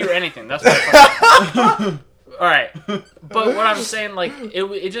didn't hear anything. That's what I All right, but what I'm saying, like,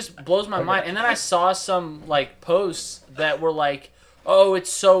 it just blows my mind. And then I saw some like posts that were like, "Oh,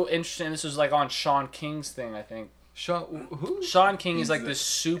 it's so interesting." This was like on Sean King's thing, I think. Sean, who? Sean King is He's like the this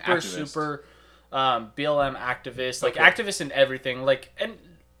super activist. BLM activist, like Okay. activist in everything. Like, and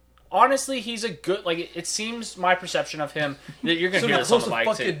honestly, he's a good. Like, it seems my perception of him that you're gonna So hear this on close the the mic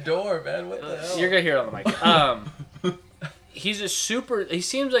fucking too. door, man. What the hell? You're gonna hear it on the mic. He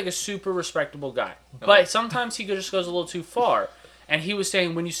seems like a super respectable guy, but sometimes he just goes a little too far. And he was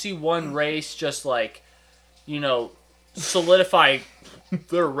saying, when you see one race just like, solidify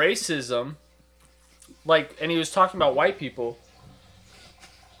their racism, like, and he was talking about white people.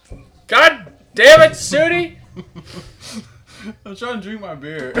 God damn it, Sudi! I'm trying to drink my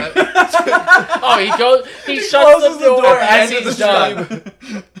beer. Oh, he shuts closes the door as end of he's the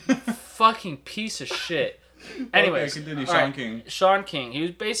done. Fucking piece of shit. Anyways, Okay, continue. all Sean right, King. Sean King. He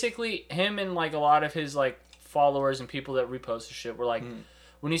was basically, him and like a lot of his like followers and people that repost the shit were like,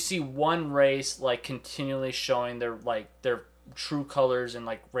 when you see one race like continually showing their true colors and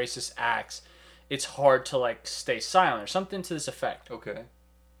like racist acts, it's hard to like stay silent or something to this effect. Okay.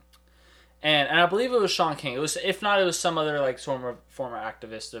 And I believe it was Sean King. It was, if not, it was some other like former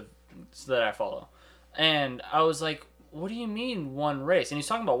activist that I follow. And I was like, what do you mean one race? And he's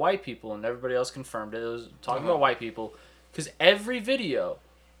talking about white people, and everybody else confirmed it. It was talking about white people. Because every video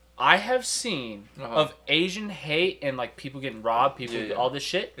I have seen of Asian hate and like people getting robbed, all this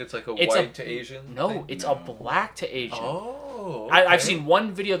shit. It's like a It's white to Asian. No, thing? it's a black to Asian. Oh. I've okay. seen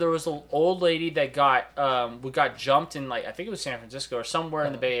one video. There was an old lady that got jumped in like, I think it was San Francisco or somewhere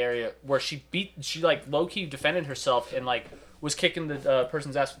in the Bay Area, where she like low key defended herself and like was kicking the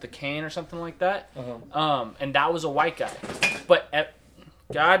person's ass with a cane or something like that. And that was a white guy. But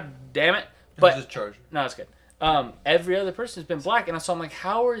God damn it. But But just charger. no, it's good. Every other person has been black, and so I'm like,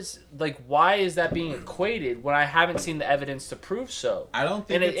 why is that being equated when I haven't seen the evidence to prove so? I don't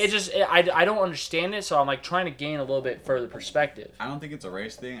think And I don't understand it, so I'm like trying to gain a little bit further perspective. I don't think it's a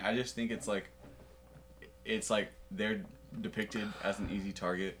race thing. I just think it's like they're depicted as an easy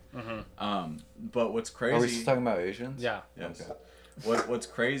target. Mm-hmm. But what's crazy? Are we still talking about Asians? Yeah. Yes. Okay. What's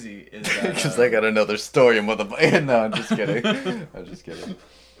crazy is that Because I got another story, motherfucker. No, I'm just kidding. I'm just kidding.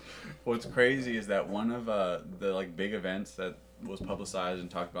 what's crazy is that one of the like big events that was publicized and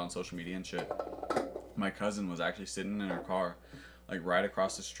talked about on social media and shit. My cousin was actually sitting in her car, like right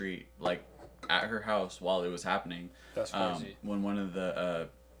across the street, like at her house while it was happening. That's crazy. When one of the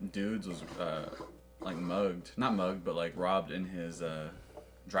dudes was like not mugged, but like robbed in his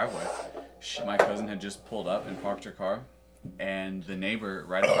driveway. My cousin had just pulled up and parked her car, and the neighbor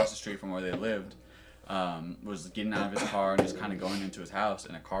right across the street from where they lived was getting out of his car and just kind of going into his house,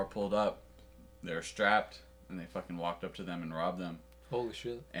 and a car pulled up. They were strapped, and they fucking walked up to them and robbed them. Holy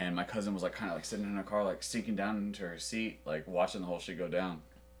shit. And my cousin was like kind of like sitting in her car, like sinking down into her seat, like watching the whole shit go down.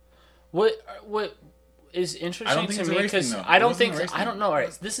 What is interesting to me, because I don't know. All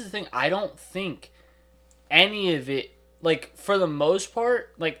right, this is the thing. I don't think any of it, like for the most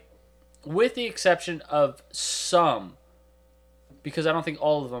part, like with the exception of some, because I don't think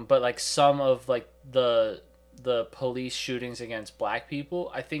all of them, but like some of like the police shootings against black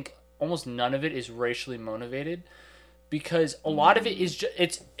people, I think almost none of it is racially motivated, because a lot of it is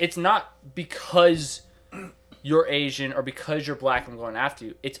just it's not because you're Asian or because you're black I'm going after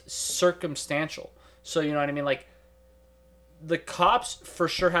you. It's circumstantial. So you know what I mean? Like the cops for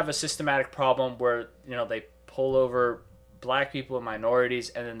sure have a systematic problem where, you know, they pull over black people and minorities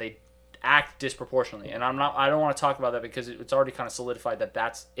and then they act disproportionately. And I don't want to talk about that because it's already kind of solidified that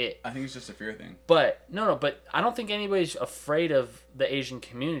that's it. I think it's just a fear thing. But but I don't think anybody's afraid of the Asian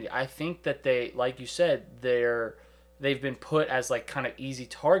community. I think that they, like you said, they've been put as like kind of easy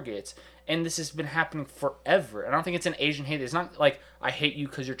targets, and this has been happening forever. And I don't think it's an Asian hate. It's not like I hate you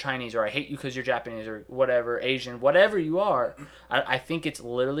because you're Chinese, or I hate you because you're Japanese, or whatever, Asian, whatever you are. I think it's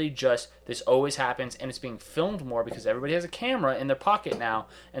literally just this always happens, and it's being filmed more because everybody has a camera in their pocket now,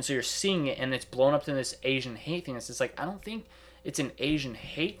 and so you're seeing it, and it's blown up to this Asian hate thing. It's just like, I don't think it's an Asian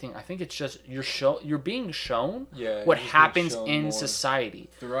hate thing. I think it's just you're being shown what happens in more society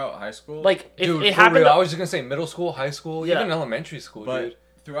Throughout high school? Like Dude, it happened. I was just gonna say middle school, high school, even elementary school, but dude.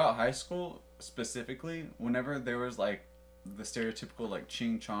 Throughout high school specifically, whenever there was like the stereotypical like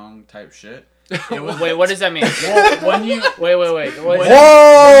ching chong type shit, it was Wait, what does that mean? when you wait.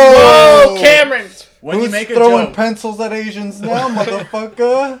 Whoa! Cameron. when Who's you make a throwing joke, pencils at Asians now,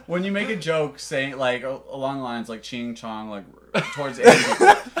 motherfucker? when you make a joke saying like along the lines like ching chong like towards Asians,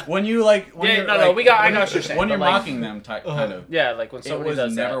 when you like when Yeah, you're, no, like, I know what you're saying. when but you're like, mocking them kind of. yeah, like when It somebody was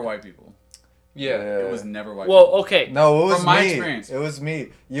does never that. white people. Yeah. It was never white Well, people. okay. No, it was From my me. experience. It was me.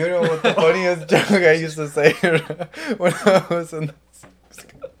 You know what the funniest joke I used to say when I was in...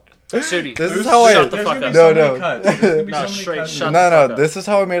 Sudi, This is how shut the There's fuck gonna up. be so No, many cuts. There's gonna be No, so many straight cuts. shut No, the no, fuck up. this is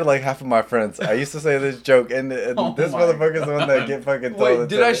how I made like half of my friends. I used to say this joke, and Oh this my motherfucker's the one that God. get fucking told. Wait,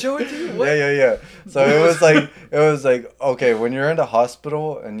 did I show it to you? What? Yeah. So it was like, okay, when you're in the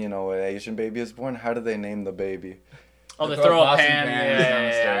hospital and you know an Asian baby is born, how do they name the baby? Oh, the Throw throw a Boston pan. Pans Yeah.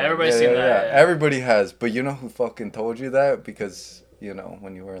 downstairs. Everybody's seen that. Yeah. Everybody has, but you know who fucking told you that? Because you know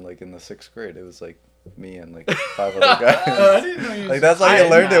when you were like in the 6th grade, it was like me and like 5 other I guys. didn't know you. Like that's how I you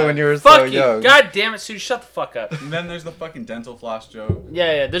learned did it not. when you were so Fuck you. young. God damn it, Sudi, shut the fuck up. And then there's the fucking dental floss joke.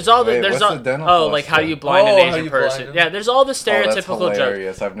 Yeah. There's all the Wait, there's what's all the dental like floss how joke? you blind an Oh, how Asian you blind person. them. Yeah, there's all the Oh, that's stereotypical jokes.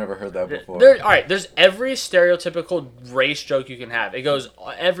 hilarious. I've never heard that before. All right, there's every stereotypical race joke you can have. It goes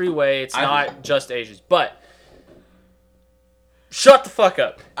every way. It's not just Asians. But shut the fuck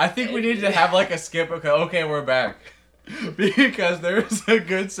up. I think we need to have like a skip. Okay, we're back. Because there's a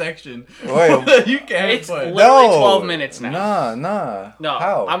good section Wait. that you can't It's put. literally 12 minutes now. Nah. No,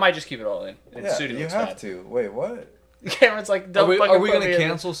 How? I might just keep it all in. And Yeah, Sudi you looks have bad. to. Wait, what? Cameron's like, don't Are we fucking put gonna me in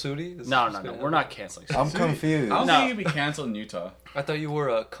cancel Sudi? this. No, we're not canceling. I'm Sudi. confused. I don't No. think you'd be canceled in Utah. I thought you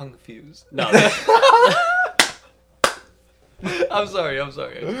were confused. No. I'm sorry.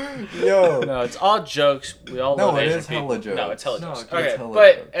 Yo. No, it's all jokes. We all No, love it Asian is people. hella jokes. No, it's hella No, jokes. it's Okay, hella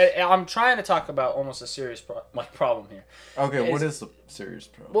but jokes. I'm trying to talk about almost a serious problem here. Okay, what Is- is the serious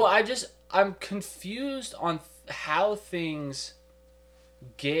problem? Well, I'm confused on how things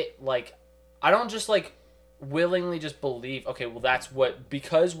get like. I don't just like willingly just believe, okay, well, that's what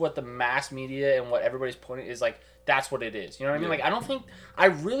the mass media and what everybody's pointing is like, that's what it is. You know what I mean? Yeah. Like, I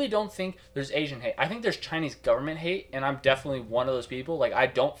really don't think there's Asian hate. I think there's Chinese government hate, and I'm definitely one of those people. Like, I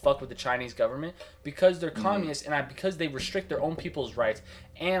don't fuck with the Chinese government because they're communists and because they restrict their own people's rights,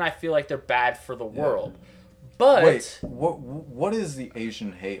 and I feel like they're bad for the world. But wait, what is the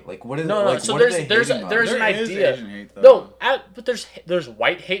Asian hate? Like, what is no? like, So what are there's they hating on? an There is idea. Asian hate, though. No, but there's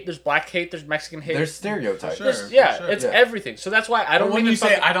white hate, there's black hate, there's Mexican hate. There's stereotypes. Sure. It's Yeah. everything. So that's why I don't. But when even you say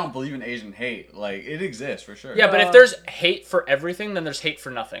fucking- I don't believe in Asian hate, like it exists for sure. yeah, but if there's hate for everything, then there's hate for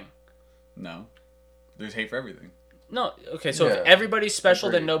nothing. No, there's hate for everything. No, okay. So Yeah. if everybody's special,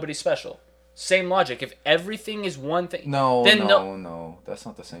 then Agreed. nobody's special. Same logic. If everything is one thing, No, then no, that's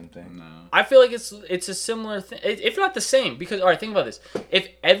not the same thing. No. I feel like it's a similar thing, if not the same. Because all right, think about this: if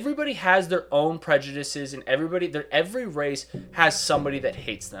everybody has their own prejudices and every race has somebody that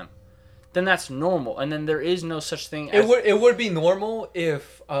hates them, then that's normal, and then there is no such thing as It would be normal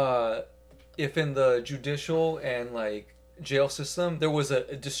if in the judicial and like jail system there was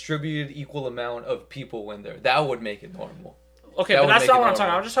a distributed equal amount of people in there. That would make it normal. okay, that but would that's make not it what I'm talking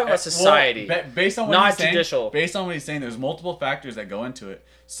normal. about. I'm just talking about society. Well, based on what not he's saying, judicial. Based on what he's saying, there's multiple factors that go into it.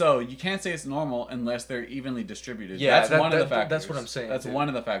 So you can't say it's normal unless they're evenly distributed. Yeah, that's one of the factors. that's what I'm saying, That's dude. one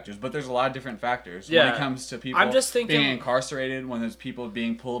of the factors. But there's a lot of different factors when Yeah. it comes to people I'm just thinking- being incarcerated, when there's people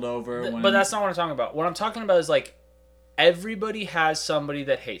being pulled over. When, But that's not what I'm talking about. What I'm talking about is like everybody has somebody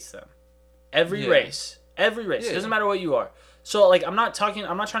that hates them. Every Yeah. race. It Yeah. doesn't matter what you are. So like I'm not trying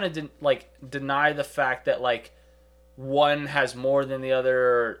to deny the fact that like one has more than the other,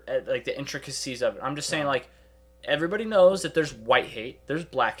 or, like the intricacies of it. I'm just saying like everybody knows that there's white hate, there's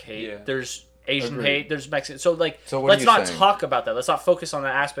black hate, Yeah. there's Asian Agreed. hate, there's Mexican. So like So what are let's you not saying? talk about that. Let's not focus on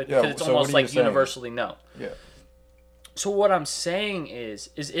that aspect Yeah, because it's so what almost are you like saying? universally known. Yeah. So what I'm saying is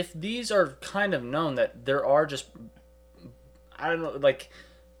if these are kind of known that there are just, I don't know, like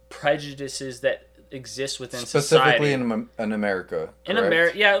prejudices that exist within Specifically society. in America. In correct?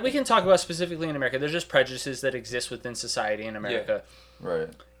 America, yeah, we can talk about specifically in America. There's just prejudices that exist within society in America. Right.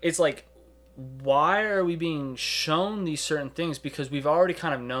 It's like, why are we being shown these certain things? Because we've already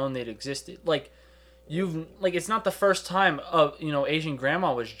kind of known they'd existed. Like, it's not the first time Asian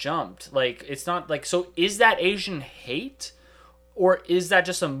grandma was jumped. Like, it's not like, so is that Asian hate? Or is that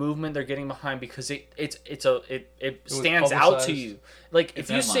just a movement they're getting behind because it was stands out to publicized. you? Like It's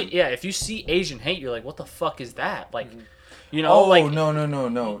if you see Asian hate, you're like, what the fuck is that? Like, Oh, like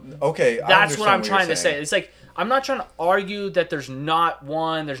no. Okay, I that's what understand I'm you're trying to say. saying. It's like I'm not trying to argue that there's not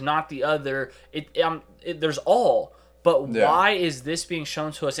one, there's not the other. There's all. But Yeah. why is this being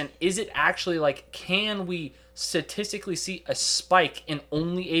shown to us? And is it actually like, can we statistically see a spike in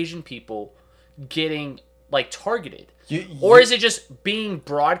only Asian people getting like targeted? Or is it just being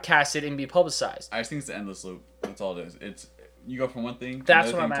broadcasted and be publicized? I just think it's the endless loop. That's all it is. It's you go from one thing. To That's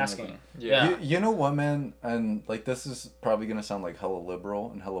another what I'm thing to asking. another thing. Yeah. You know what, man? And like this is probably gonna sound like hella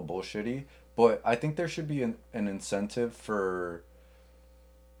liberal and hella bullshitty, but I think there should be an incentive for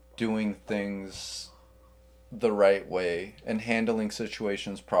doing things the right way and handling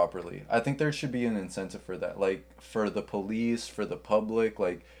situations properly. I think there should be an incentive for that. Like for the police, for the public,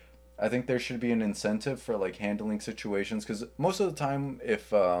 like I think there should be an incentive for like handling situations, because most of the time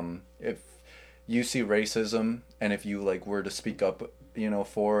if you see racism and if you like were to speak up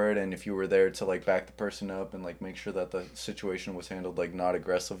for it, and if you were there to like back the person up and like make sure that the situation was handled like not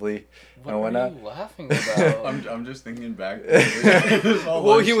aggressively What and are whatnot. you laughing about? I'm just thinking back.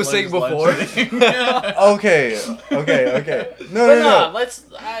 What he was saying before. Okay. No, But no. let's.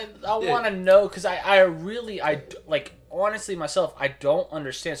 I want to know because I really like honestly myself I don't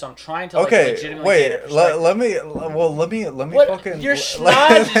understand, so I'm trying to like, Okay, legitimately wait. get a perspective. Let me What? fucking. Your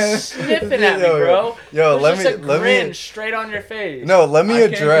schnoz is sniffing at me, bro. Yo, There's let just me a let grin me. straight on your face. No, let me I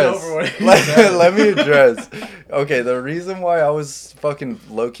can't get address. over what he said. Let me address. Okay, the reason why I was fucking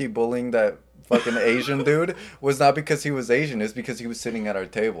low key bullying that fucking Asian dude was not because he was Asian. It's because he was sitting at our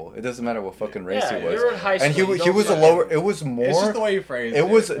table. It doesn't matter what fucking race Yeah, he was. you're in high And school. he was a lower. It was more. It's just the way you phrase it. It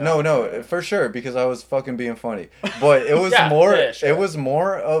was Yeah. no, for sure, because I was fucking being funny. But it was Yeah, more. yeah, sure. It was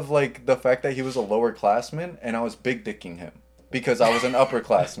more of like the fact that he was a lower classman and I was big dicking him because I was an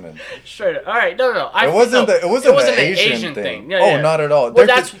upperclassman. Straight up. All right, no. It wasn't no, the. It wasn't an an Asian thing. thing. Yeah, Oh, yeah. not at all. Well, There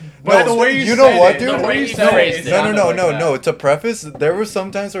that's. could- But the way you know said what, it, dude? the way you No, phrased it No. sounded like that. To preface, there were some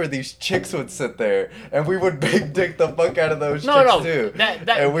times where these chicks would sit there, and we would big dick the fuck out of those chicks too.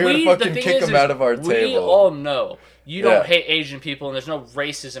 And we would the fucking thing kick is, them out of our we table. all know you don't Yeah. hate Asian people, and there's no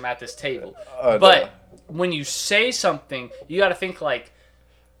racism at this table. No. But when you say something, you got to think like,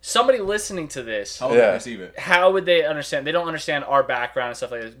 somebody listening to this, How would they receive it? how would they understand? They don't understand our background and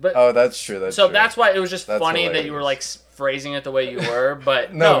stuff like this. But Oh, that's true. that's why it was just That's funny that you were like phrasing it the way you were.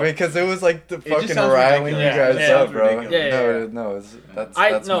 But no, because it was like the fucking sounds riling you ridiculous. guys Yeah. up, bro. Yeah. No, that's it's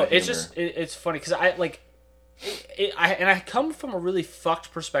my humor. just it's funny because I like. I come from a really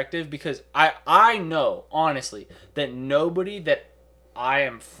fucked perspective because I know honestly that nobody that I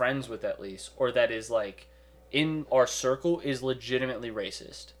am friends with at least or that is like in our circle is legitimately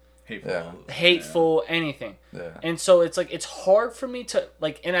racist, hateful, anything. Yeah. And so it's like it's hard for me to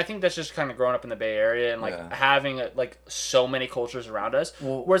like, and I think that's just kind of growing up in the Bay Area and like having like so many cultures around us,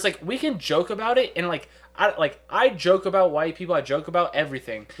 where it's like we can joke about it and like I joke about white people, I joke about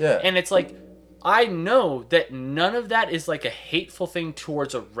everything, and it's like. I know that none of that is like a hateful thing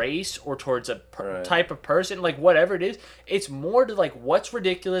towards a race or towards a type of person, like whatever it is. It's more to like what's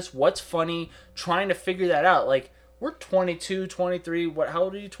ridiculous, what's funny, trying to figure that out. Like we're 22, 23, how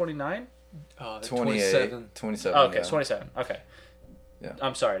old are you, 29? 27. 27. Oh, okay, 27. Okay. Yeah.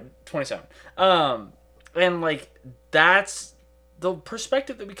 I'm sorry, 27. And like that's the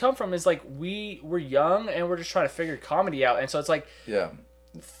perspective that we come from is like we're young and we're just trying to figure comedy out. And so it's like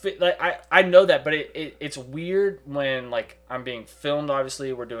like I know that, but it's weird when like I'm being filmed.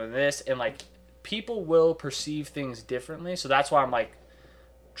 Obviously, we're doing this, and like people will perceive things differently. So that's why I'm like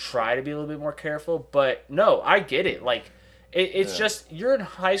try to be a little bit more careful. But no, I get it. Like it's just you're in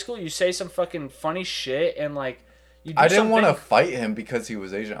high school, you say some fucking funny shit, and like you. Do I didn't want to fight him because he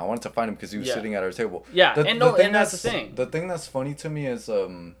was Asian. I wanted to fight him because he was sitting at our table. Yeah, and that's the thing. The thing that's funny to me is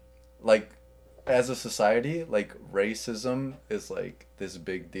like. As a society, like racism is like this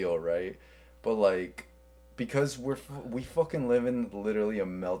big deal, right? But like because we fucking live in literally a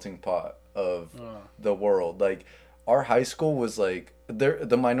melting pot of the world. Like our high school was like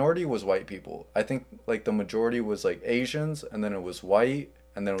the minority was white people. I think like the majority was like Asians, and then it was white,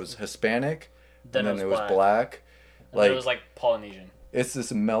 and then it was Hispanic, and then it was black. Like it was like Polynesian. It's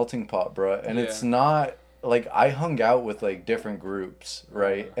this melting pot, bro, and it's not like I hung out with like different groups,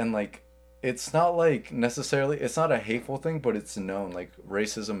 right? And like it's not like necessarily it's not a hateful thing, but it's known like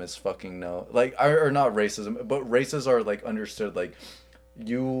racism is fucking known, like or not racism, but races are like understood. Like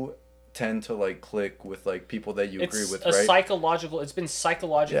you tend to like click with like people that you agree with, right? It's been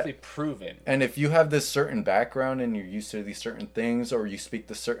psychologically proven. And if you have this certain background and you're used to these certain things, or you speak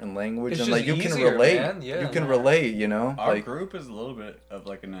the certain language, it's and like you easier, can relate, man. Yeah, you can relate, you know. Our like, group is a little bit of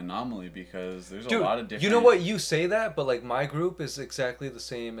like an anomaly because there's Dude, a lot of different. You know what? You say that, but like my group is exactly the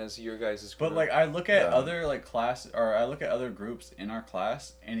same as your guys' group. But like I look at other like class, or I look at other groups in our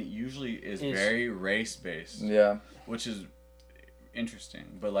class, and it usually is very race based. Yeah. Which is interesting,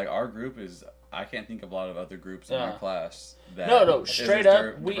 but like our group is. I can't think of a lot of other groups in our class that no, straight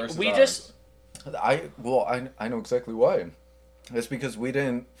up, we just. I know exactly why. It's because we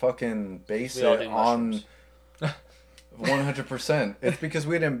didn't fucking base it on 100%. It's because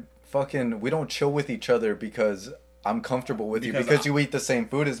we don't chill with each other because I'm comfortable with you because you eat the same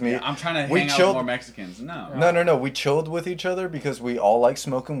food as me. Yeah, I'm trying to hang out with more Mexicans. No. We chilled with each other because we all like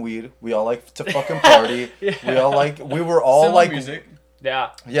smoking weed. We all like to fucking party. We were all similar like music.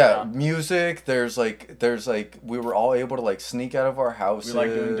 Yeah, music. There's like we were all able to like sneak out of our houses. We like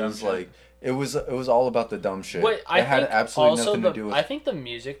doing dumb shit. Like it was all about the dumb shit. It had absolutely nothing to do with. I think the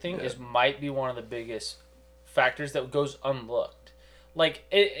music thing might be one of the biggest factors that goes unlooked. Like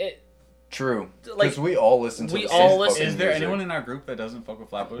it True. Because we all listen to. Is there anyone in our group that doesn't fuck with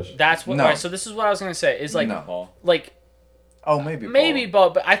Flatbush? That's what. No. Right, so this is what I was gonna say. Is like like. Oh, maybe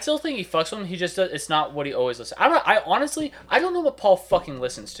Paul, but I still think he fucks with him. He just does. It's not what he always listens. I honestly, I don't know what Paul fucking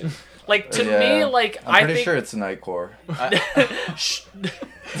listens to. Like to me, like I'm pretty sure it's Nightcore.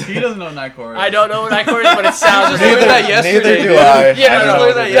 He doesn't know what Nightcore is. I don't know what Nightcore is, but it sounds. Neither do I.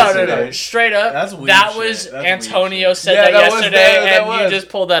 Yeah, no. Straight up, that was Antonio said that yesterday, and you just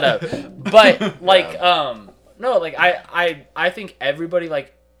pulled that up. But like, no, like I think everybody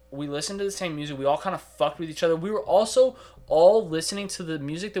like we listened to the same music. We all kind of fucked with each other. We were also all listening to the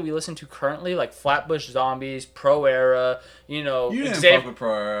music that we listen to currently, like Flatbush Zombies, Pro Era, you know. You didn't fuck with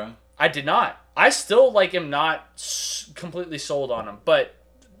Pro Era. I did not. I still like am not completely sold on them, but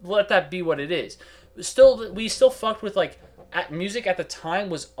let that be what it is. We still fucked with like music at the time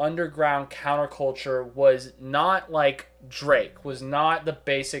was underground counterculture, was not like Drake, was not the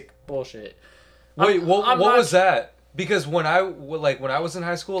basic bullshit. Wait, what was that? Because when I was in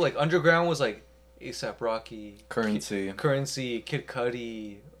high school, like underground was like A$AP Rocky, Currency, Kid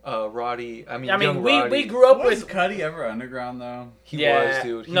Cudi, Roddy. I I young mean, we Roddy. grew up Was with. Cuddy ever underground though? He Yeah. was,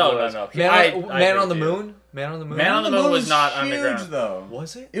 dude. He No, was. no. Man, I Man agree on the with you. Moon. Man on the Moon. Man on the Moon was not huge, underground. though.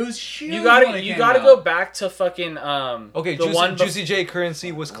 Was it? It was huge. You when it gotta came go out. back to fucking Okay, the one Juicy J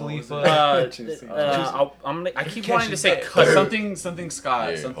Currency was Khalifa. Juicy. I keep wanting to say Juicy. Cuddy. Something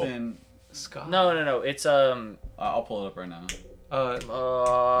Scott. Yeah. Something. Scott. No. It's I'll pull it up right now.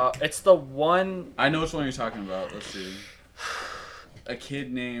 it's the one. I know which one you're talking about. Let's see. A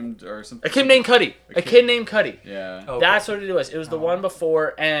kid named or something. A kid named Cuddy. A kid named Cuddy. Yeah. Okay. That's what it was. It was the one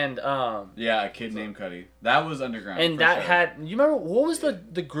before, and Yeah, a kid named Cuddy. That was underground. and for that sure. had. You remember what was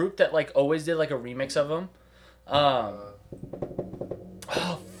the group that like always did like a remix of them? Oh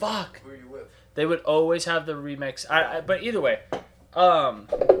fuck! Who are you with? They would always have the remix. But either way, Should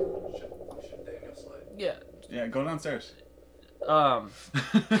Daniel slide? yeah. Yeah, go downstairs.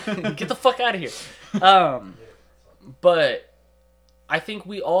 Get the fuck out of here. But I think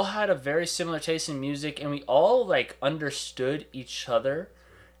we all had a very similar taste in music, and we all like understood each other,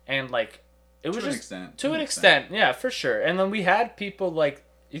 and like it was To an just extent. to an extent, yeah, for sure. And then we had people like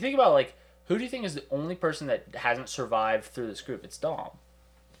you think about like who do you think is the only person that hasn't survived through this group? It's Dom.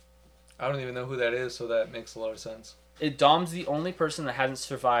 I don't even know who that is, so that makes a lot of sense. Dom's the only person that hasn't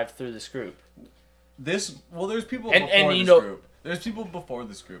survived through this group. There's people And- before and you this know- group. There's people before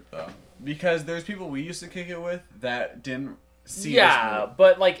this group though, because there's people we used to kick it with that didn't see. Yeah, this group.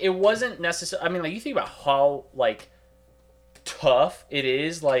 but like it wasn't necessary. I mean, like you think about how like tough it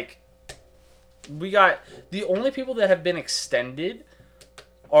is. Like we got the only people that have been extended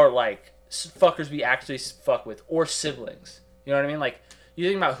are like fuckers we actually fuck with or siblings. You know what I mean? Like you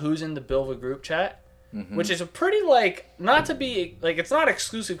think about who's in the Bilva group chat, which is a pretty like not to be like it's not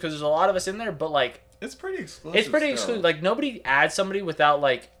exclusive because there's a lot of us in there, but like It's pretty exclusive. it's pretty still. exclusive. Like nobody adds somebody without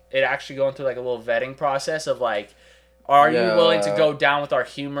like it actually going through like a little vetting process of like, are you willing to Yeah. go down with our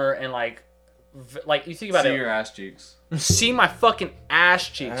humor and like you think about See it, your ass cheeks. see my fucking ass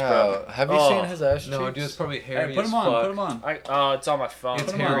cheeks, bro. Have you Oh. seen his ass cheeks? No, dude, it's probably hairy Hey, put as him on. fuck. Put him on. It's on my phone. It's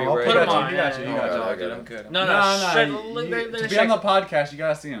Put 'em on. hairy, I'll right? Put 'em you. on. You got you. You Oh, got God, you. I I'm got good. it. I'm good. No, No, to be on the podcast, you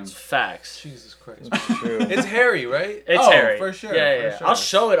gotta see him. It's facts. Jesus Christ. True. It's hairy, right? It's Oh, hairy. for sure, Yeah. for sure. I'll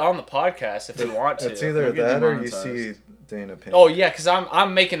show it on the podcast if you want to. It's either You'll get that or you demonetized. see Dana Payne. Oh yeah, because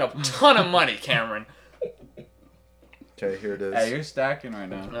I'm making a ton of money, Cameron. Okay, here it is. Hey, you're stacking right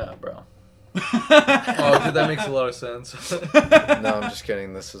now. Yeah, bro. Oh, dude, that makes a lot of sense. No, I'm just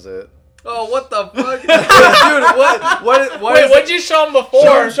kidding. This is it. Oh, what the fuck? Dude, what Wait, is what'd you show him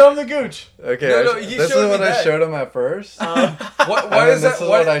before? Show him the gooch. Okay, No, this he is showed me what I that. showed him at first. What and is then that? this is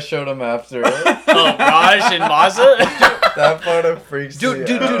what I showed him after. Oh, Raj and Maza? That photo freaks Dude, me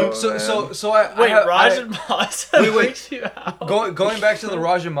dude, out, dude. So man. I Wait, have, Raj I, and Maza Wait. freaks you out? going back to the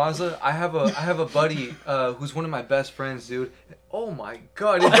Raja Mazda, I have a buddy who's one of my best friends, dude. Oh my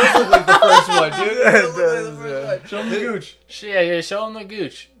god, it does look like the first one, dude. It does look like the first one. Show him the gooch. Yeah, show him the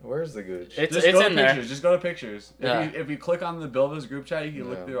gooch. Where's the gooch? It's Just go to in there. pictures. Just go to pictures. Yeah. If you click on the Bilva's group chat, you can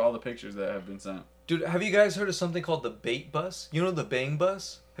look Yeah. through all the pictures that have been sent. Dude, have you guys heard of something called the bait bus? You know the bang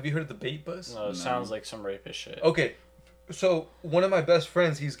bus? Have you heard of the bait bus? No, it sounds like some rapist shit. Okay, so one of my best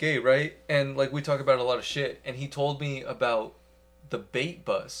friends, he's gay, right? And like we talk about a lot of shit, and he told me about the bait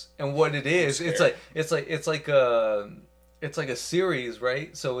bus and what it is. It's like a series,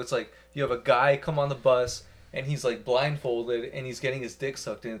 right? So it's like you have a guy come on the bus and he's like blindfolded and he's getting his dick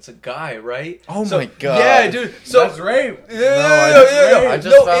sucked and it's a guy, right? Oh So- my god. Yeah, dude. So That's rape. I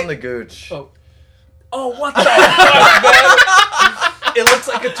just found the gooch. Oh. Oh, what the fuck, man? It looks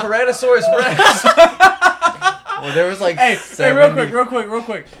like a Tyrannosaurus Rex. Well, there was like Hey, 70... real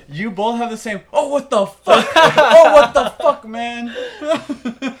quick. You both have the same. Oh, what the fuck? Oh, what the fuck, man?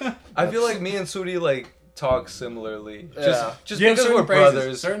 I feel like me and Sudi like talk similarly. Yeah. Just You have because certain we're phrases,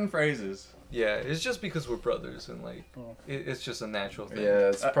 brothers. Certain phrases. Yeah, it's just because we're brothers and like it's just a natural thing. Yeah,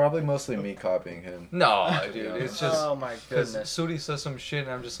 it's probably mostly me copying him. No, dude, it's just Oh my because goodness. Sudi says some shit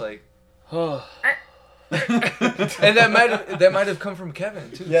and I'm just like, Oh. and that might have come from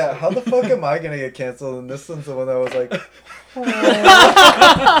Kevin too. Yeah, how the fuck am I gonna get canceled? And this one's the one that was like,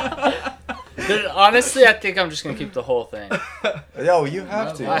 Dude, honestly, I think I'm just gonna keep the whole thing. yo, you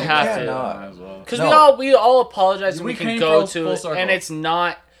have to. I You have to. cannot. Might as well. Because No. we all apologize and We we can came go full to it, circle. and it's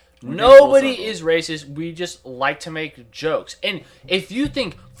not. We came full Nobody circle. is racist. We just like to make jokes. And if you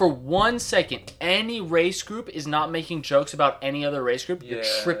think for 1 second any race group is not making jokes about any other race group, you're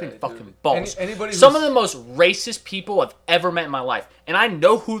Yeah, tripping dude. fucking balls. Anybody Some who's- of the most racist people I've ever met in my life, and I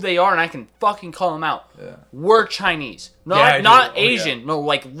know who they are, and I can fucking call them out. Yeah. Were Chinese, not Yeah, I do. not Oh, yeah. Asian. No,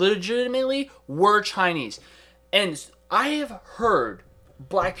 like legitimately were Chinese. And I have heard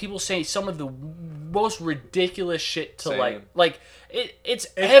black people say some of the most ridiculous shit to Same. it's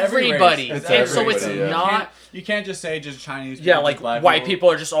every everybody, race. and so it's everybody, yeah. not You can't just say just Chinese people. yeah just like black white people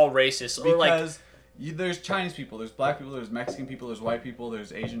are just all racist or like because there's Chinese people, there's black people, there's Mexican people, there's white people,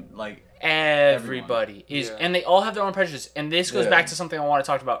 there's Asian, like everybody is, Yeah. and they all have their own prejudices. And this goes Yeah. back to something I want to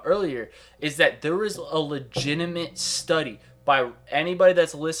talk about earlier, is that there is a legitimate study by anybody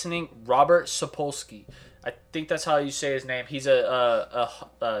that's listening, Robert Sapolsky. I think that's how you say his name. He's a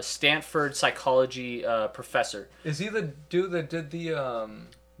Stanford psychology professor. Is he the dude that did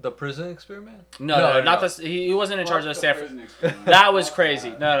the prison experiment? No, not this. He wasn't in charge of the Stanford. That was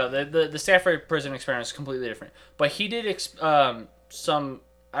crazy. No, the Stanford prison experiment is completely different. But he did some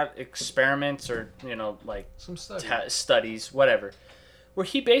experiments or like Some study. studies, whatever, where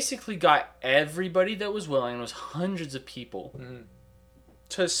he basically got everybody that was willing, it was hundreds of people,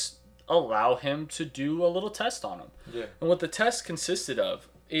 to allow him to do a little test on them. Yeah. And what the test consisted of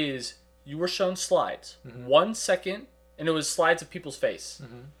is you were shown slides, 1 second, and it was slides of people's face.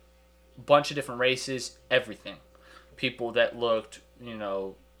 Bunch of different races, everything. People that looked,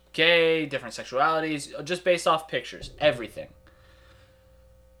 gay, different sexualities, just based off pictures, everything.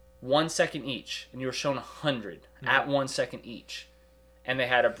 1 second each, and you were shown 100 at 1 second each. And they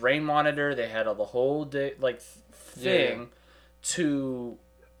had a brain monitor, they had the whole thing to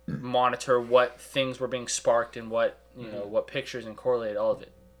monitor what things were being sparked and what what pictures and correlate all of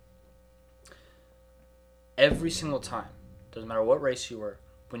it. Every single time, doesn't matter what race you were,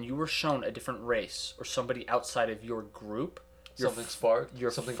 when you were shown a different race or somebody outside of your group, Something sparked.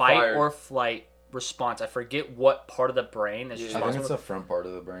 your Something fight fired. or flight response. I forget what part of the brain is Yeah. I think responsible. it's the front part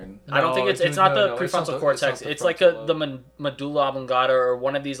of the brain. I don't think it's not the it's prefrontal not cortex. the It's like frontal the lobe. medulla oblongata or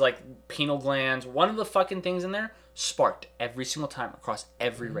one of these like pineal glands. One of the fucking things in there sparked every single time across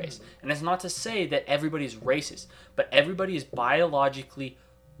every race. And it's not to say that everybody's racist, but everybody is biologically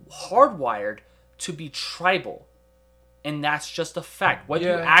hardwired to be tribal. And that's just a fact. Whether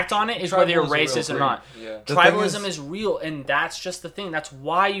you Yeah. act on it is whether you're Tribal is a real racist or thing. not. Yeah. The thing Tribalism is- is real, and that's just the thing. That's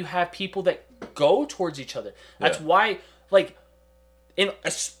why you have people that go towards each other. That's Yeah. why,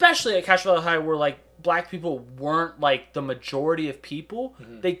 especially at Cache Valley High, where black people weren't the majority of people,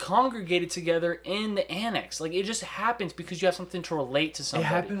 they congregated together in the annex. It just happens because you have something to relate to It somebody.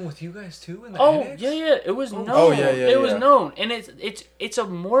 happened with you guys too in the Oh annex? yeah, it was known. Oh, yeah, it was yeah. known, and it's a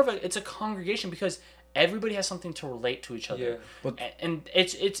more of a congregation because everybody has something to relate to each other. Yeah. But- And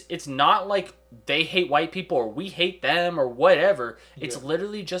it's not like they hate white people or we hate them or whatever. It's Yeah.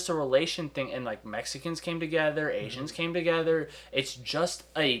 literally just a relation thing. And Mexicans came together, Asians came together. It's just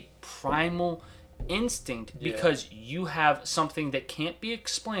a primal instinct Yeah. because you have something that can't be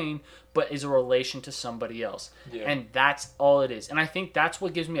explained but is a relation to somebody else. Yeah. And that's all it is. And I think that's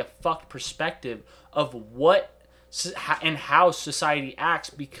what gives me a fucked perspective of what and how society acts,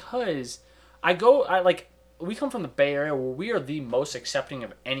 because we come from the Bay Area where we are the most accepting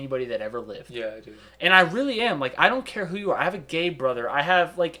of anybody that ever lived. Yeah, I do. And I really am. I don't care who you are. I have a gay brother. I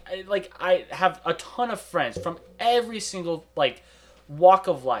have I have a ton of friends from every single walk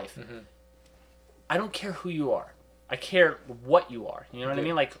of life. I don't care who you are. I care what you are. You know what I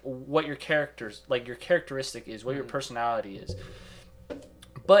Yeah. mean? What your your characteristic is, what your personality is.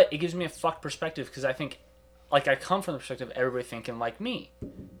 But it gives me a fucked perspective because I think I come from the perspective of everybody thinking like me.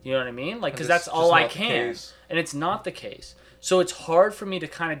 You know what I mean? Because that's it's all just I not the can. case. And it's not the case. So it's hard for me to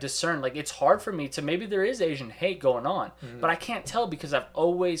kind of discern. It's hard for me to, maybe there is Asian hate going on, but I can't tell because I've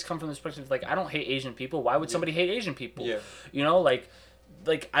always come from this perspective I don't hate Asian people. Why would somebody hate Asian people? Yeah. You know,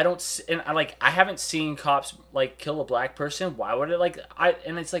 I don't and I haven't seen cops kill a black person. Why would it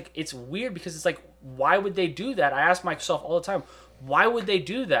and it's weird because it's why would they do that? I ask myself all the time, why would they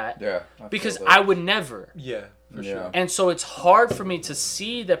do that? Yeah. Because feel that. I would never. Yeah, for Yeah. sure. And so it's hard for me to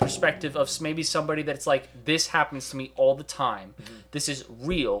see the perspective of maybe somebody that's this happens to me all the time. This is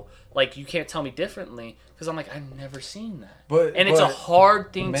real. You can't tell me differently because I'm I've never seen that. But And it's a but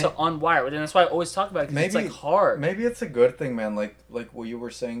hard thing may- to unwire. And that's why I always talk about it because it's hard. Maybe it's a good thing, man. Like what you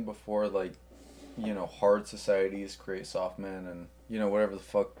were saying before, hard societies create soft men, and whatever the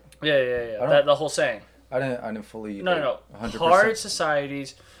fuck. Yeah. I That the whole saying. I didn't fully. No. 100%. Hard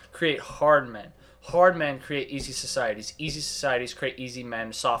societies create hard men. Hard men create easy societies. Easy societies create easy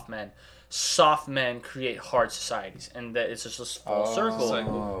men, soft men. Soft men create hard societies, and that it's just a full circle.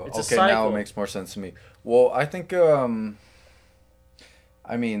 Cycle. It's a Okay, now cycle. it makes more sense to me. Well, I think I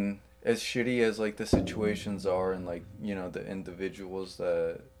mean, as shitty as the situations are, and the individuals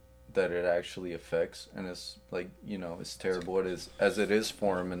that it actually affects, and it's it's terrible as it is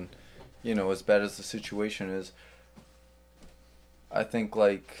for them, and as bad as the situation is, I think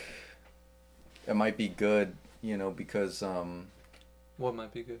it might be good, because What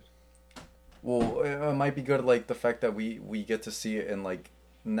might be good? Well, it might be good, like the fact that we get to see it, and like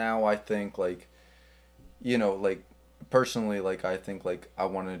now I think like, like personally, like I think like I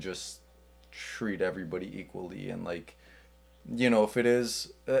want to just treat everybody equally, and like, if it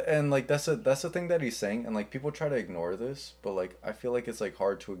is, and like that's the thing that he's saying, and like people try to ignore this, but like I feel like it's like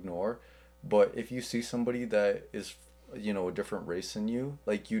hard to ignore, but if you see somebody that is, a different race than you,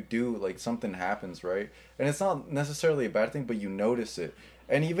 like you do, like something happens, right? And it's not necessarily a bad thing, but you notice it.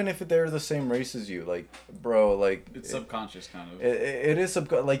 And even if they're the same race as you, like, bro, like It's subconscious, kind of. it is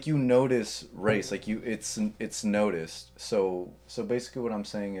like you notice race, like it's noticed. So basically, what I'm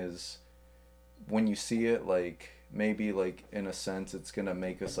saying is, when you see it, like maybe like in a sense, it's gonna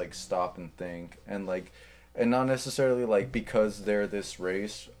make us like stop and think, and like, and not necessarily like because they're this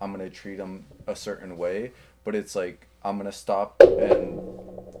race, I'm gonna treat them a certain way, but it's like I'm gonna stop and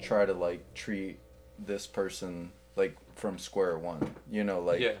try to like treat this person like from square one,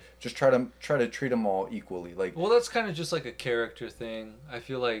 like Yeah. just try to treat them all equally, like Well, that's kind of just like a character thing. I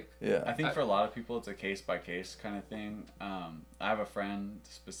feel like. yeah. I think for a lot of people, it's a case by case kind of thing. I have a friend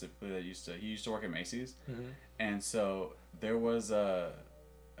specifically that he used to work at Macy's, and so there was a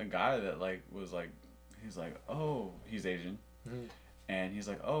guy that like was like, he's like, oh, he's Asian. And he's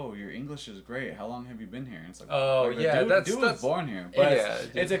like, "Oh, your English is great. How long have you been here?" And it's like, Oh, like, the yeah, dude was that's born here, but yeah,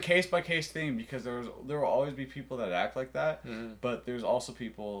 it's a case by case thing, because there will always be people that act like that, but there's also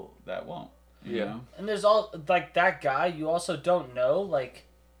people that won't. You know? And there's all like that guy. You also don't know like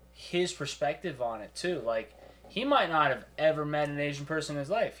his perspective on it too. Like he might not have ever met an Asian person in his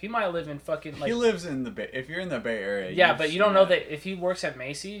life. He might live in fucking like. He lives in the Bay. If you're in the Bay Area, Yeah, but you don't know that if he works at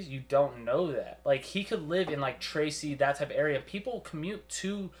Macy's, you don't know that. Like he could live in like Tracy, that type of area. People commute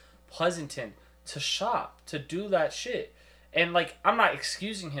to Pleasanton to shop, to do that shit. And like I'm not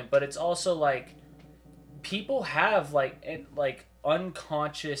excusing him, but it's also like people have like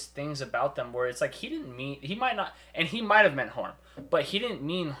unconscious things about them where it's like he might not, and he might have meant harm, but he didn't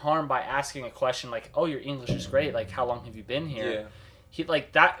mean harm by asking a question like, "Oh, your English is great. Like, how long have you been here?" Yeah. He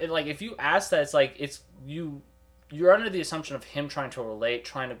like that. Like, if you ask that, it's like you're under the assumption of him trying to relate,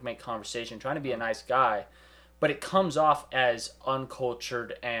 trying to make conversation, trying to be a nice guy, but it comes off as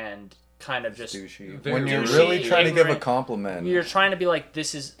uncultured and kind of just douchey. Very When you're douchey, really trying to give a ignorant. compliment. You're trying to be like,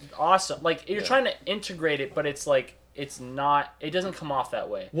 "This is awesome." Like you're trying to integrate it, but it's like it's not. It doesn't come off that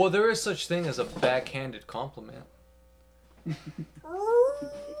way. Well, there is such thing as a backhanded compliment.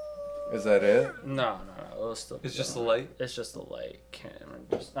 Is that it? No. It's just the light. It's just the light. Can't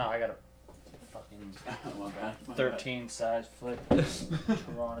remember. No, I got a fucking 13 size foot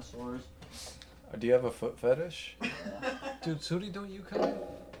Tyrannosaurus. Do you have a foot fetish? Dude, Sudi, don't you kind of?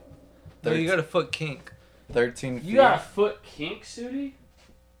 No, you got a foot kink. 13 feet. You got a foot kink, Sudi?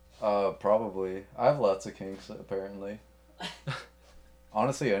 Probably. I have lots of kinks, apparently.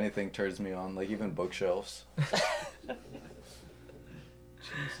 Honestly, anything turns me on, like even bookshelves.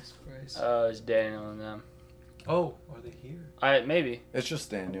 Jesus Christ. It's Daniel and them. Oh, are they here? Maybe. It's just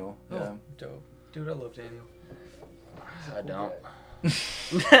Daniel. Oh, Yeah. dope. Dude, I love Daniel. I don't.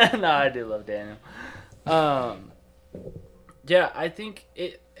 No, I do love Daniel. Yeah, I think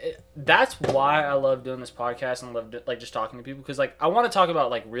that's why I love doing this podcast and love like just talking to people, because like I want to talk about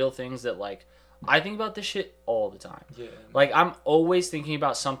like real things that like I think about this shit all the time. Yeah. Like I'm always thinking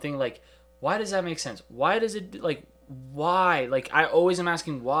about something like, why does that make sense? Why does it like why? Like I always am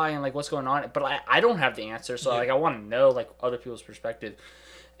asking why and like what's going on, but I don't have the answer, so like I want to know like other people's perspective.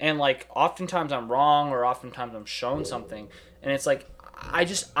 And like oftentimes I'm wrong, or oftentimes I'm shown something, and it's like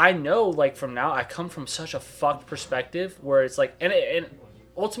I know like from now I come from such a fucked perspective where it's like and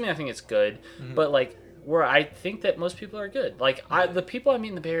ultimately I think it's good, but like where I think that most people are good. Like the people I meet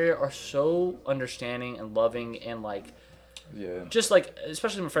in the Bay Area are so understanding and loving and like just like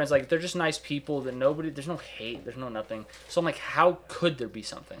especially my friends, like they're just nice people that there's no hate, there's no nothing. So I'm like, how could there be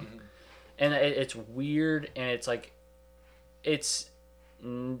something? And it's weird, and it's like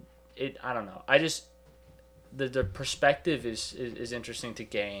I don't know. I just the perspective is interesting to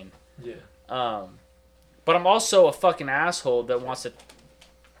gain. Yeah. But I'm also a fucking asshole that wants to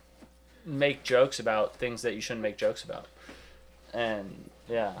make jokes about things that you shouldn't make jokes about. And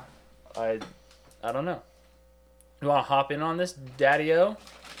yeah, I don't know. You want to hop in on this, Daddy-O?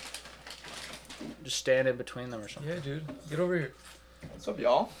 Just stand in between them or something. Yeah, dude. Get over here. What's up,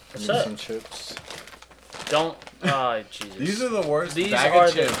 y'all? What's Give me up? some chips. Don't. Oh, Jesus. These are the worst These bag are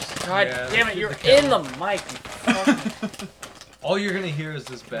of chips. God Yeah, damn it! keep You're the in the mic. You fucking All you're gonna hear is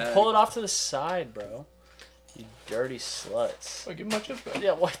this bag. pull it off to the side, bro. You dirty sluts. Oh, give my chips back.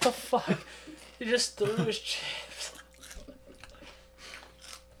 Yeah, what the fuck? You just threw his chips.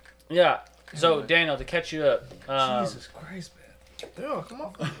 Yeah. So Anyway. Daniel, to catch you up. Jesus Christ, Yo, come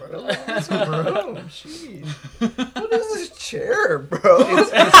on, bro. Listen, bro. Jeez. What is this chair, bro?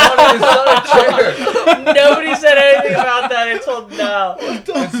 It's not a chair. Nobody said anything about that until now.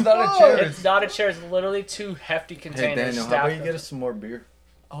 It's not a chair. It's not a chair. It's literally two hefty Hey containers. Daniel, how stacked about you get us some more beer?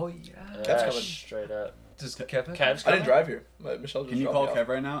 Oh yeah. Kev's coming. Straight up. Does Kevin? Kev's I coming? didn't drive here. Michelle just Can you dropped call me off. Kev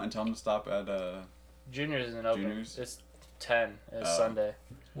right now and tell him to stop at Juniors isn't open. Juniors? It's 10. It's Oh. Sunday.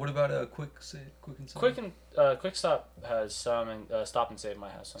 What about a quick and save? Quick Stop has some, and Stop and Save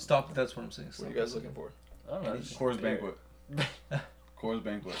might have some. Stop. That's what I'm saying. What are you guys looking for? I don't know. Coors Banquet? Coors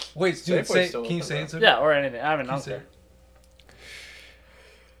Banquet. Wait, dude. Safeway's still Can you open, say bro. it? Sir? Yeah, or anything. I Can you don't say care.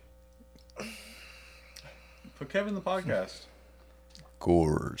 it? Put Kev in the podcast.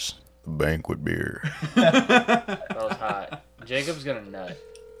 Coors, the banquet beer. That was hot. Jacob's gonna nut.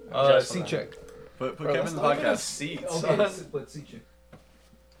 Just C for check. Put Bro, Kev that's in the not even a podcast. seat. Let's C check.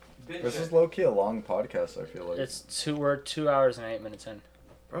 This is low key a long podcast. I feel like. We're 2 hours and 8 minutes in.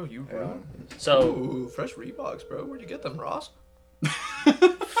 Bro, you Yeah. ruined. So Ooh, fresh Reeboks, bro. Where'd you get them, Ross?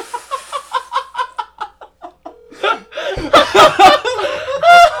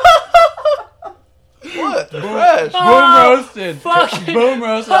 What? They're fresh. Boom roasted. fuck Boom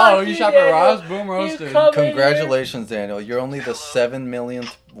roasted. fuck Oh, you you, shop at Daniel. Ross? Boom roasted. come- Congratulations, Daniel. You're only the 7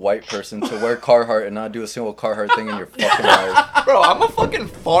 millionth white person to wear Carhartt and not do a single Carhartt thing in your fucking life. Bro, I'm a fucking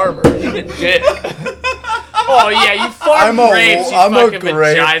farmer. Eat a dick. oh yeah, you farm grapes. You I'm a fucking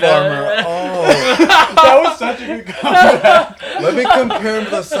grape vagina. farmer. Oh, That was such a good comeback. let me compare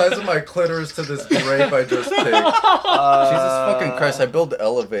the size of my clitoris to this grape I just picked. Jesus fucking Christ! I build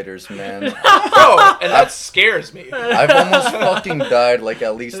elevators, man. Bro, and that scares me. I've almost fucking died like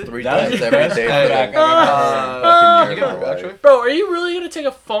at least 3 That was times the every best day for comeback the I've fucking You year get of a my actually? life. Bro, are you really gonna take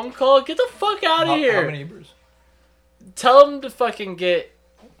a phone call? Get the fuck out of How here. many Ubers? Tell him to fucking get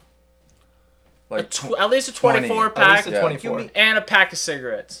Like at least a 20. 24 At pack least a Yeah. 24. and a pack of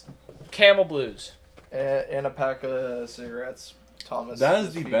cigarettes. Camel Blues. And a pack of cigarettes. Thomas. That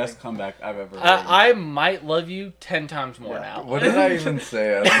is the feeding. best comeback I've ever heard. I might love you 10 times more Yeah. now. What did I even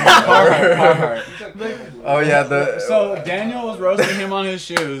say? I don't remember. Oh yeah, the So Daniel was roasting him on his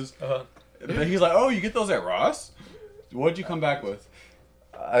shoes. Uh-huh. But he's like, "Oh, you get those at Ross? What'd you come back with?"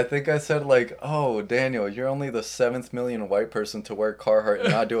 I think I said like, oh Daniel, you're only the 7th million white person to wear Carhartt and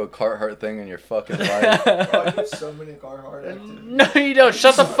not do a Carhartt thing in your fucking life. Bro, I have so many Carhartt activities. No, you don't.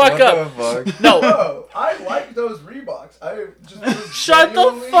 Shut the fuck What up. the fuck? No. Bro, I like those Reeboks. I just Shut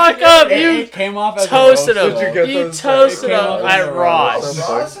the fuck up. It You came off as toasted a him. roast, Did you get You those- toasted it him came out at as a Ross. roast.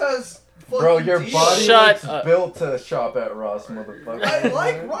 Ross has Bro, your fucking body deals. Shut looks up. built to shop at Ross, motherfucker. I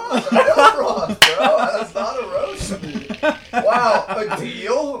like Ross. I love Ross, bro. That's not a roast to me. Wow, a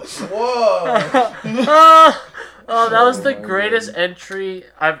deal? Whoa. Oh, that was the my greatest entry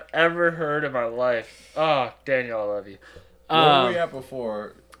I've ever heard in my life. Oh, Daniel, I love you. Where were we at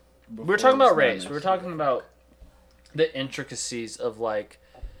before? We were talking about race. Madness? We were talking about the intricacies of like,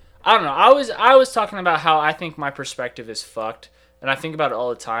 I don't know. I was talking about how I think my perspective is fucked, and I think about it all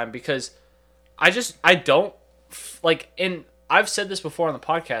the time because I don't like. And I've said this before on the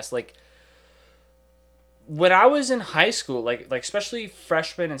podcast. Like when I was in high school, like especially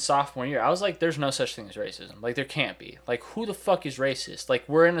freshman and sophomore year, I was like, there's no such thing as racism. Like there can't be. Like who the fuck is racist? Like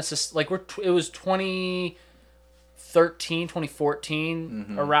we're in a it was 2013,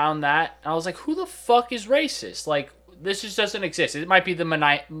 2014, around that. I was like, who the fuck is racist? Like, this just doesn't exist. It might be the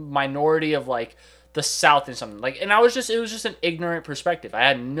minority of, like, the South and something. Like, and it was just an ignorant perspective. I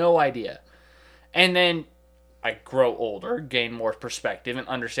had no idea. And then I grow older, gain more perspective, and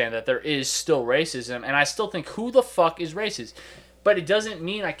understand that there is still racism. And I still think, who the fuck is racist? But it doesn't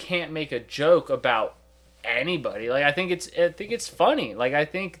mean I can't make a joke about anybody. Like, I think it's funny. Like, I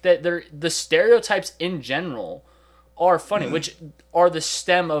think that the stereotypes in general are funny, which are the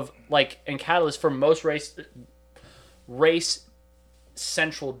stem of, like, and catalyst for most race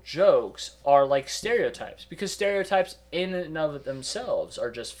central jokes are like stereotypes, because stereotypes in and of themselves are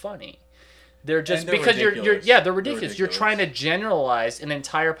just funny. They're just And they're because you're ridiculous. they're ridiculous. You're trying to generalize an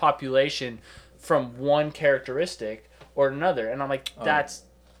entire population from one characteristic or another, and I'm like, that's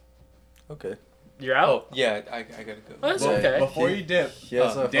Okay. you're out. Oh yeah, I gotta go. Oh, that's Yeah, okay. Before you dip, He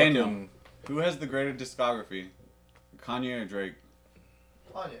has a Daniel, fucking- who has the greater discography, Kanye or Drake?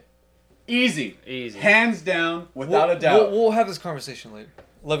 Kanye. Easy, Easy. hands down, without a doubt. We'll have this conversation later.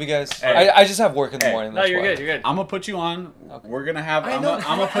 Love you guys. Hey. I just have work in the Hey. morning. No, that's you're why. good. You're good. I'm gonna put you on. Okay. We're gonna have. I I'm know-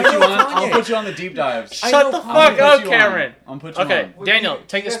 gonna I put know you on. I'm Kanye. gonna put you on the deep dives. I Shut know the Kanye. I'm gonna fuck put up, you on. Cameron. I'm gonna put you Okay, on. Wait, Daniel, you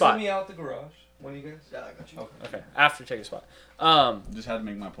take a guys spot. Let me out the garage. When you guys? Yeah, I got you. Okay. Okay, after take a spot. Just had to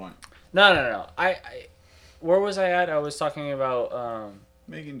make my point. No. I where was I at? I was talking about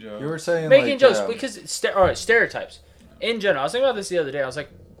Making jokes. You were saying making like, jokes because all right, stereotypes. in general, I was thinking about this the other day. I was like,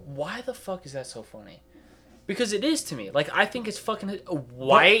 why the fuck is that so funny? Because it is to me. Like, I think it's fucking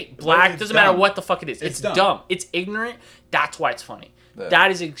white, black, doesn't matter what the fuck it is. It's dumb. It's ignorant. That's why it's funny.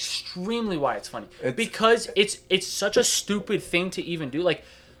 That is extremely why it's funny. Because it's such a stupid thing to even do. Like,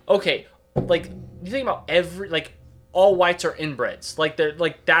 okay, like, you think about all whites are inbreds.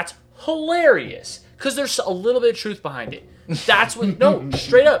 Like, that's hilarious. Because there's a little bit of truth behind it. That's what, no,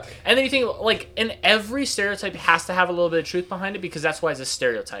 straight up. And then you think, like, and every stereotype has to have a little bit of truth behind it because that's why it's a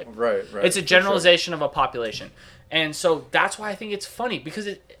stereotype. Right. It's a generalization of a population. And so that's why I think it's funny because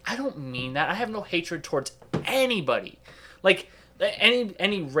I don't mean that. I have no hatred towards anybody. Like,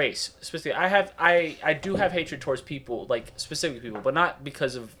 any race, specifically. I do have hatred towards people, like, specific people, but not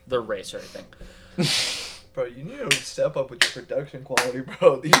because of their race or anything. Bro, you need to step up with your production quality,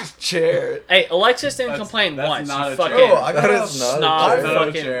 bro. These chairs. Hey, Alexis didn't complain once. Not You a fucking chair. Bro, I gotta snob.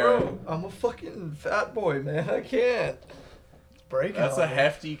 Fucking, Bro, I'm a fucking fat boy, man. I can't. Break That's a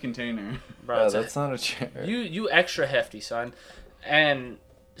hefty container. bro, that's not a chair. You extra hefty, son. And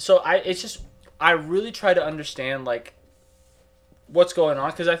so I really try to understand, like, what's going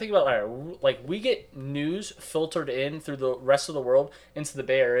on, because I think about, like, we get news filtered in through the rest of the world into the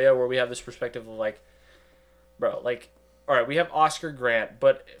Bay Area where we have this perspective of, like, bro, like, all right, we have Oscar Grant,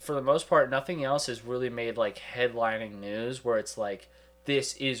 but for the most part, nothing else has really made, like, headlining news where it's like,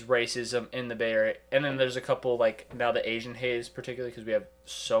 this is racism in the Bay Area. And then there's a couple, like, now the Asian haze, particularly because we have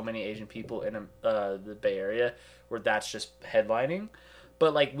so many Asian people in the Bay Area where that's just headlining.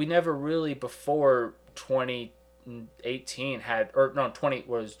 But, like, we never really, before 2018 had, or no, Oscar Grant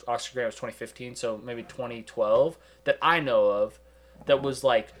was 2015, so maybe 2012, that I know of, that was,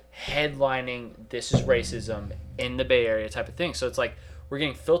 like, headlining this is racism in the Bay Area type of thing. So it's like we're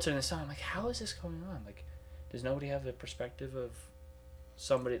getting filtered in this. I'm like, how is this going on? Like, does nobody have the perspective of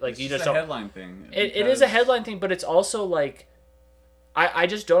somebody? Like, It's you just just a don't. headline thing. It is a headline thing, but it's also like I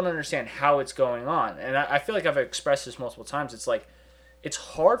just don't understand how it's going on. And I feel like I've expressed this multiple times. It's like it's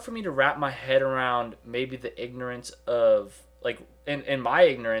hard for me to wrap my head around maybe the ignorance of, like, in my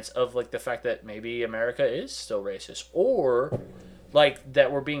ignorance of, like, the fact that maybe America is still racist, or like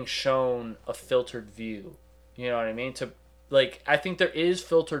that we're being shown a filtered view. You know what I mean? To, like, I think there is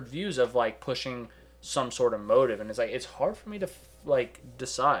filtered views of, like, pushing some sort of motive, and it's like it's hard for me to like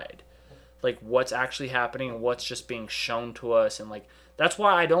decide, like, what's actually happening and what's just being shown to us. And, like, that's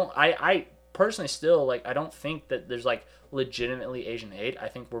why I personally still, like, I don't think that there's, like, legitimately Asian hate. I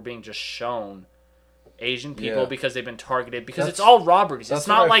think we're being just shown Asian people because they've been targeted, because it's all robberies. It's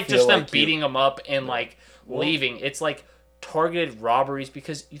not like just them beating them up and like leaving. It's like targeted robberies,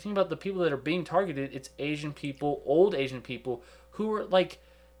 because you think about the people that are being targeted, it's Asian people, old Asian people who are like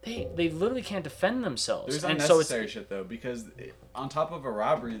they literally can't defend themselves. There's and unnecessary shit though, because on top of a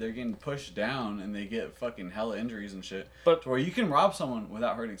robbery, they're getting pushed down and they get fucking hella injuries and shit. But to where you can rob someone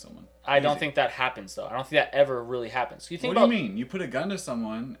without hurting someone. I don't think that happens though. I don't think that ever really happens. You think What do you mean? You put a gun to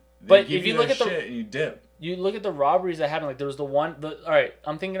someone, they but give if you look at the shit and you dip. You look at the robberies that happened. Like, there was the one. All right,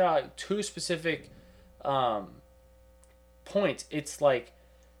 I'm thinking about, like, two specific points. It's like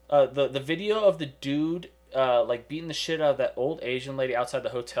the video of the dude like beating the shit out of that old Asian lady outside the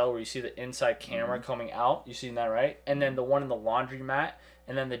hotel, where you see the inside camera coming out. You seen that, right? And then the one in the laundromat,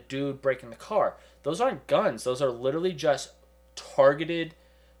 and then the dude breaking the car. Those aren't guns. Those are literally just targeted.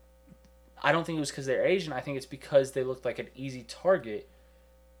 I don't think it was because they're Asian. I think it's because they looked like an easy target.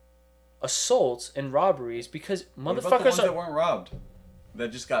 Assaults and robberies, because What about the motherfuckers ones that weren't robbed,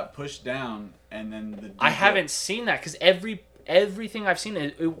 that just got pushed down, and then the I haven't seen that, because everything I've seen,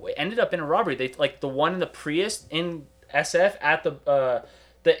 it ended up in a robbery. They, like, the one in the Prius in SF at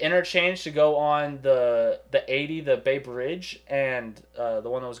the interchange to go on the 80, the Bay Bridge, and the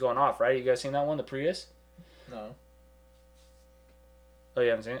one that was going off, right? You guys seen that one, the Prius? No. Oh, you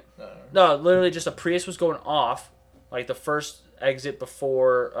haven't seen it? No. No, literally just a Prius was going off, like the first exit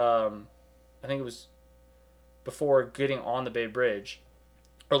before, I think it was before getting on the Bay Bridge,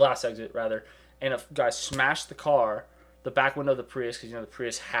 or last exit rather, and a guy smashed the car, the back window of the Prius, because, you know, the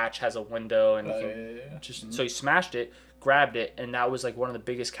Prius hatch has a window, and you can so he smashed it, grabbed it, and that was, like, one of the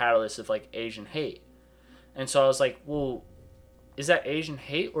biggest catalysts of, like, Asian hate. And so I was like, well, is that Asian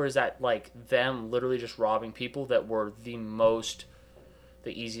hate, or is that, like, them literally just robbing people that were the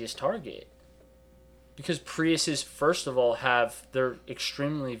easiest target? Because Priuses, first of all, they're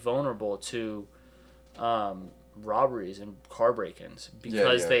extremely vulnerable to robberies and car break-ins,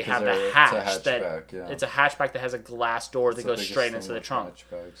 because they have the hatch. It's a hatchback that has a glass door that goes straight into the trunk.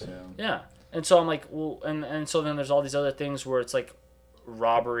 Yeah. And so I'm like, well, and so then there's all these other things where it's like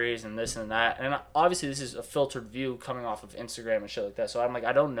robberies and this and that. And obviously this is a filtered view coming off of Instagram and shit like that. So I'm like,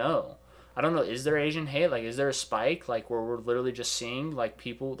 I don't know. I don't know, is there Asian hate? Like, is there a spike, like, where we're literally just seeing, like,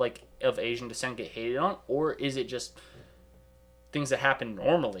 people, like, of Asian descent get hated on? Or is it just things that happen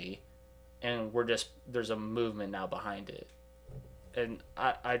normally, and there's a movement now behind it? And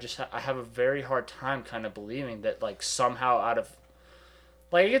I have a very hard time kind of believing that, like, somehow out of,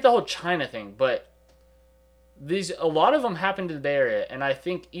 like, I get the whole China thing, but a lot of them happen to the Bay Area, and I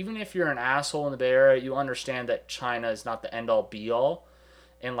think even if you're an asshole in the Bay Area, you understand that China is not the end-all be-all,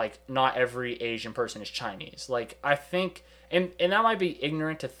 and, like, not every Asian person is Chinese. Like, I think, and that might be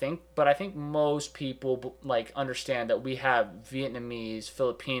ignorant to think, but I think most people, like, understand that we have Vietnamese,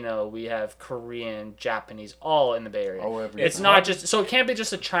 Filipino, we have Korean, Japanese, all in the Bay Area. It's not just, so it can't be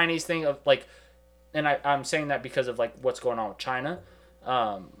just a Chinese thing of, like, and I'm saying that because of, like, what's going on with China,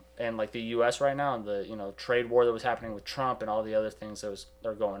 and, like, the U.S. right now, and the, you know, trade war that was happening with Trump and all the other things that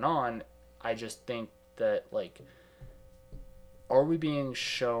are going on. I just think that, like, are we being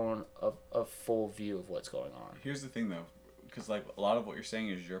shown a full view of what's going on? Here's the thing, though, because, like, a lot of what you're saying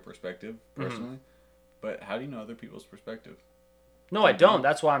is your perspective, personally, but how do you know other people's perspective? No, I don't.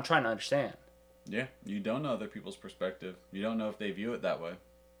 That's why I'm trying to understand. Yeah, you don't know other people's perspective. You don't know if they view it that way.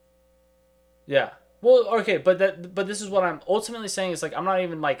 Yeah. Well, okay, but this is what I'm ultimately saying is, like, I'm not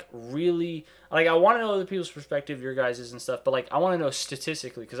even, like, really, like, I want to know other people's perspective, your guys' and stuff, but, like, I want to know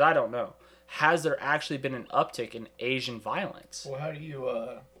statistically, because I don't know. Has there actually been an uptick in Asian violence? Well, how do you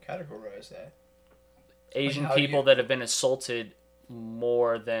categorize that? Asian people that have been assaulted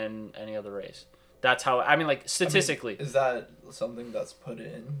more than any other race. That's how, I mean, like, statistically. Is that something that's put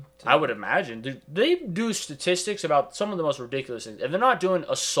in? I would imagine. They do statistics about some of the most ridiculous things. If they're not doing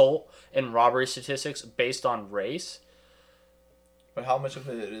assault and robbery statistics based on race. But how much of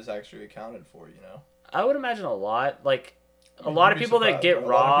it is actually accounted for, you know? I would imagine a lot. Like, a lot of people that get robbed.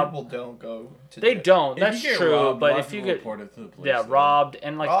 A lot of people don't go to They don't. If That's you get true. robbed, a But lot of if you people get report it to the police, yeah, though. robbed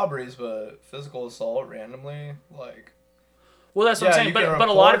and, like, robberies, but physical assault randomly, like. well, that's what I'm saying. you can But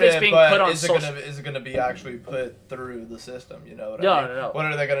a lot of it's report being it, put but on is social. Is it gonna be actually put through the system? You know what No, I mean? no. What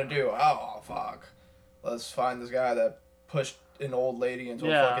are they gonna do? Oh fuck! Let's find this guy that pushed an old lady into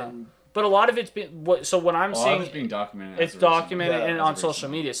a fucking. But a lot of it's been so what I'm seeing. It's being documented. It's documented Yeah, and as on a social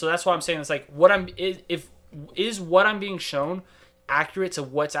recent. media. So that's why I'm saying it's like what I'm is what I'm being shown accurate to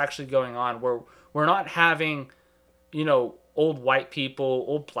what's actually going on. Where we're not having, you know, old white people,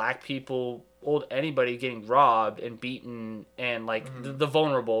 old black people, old anybody getting robbed and beaten and, like, the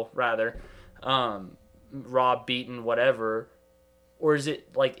vulnerable rather, robbed, beaten, whatever. Or is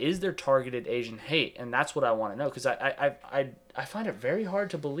it, like, is there targeted Asian hate? And that's what I want to know, because I find it very hard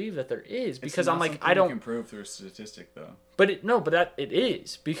to believe that there is, because I'm like, I don't. You can prove through a statistic, though. But it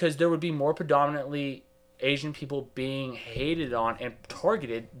is, because there would be more predominantly Asian people being hated on and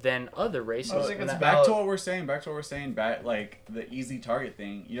targeted than other races. I think it's Back to what we're saying. Like, the easy target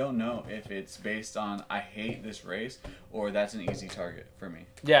thing. You don't know if it's based on I hate this race or that's an easy target for me.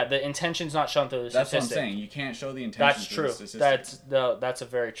 Yeah, the intention's not shown through the That's statistic. what I'm saying. You can't show the intention. That's through true. The statistic. That's a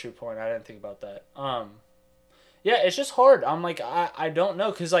very true point. I didn't think about that. Yeah, it's just hard. I'm like, I don't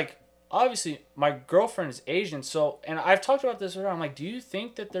know, because, like, obviously my girlfriend is Asian, so, and I've talked about this with her. I'm like, do you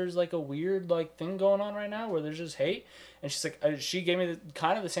think that there's, like, a weird, like, thing going on right now where there's just hate? And she's like, she gave me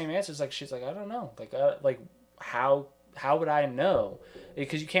kind of the same answers. Like, she's like, I don't know. Like, how would I know?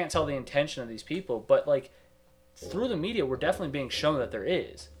 Because you can't tell the intention of these people. But, like, through the media, we're definitely being shown that there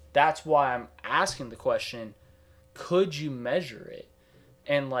is. That's why I'm asking the question, could you measure it?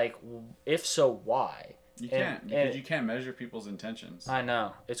 And, like, if so, why? You can't, because you can't measure people's intentions. I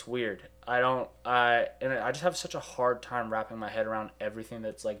know. It's weird. And I just have such a hard time wrapping my head around everything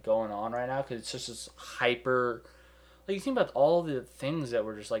that's, like, going on right now, because it's just this hyper, like, you think about all the things that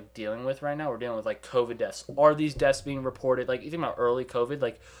we're just, like, dealing with right now. We're dealing with, like, COVID deaths. Are these deaths being reported? Like, you think about early COVID,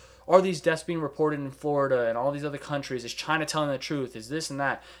 like, are these deaths being reported in Florida and all these other countries? Is China telling the truth? Is this and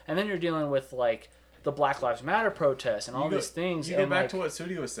that? And then you're dealing with, like, the Black Lives Matter protests and all these things. You go back like, to what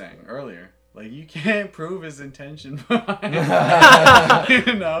Sudi was saying earlier. Like, you can't prove his intention behind it.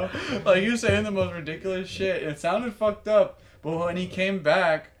 You know? Like, he was saying the most ridiculous shit. It sounded fucked up, but when he came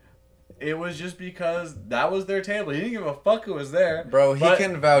back, it was just because that was their table. He didn't give a fuck who was there. Bro, he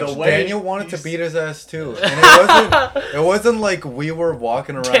can vouch. the way Daniel wanted to he's- beat his ass too, and it wasn't like we were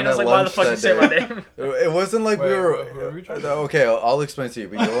walking around Daniel's at like, why the lunch fuck you that say my day. name? It wasn't like we Wait, were. who are we talking Okay, I'll explain to you,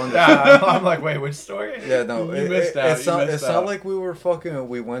 but you'll understand. Yeah, I'm like, wait, which story? Yeah, no, You missed out, It's you not. missed It's out. not like we were fucking.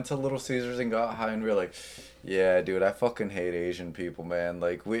 We went to Little Caesars and got high, and we were like, Yeah, dude, I fucking hate Asian people, man.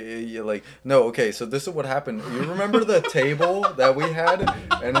 Like no, okay, so this is what happened. You remember the table that we had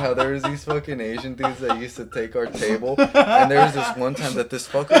and how there was these fucking Asian dudes that used to take our table? And there was this one time that this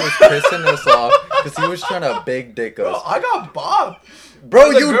fucker was pissing us off because he was trying to big dick us. Bro, I got bopped.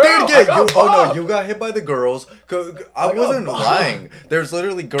 Bro, The you girl, did get I got oh no, bopped. you got hit by the girls. I got wasn't bopped. lying. There's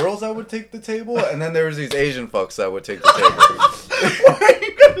literally girls that would take the table, and then there was these Asian fucks that would take the table. Why are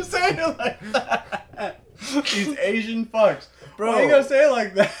you gonna say it like that? These Asian fucks. Bro. Why are you gonna say it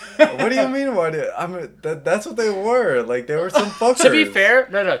like that? What do you mean? I mean that's what they were. Like they were some fuckers. To be fair,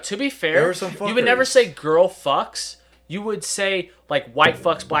 to be There fair, were some you would never fuckers. say girl fucks. You would say like white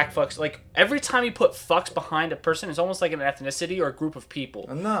fucks, black fucks. Like every time you put fucks behind a person, it's almost like an ethnicity or a group of people.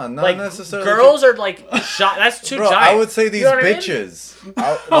 No, not Like necessarily. girls are like that's too Bro, giant. I would say these You know what I mean? bitches.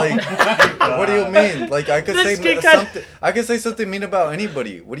 What do you mean? Like I could This say kid got- something. I could say something mean about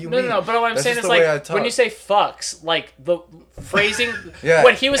anybody. What do you No, mean? no, no. But what I'm That's saying just is the way I like talk. when you say fucks, like the phrasing. Yeah,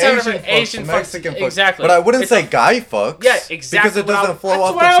 When he was having Asian an fucks, Asian fucks, Mexican fucks. exactly. But I wouldn't It's say a- guy fucks. Yeah, exactly. Because it what I- doesn't flow that's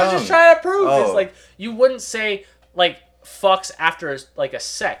off what the I tongue. was just trying to prove. Oh. Is like you wouldn't say like fucks after like a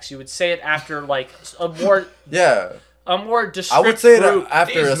sex. You would say it after like a more Yeah, I descriptive would say it group.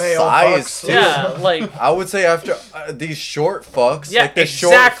 after These a male size fucks. too. Yeah, like I would say after these short fucks, yeah, like the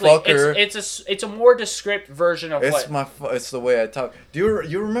exactly. short fucker. It's a more descriptive version of It's what. it's the way I talk. Do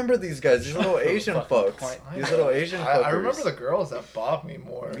you remember these guys? These little Asian Fucking fucks. point. These little Asian fuckers. I remember the girls that bopped me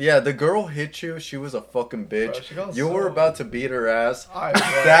more. Yeah, the girl hit you. She was a fucking bitch. Bro, she got You so- were about to beat her ass. Alright, bro.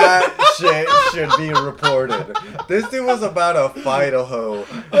 That shit should be reported. This dude was about to fight a hoe,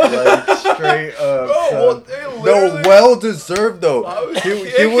 like straight up. Bro, son. well, they No, literally- well deserved though. I was He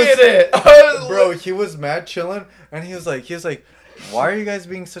kicking was, it. I was bro. He was mad chilling, and he was like, why are you guys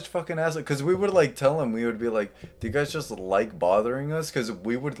being such fucking assholes? Because we would like tell him, we would be like, do you guys just like bothering us? Because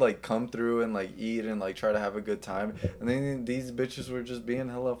we would like come through and like eat and like try to have a good time, and then these bitches were just being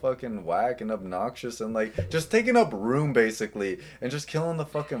hella fucking whack and obnoxious and like just taking up room basically and just killing the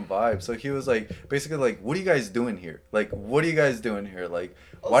fucking vibe. So he was like, basically like, what are you guys doing here? Like, what are you guys doing here? Like,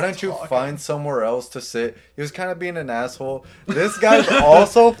 why don't you talking. find somewhere else to sit? He was kind of being an asshole. This guy's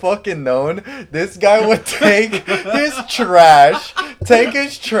also fucking known. This guy would take his trash,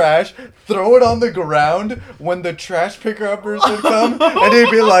 throw it on the ground when the trash picker uppers would come, and he'd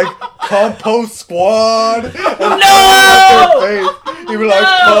be like, "Compost squad." And No! He'd be like,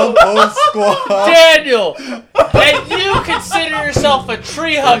 No! "Compost squad." Daniel, and you consider yourself a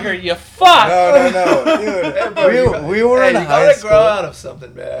tree hugger, you fuck. No, dude. Hey, bro, we were in you high gotta school. grow out of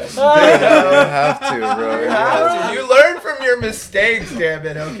something, man. Dude, you have to, bro. You have to. You learn from your mistakes, damn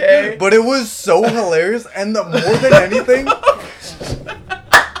it, okay? But it was so hilarious, and more than anything,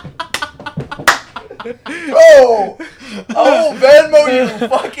 Bro! Oh, Venmo you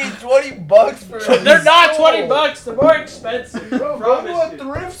fucking $20 for a They're not soul. $20. They're more expensive. Bro, go Promise to a you.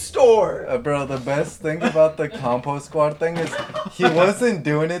 thrift store. bro, the best thing about the compost squad thing is he wasn't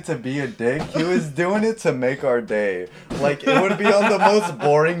doing it to be a dick. He was doing it to make our day. Like, it would be on the most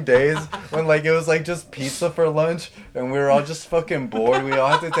boring days when, like, it was, like, just pizza for lunch and we were all just fucking bored. We all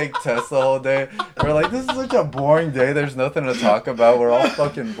had to take tests the whole day. We're like, this is such a boring day. There's nothing to talk about. We're all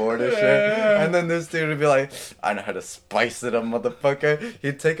fucking bored as shit. And then this dude would be like, I know how to spice it up, motherfucker.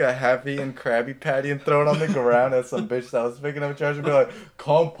 He'd take a half-eaten Krabby Patty and throw it on the ground at some bitch that was picking up trash and be like,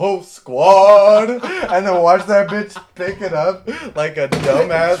 compost squad! And then watch that bitch pick it up like a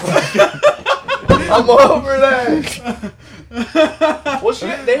dumbass. I'm over that. Well,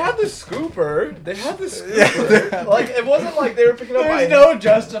 shit, they had the scooper. They had the scooper. Yeah. Like, it wasn't like they were picking up my... There's no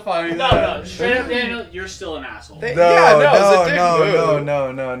justifying No, that. no, straight up, Daniel, you're still an asshole. They- No, Yeah, no, it was a dick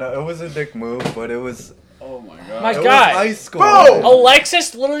no. It was a dick move, but it was... Oh my god. My It God. was high school. Bro!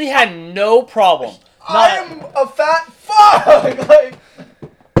 Alexis literally had no problem. I'm a fat fuck! Like,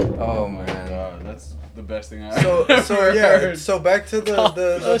 Oh, Oh my man. god, that's the best thing I So ever yeah, heard. so back to the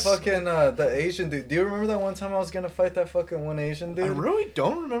Us. fucking the Asian dude. Do you remember that one time I was gonna fight that fucking one Asian I dude? really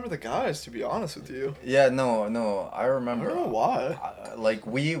don't remember the guys, to be honest with you. Yeah, no, I I remember. don't know why. Like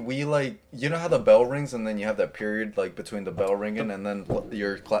we like, you know how the bell rings and then you have that period like between the bell ringing and then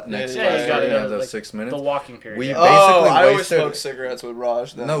your next yeah, class you starting, gotta you go have to, those like, 6 The minutes. walking period. We- yeah. basically I always wasted- smoked cigarettes with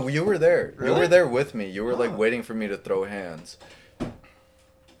Raj then. No, you were there. You Really? were there with me. You were like Oh. waiting for me to throw hands.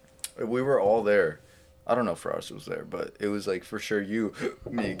 We were all there. I don't know if Ross was there, but it was like for sure you,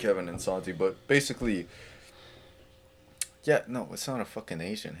 me, Kevin, and Santi. But basically, yeah, no, it's not a fucking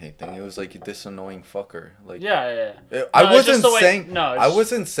Asian hate thing. It was like this annoying fucker. Like, Yeah. I No, it's just wasn't the way- saying. no, I it's-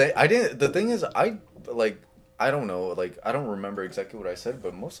 wasn't saying. I didn't. The thing is, I I don't know, like I don't remember exactly what I said,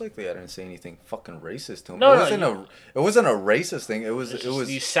 but most likely I didn't say anything fucking racist to him. No, it wasn't a racist thing. It was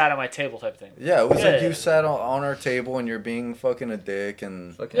You sat at my table type thing. yeah, it was like Yeah. you sat on our table and you're being fucking a dick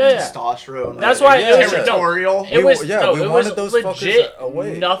and Fucking Yeah. testosterone. That's why Yeah, it was territorial. It was yeah, no, we it wanted was those fuckers legit.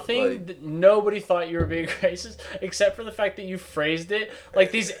 away, Nothing. like- Nobody thought you were being racist, except for the fact that you phrased it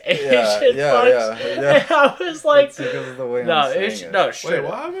like these Asian yeah, fucks. yeah. And I was like, It's because of the way no, I'm saying it's it. no, Wait, straight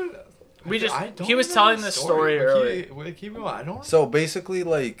what up. happened? We just I don't he was know telling the the story Wait, earlier. keep going. I don't. So basically,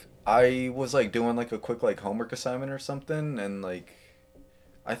 like, I was like doing like a quick like homework assignment or something, and like,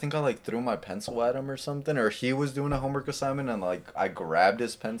 I think I like threw my pencil at him or something, or he was doing a homework assignment and like I grabbed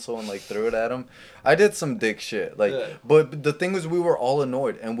his pencil and like threw it at him. I did some dick shit, like, Yeah. but the thing was we were all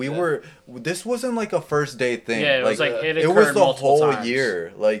annoyed and we Yeah. were. This wasn't like a first day thing. Yeah, it was like it it was occurred the multiple whole times.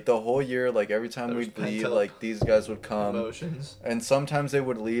 year, like the whole year, like every time There was we'd leave, pent-up like these guys would come. Emotions. And sometimes they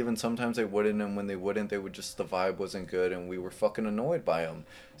would leave, and sometimes they wouldn't. And when they wouldn't, they would just the vibe wasn't good, and we were fucking annoyed by them.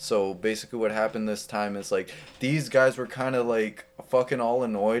 So basically, what happened this time is like these guys were kind of like fucking all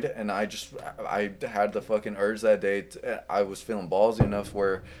annoyed, and I had the fucking urge that day. I was feeling ballsy enough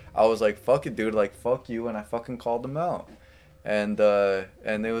where I was like, "Fuck it, dude! Like fuck you," and I fucking called them out. And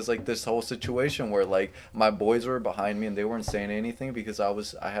it was like this whole situation where like my boys were behind me and they weren't saying anything because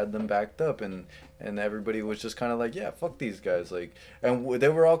I had them backed up and everybody was just kind of like, yeah, fuck these guys, like, and they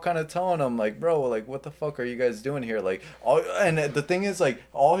were all kind of telling him like, bro, like what the fuck are you guys doing here, like all. And the thing is like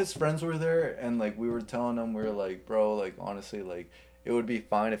all his friends were there and like we were telling them, we were like, bro, like honestly, like it would be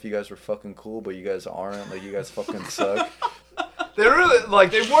fine if you guys were fucking cool, but you guys aren't, like you guys fucking suck. They really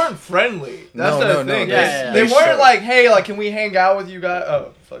like they weren't friendly. That's No, the no, no, thing. they- They they weren't should. like, hey, like, can we hang out with you guys?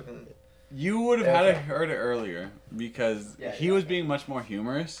 Oh, fucking. You would have Yeah, had okay. heard it earlier because Yeah, he yeah, was okay. being much more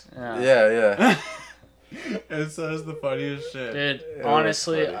humorous. Yeah. And so it's the funniest shit. Dude, was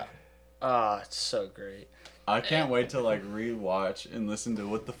honestly, funny. it's so great. I can't wait to like rewatch and listen to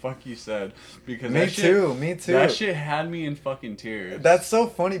what the fuck you said because Me that shit, too. Me too. That shit had me in fucking tears. That's so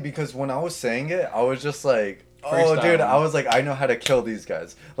funny because when I was saying it, I was just like, oh, Freestyling. dude, I was like, I know how to kill these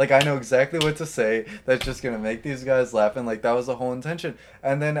guys. Like, I know exactly what to say that's just going to make these guys laugh. And, like, that was the whole intention.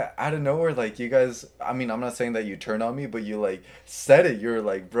 And then out of nowhere, like, you guys, I mean, I'm not saying that you turned on me, but you, like, said it. You were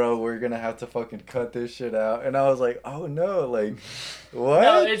like, bro, we're going to have to fucking cut this shit out. And I was like, oh, no, like, what?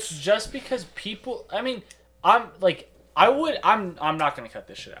 No, it's just because people. I mean, I'm like, I'm not gonna cut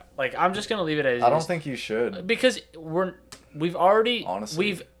this shit out. Like, I'm just gonna leave it as. I don't is. think you should. Because we've already Honestly.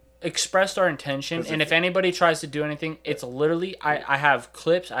 we've expressed our intention, 'Cause and if anybody tries to do anything, it's literally I have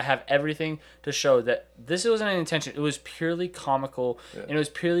clips, I have everything to show that this wasn't an intention. It was purely comical, and it was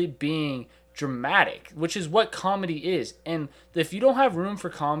purely being dramatic, which is what comedy is. And if you don't have room for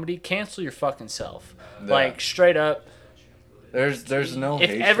comedy, cancel your fucking self. Yeah. Like, straight up. There's no If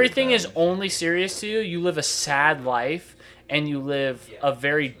hatred, everything man. is only serious to you, you live a sad life, and you live a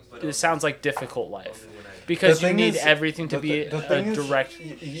very, it sounds like, difficult life. Because The you thing need is- everything to be the a thing is, direct.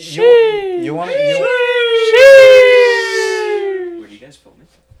 you want to. Were you guys filming?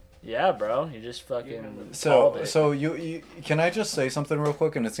 Yeah, bro. You just fucking So called it. so you can I just say something real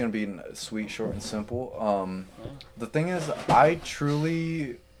quick, and it's gonna be sweet, short, and simple. The thing is, I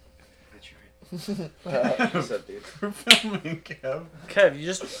truly. What's up, dude? We're filming, Kev. Kev, you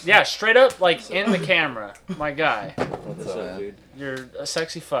just, yeah, straight up, like, in the camera. My guy. What's up, man? dude? You're a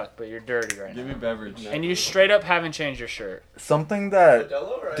sexy fuck, but you're dirty right Give now. me beverage. And you straight up haven't changed your shirt. Something that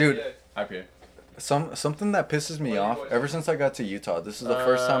Dude. IPA. something that pisses me off ever since I got to Utah. This is the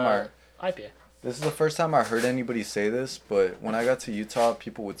first time IPA. This is the first time I heard anybody say this, but when I got to Utah,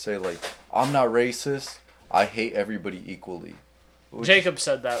 people would say like, "I'm not racist. I hate everybody equally." Which- Jacob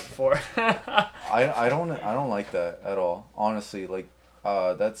said that before. I don't like that at all. Honestly, like,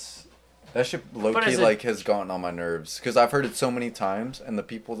 that shit low But key is it- like has gotten on my nerves because I've heard it so many times, and the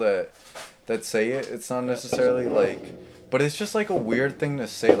people that say it, it's not necessarily like, but it's just like a weird thing to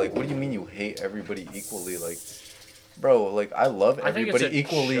say. Like, what do you mean you hate everybody equally? Like, bro, like I love I think it's everybody a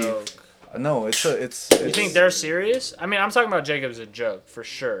equally. joke. No, it's. You think they're serious? I mean, I'm talking about Jacob as a joke, for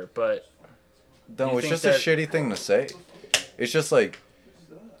sure, but... No, you it's think just that- a shitty thing to say. It's just like,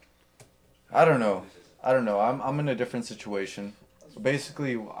 I don't know. I'm in a different situation.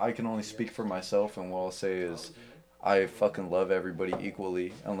 Basically, I can only speak for myself, and what I'll say is, I fucking love everybody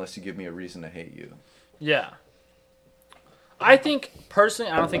equally, unless you give me a reason to hate you. Yeah. I think,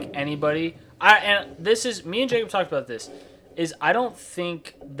 personally, I don't think anybody... and this is... Me and Jacob talked about this. Is I don't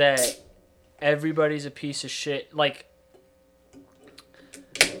think that everybody's a piece of shit. Like...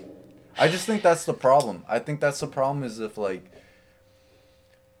 I just think that's the problem. I think that's the problem is if, like,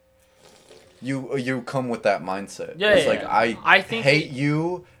 you come with that mindset. Yeah, it's yeah, like, yeah. I think hate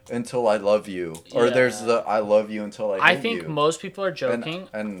you, until I love you, or there's Yeah. the I love you until I hate I think you. most people are joking.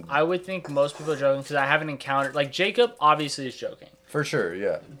 And I would think most people are joking because I haven't encountered like Jacob. Obviously, is joking. for sure,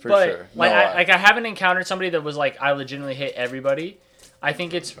 yeah, for But sure. like, No, I haven't encountered somebody that was like, I legitimately hate everybody. I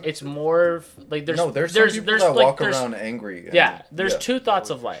think it's more like there's some people that like, walk around angry. And, yeah, there's two thoughts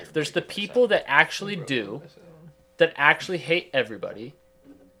of life. There's the people that actually hate everybody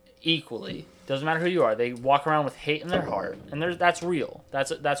equally. Doesn't matter who you are. They walk around with hate in their heart, and that's real.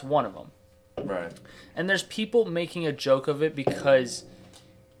 That's one of them. Right. And there's people making a joke of it because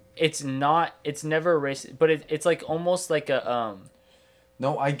it's never racist, but it's like almost like a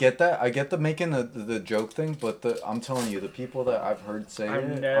No, I get that. I get the making the joke thing, but I'm telling you, the people that I've heard say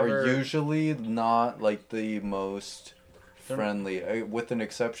it are usually not like the most friendly. With an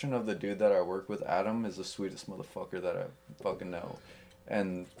exception of the dude that I work with, Adam is the sweetest motherfucker that I fucking know,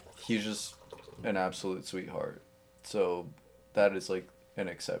 and he's just an absolute sweetheart. So that is like an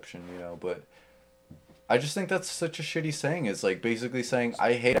exception, you know. But I just think that's such a shitty saying. It's like basically saying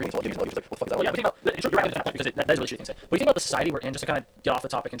I hate everything. well, yeah, but think about because that is really shitty thing to say. But you think about the society we're in, just to kind of get off the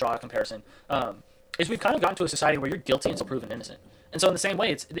topic and draw a comparison, is we've kind of gotten to a society where you're guilty until proven innocent. And so in the same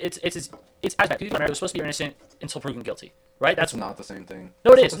way, it's as bad. People are supposed to be innocent until proven guilty, right? That's not the same thing.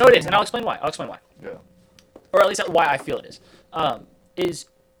 No, it is. No, it is, and I'll explain why. Yeah. Or at least why I feel it is. Is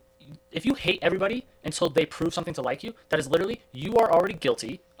if you hate everybody until they prove something to like you, that is literally you are already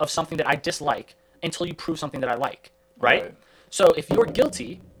guilty of something that I dislike until you prove something that I like, right? So if you're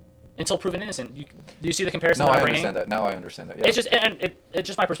guilty until proven innocent, do you see the comparison? No, that I I'm bringing? understand that. Now I understand that. Yeah. It's just it's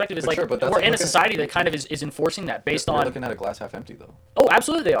just my perspective is For like sure, but that's we're like in a society that kind of is enforcing that based You're on. looking at a glass half empty though. Oh,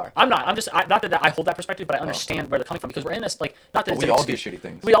 absolutely they are. I'm not. I'm just not that I hold that perspective, but I understand where they're coming from because we're in this like not that But it's we an all do excuse. shitty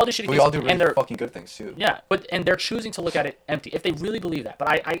things. We all do shitty things. We all do really and they're fucking good things too. yeah, and they're choosing to look at it empty if they really believe that. But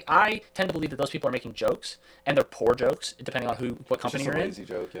I tend to believe that those people are making jokes and they're poor jokes depending on what It's company just a you're in. lazy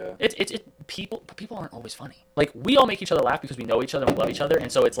joke, yeah. It's people aren't always funny. Like we all make each other laugh because we know each other and we love each other,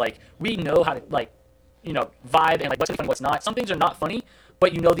 and so it's like we know how to like, vibe and like what's funny, what's not. Some things are not funny,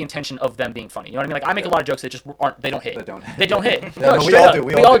 but you know the intention of them being funny. You know what I mean? Like I make a lot of jokes that just aren't. They don't hit. They don't hit. hit. Yeah, No, no, we straight all up. do.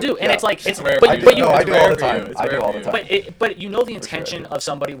 We all do. And Yeah. it's like it's. rare But, for but you. you. No, I do all the It's rare time. for you. I do It's all rare the for time. you. But you know the sure I intention do. of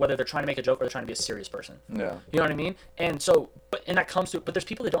somebody whether they're trying to make a joke or they're trying to be a serious person. Yeah. You know what I mean? And so, and that comes to, but there's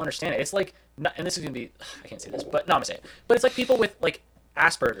people that don't understand it. It's like, and this is gonna be, I can't say this, but no, I'm gonna say it. But it's like people with like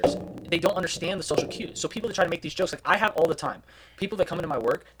Asperger's. They don't understand the social cues. So people that try to make these jokes, like I have all the time. People that come into my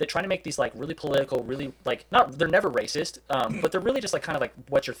work that try to make these like really political, really like they're never racist, but they're really just like kind of like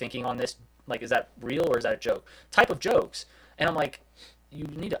what you're thinking on this. Like, is that real or is that a joke? Type of jokes. And I'm like, you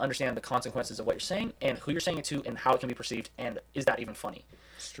need to understand the consequences of what you're saying and who you're saying it to and how it can be perceived and is that even funny?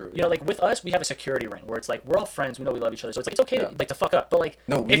 It's true. You know, like with us, we have a security ring where it's like we're all friends, we know we love each other, so it's like it's okay to like to fuck up. But like,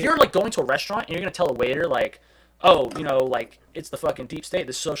 if you're like going to a restaurant and you're gonna tell a waiter like, oh, like it's the fucking deep state,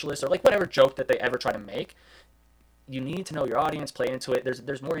 the socialist, or like whatever joke that they ever try to make, you need to know your audience, play into it.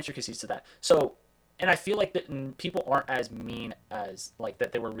 There's more intricacies to that. So, and I feel like that people aren't as mean as like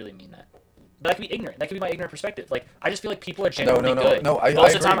that they were really mean that. But that could be ignorant. That could be my ignorant perspective. Like I just feel like people are genuinely good. I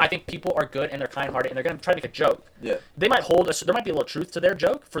Most of the time, agree. I think people are good and they're kind-hearted and they're gonna try to make a joke. Yeah. They might there might be a little truth to their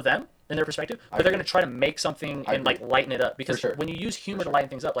joke for them in their perspective, but they're gonna try to make something and like lighten it up because when you use humor to lighten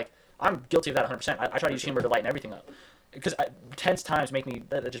things up, like I'm guilty of that 100%. I try to use humor to lighten everything up. Because tense times make me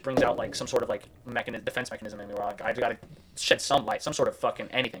that just brings out like some sort of like defense mechanism in me where like, I gotta shed some light, some sort of fucking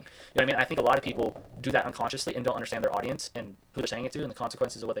anything. You know what I mean? I think a lot of people do that unconsciously and don't understand their audience and who they're saying it to and the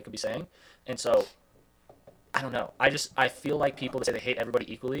consequences of what they could be saying. And so I don't know. I feel like people that say they hate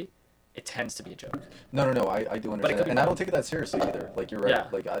everybody equally, it tends to be a joke. No, I do understand that. And I don't take it that seriously either. Like, you're right. Yeah.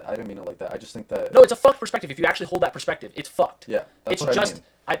 Like, I didn't mean it like that. I just think that... No, it's a fucked perspective. If you actually hold that perspective, it's fucked. Yeah, that's it's what just...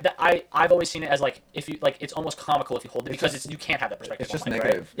 I mean. I've always seen it as like if you like it's almost comical if you hold it because you can't have that perspective. It's just on life,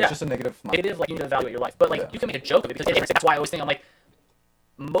 negative. Right? Yeah. It's just a negative... Negative, like you need to evaluate your life, but like you can make a joke of it because that's why I always think I'm like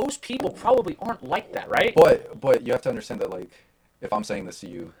most people probably aren't like that, right? But you have to understand that like if I'm saying this to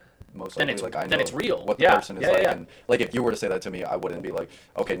you, most likely like I know it's real. what the person is like, and like if you were to say that to me, I wouldn't be like,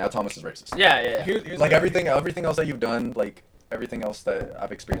 okay, now Thomas is racist. Yeah. Here's Like everything else that you've done, like everything else that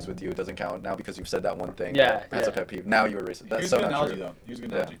I've experienced with you, it doesn't count now because you've said that one thing. As a pet peeve. Now you're racist. That's Here's so a good not analogy true. though. Here's a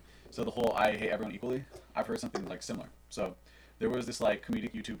good analogy. So the whole I hate everyone equally. I've heard something like similar. So there was this like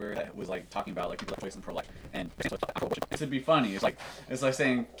comedic YouTuber that was like talking about like people that choice and pro-life, and to be funny, it's like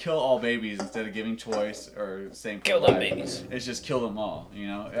saying kill all babies instead of giving choice or saying Kill them babies. It's just kill them all. You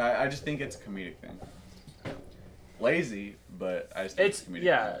know, I just think it's a comedic thing. Lazy, but I just think it's a comedic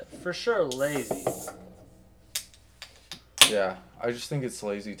thing. for sure lazy. Yeah, I just think it's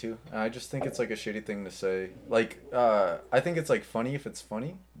lazy too. And I just think it's like a shitty thing to say. Like, I think it's like funny if it's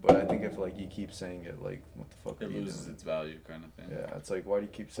funny, but I think if like you keep saying it, like, what the fuck are It you loses doing? its value, kind of thing. Yeah, it's like, why do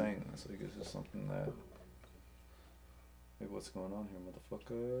you keep saying this? Like, is this something that, like, what's going on here,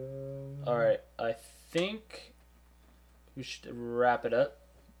 motherfucker? All right, I think we should wrap it up.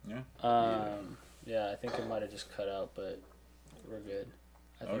 Yeah. Yeah, I think it might have just cut out, but we're good.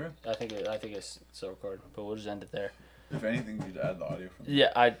 I think it's still recording, but we'll just end it there. If anything, you'd add the audio from.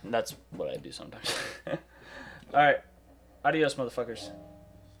 Yeah, that's what I do sometimes. All right, adios, motherfuckers.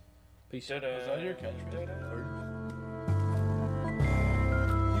 Peace. Was that your catchphrase?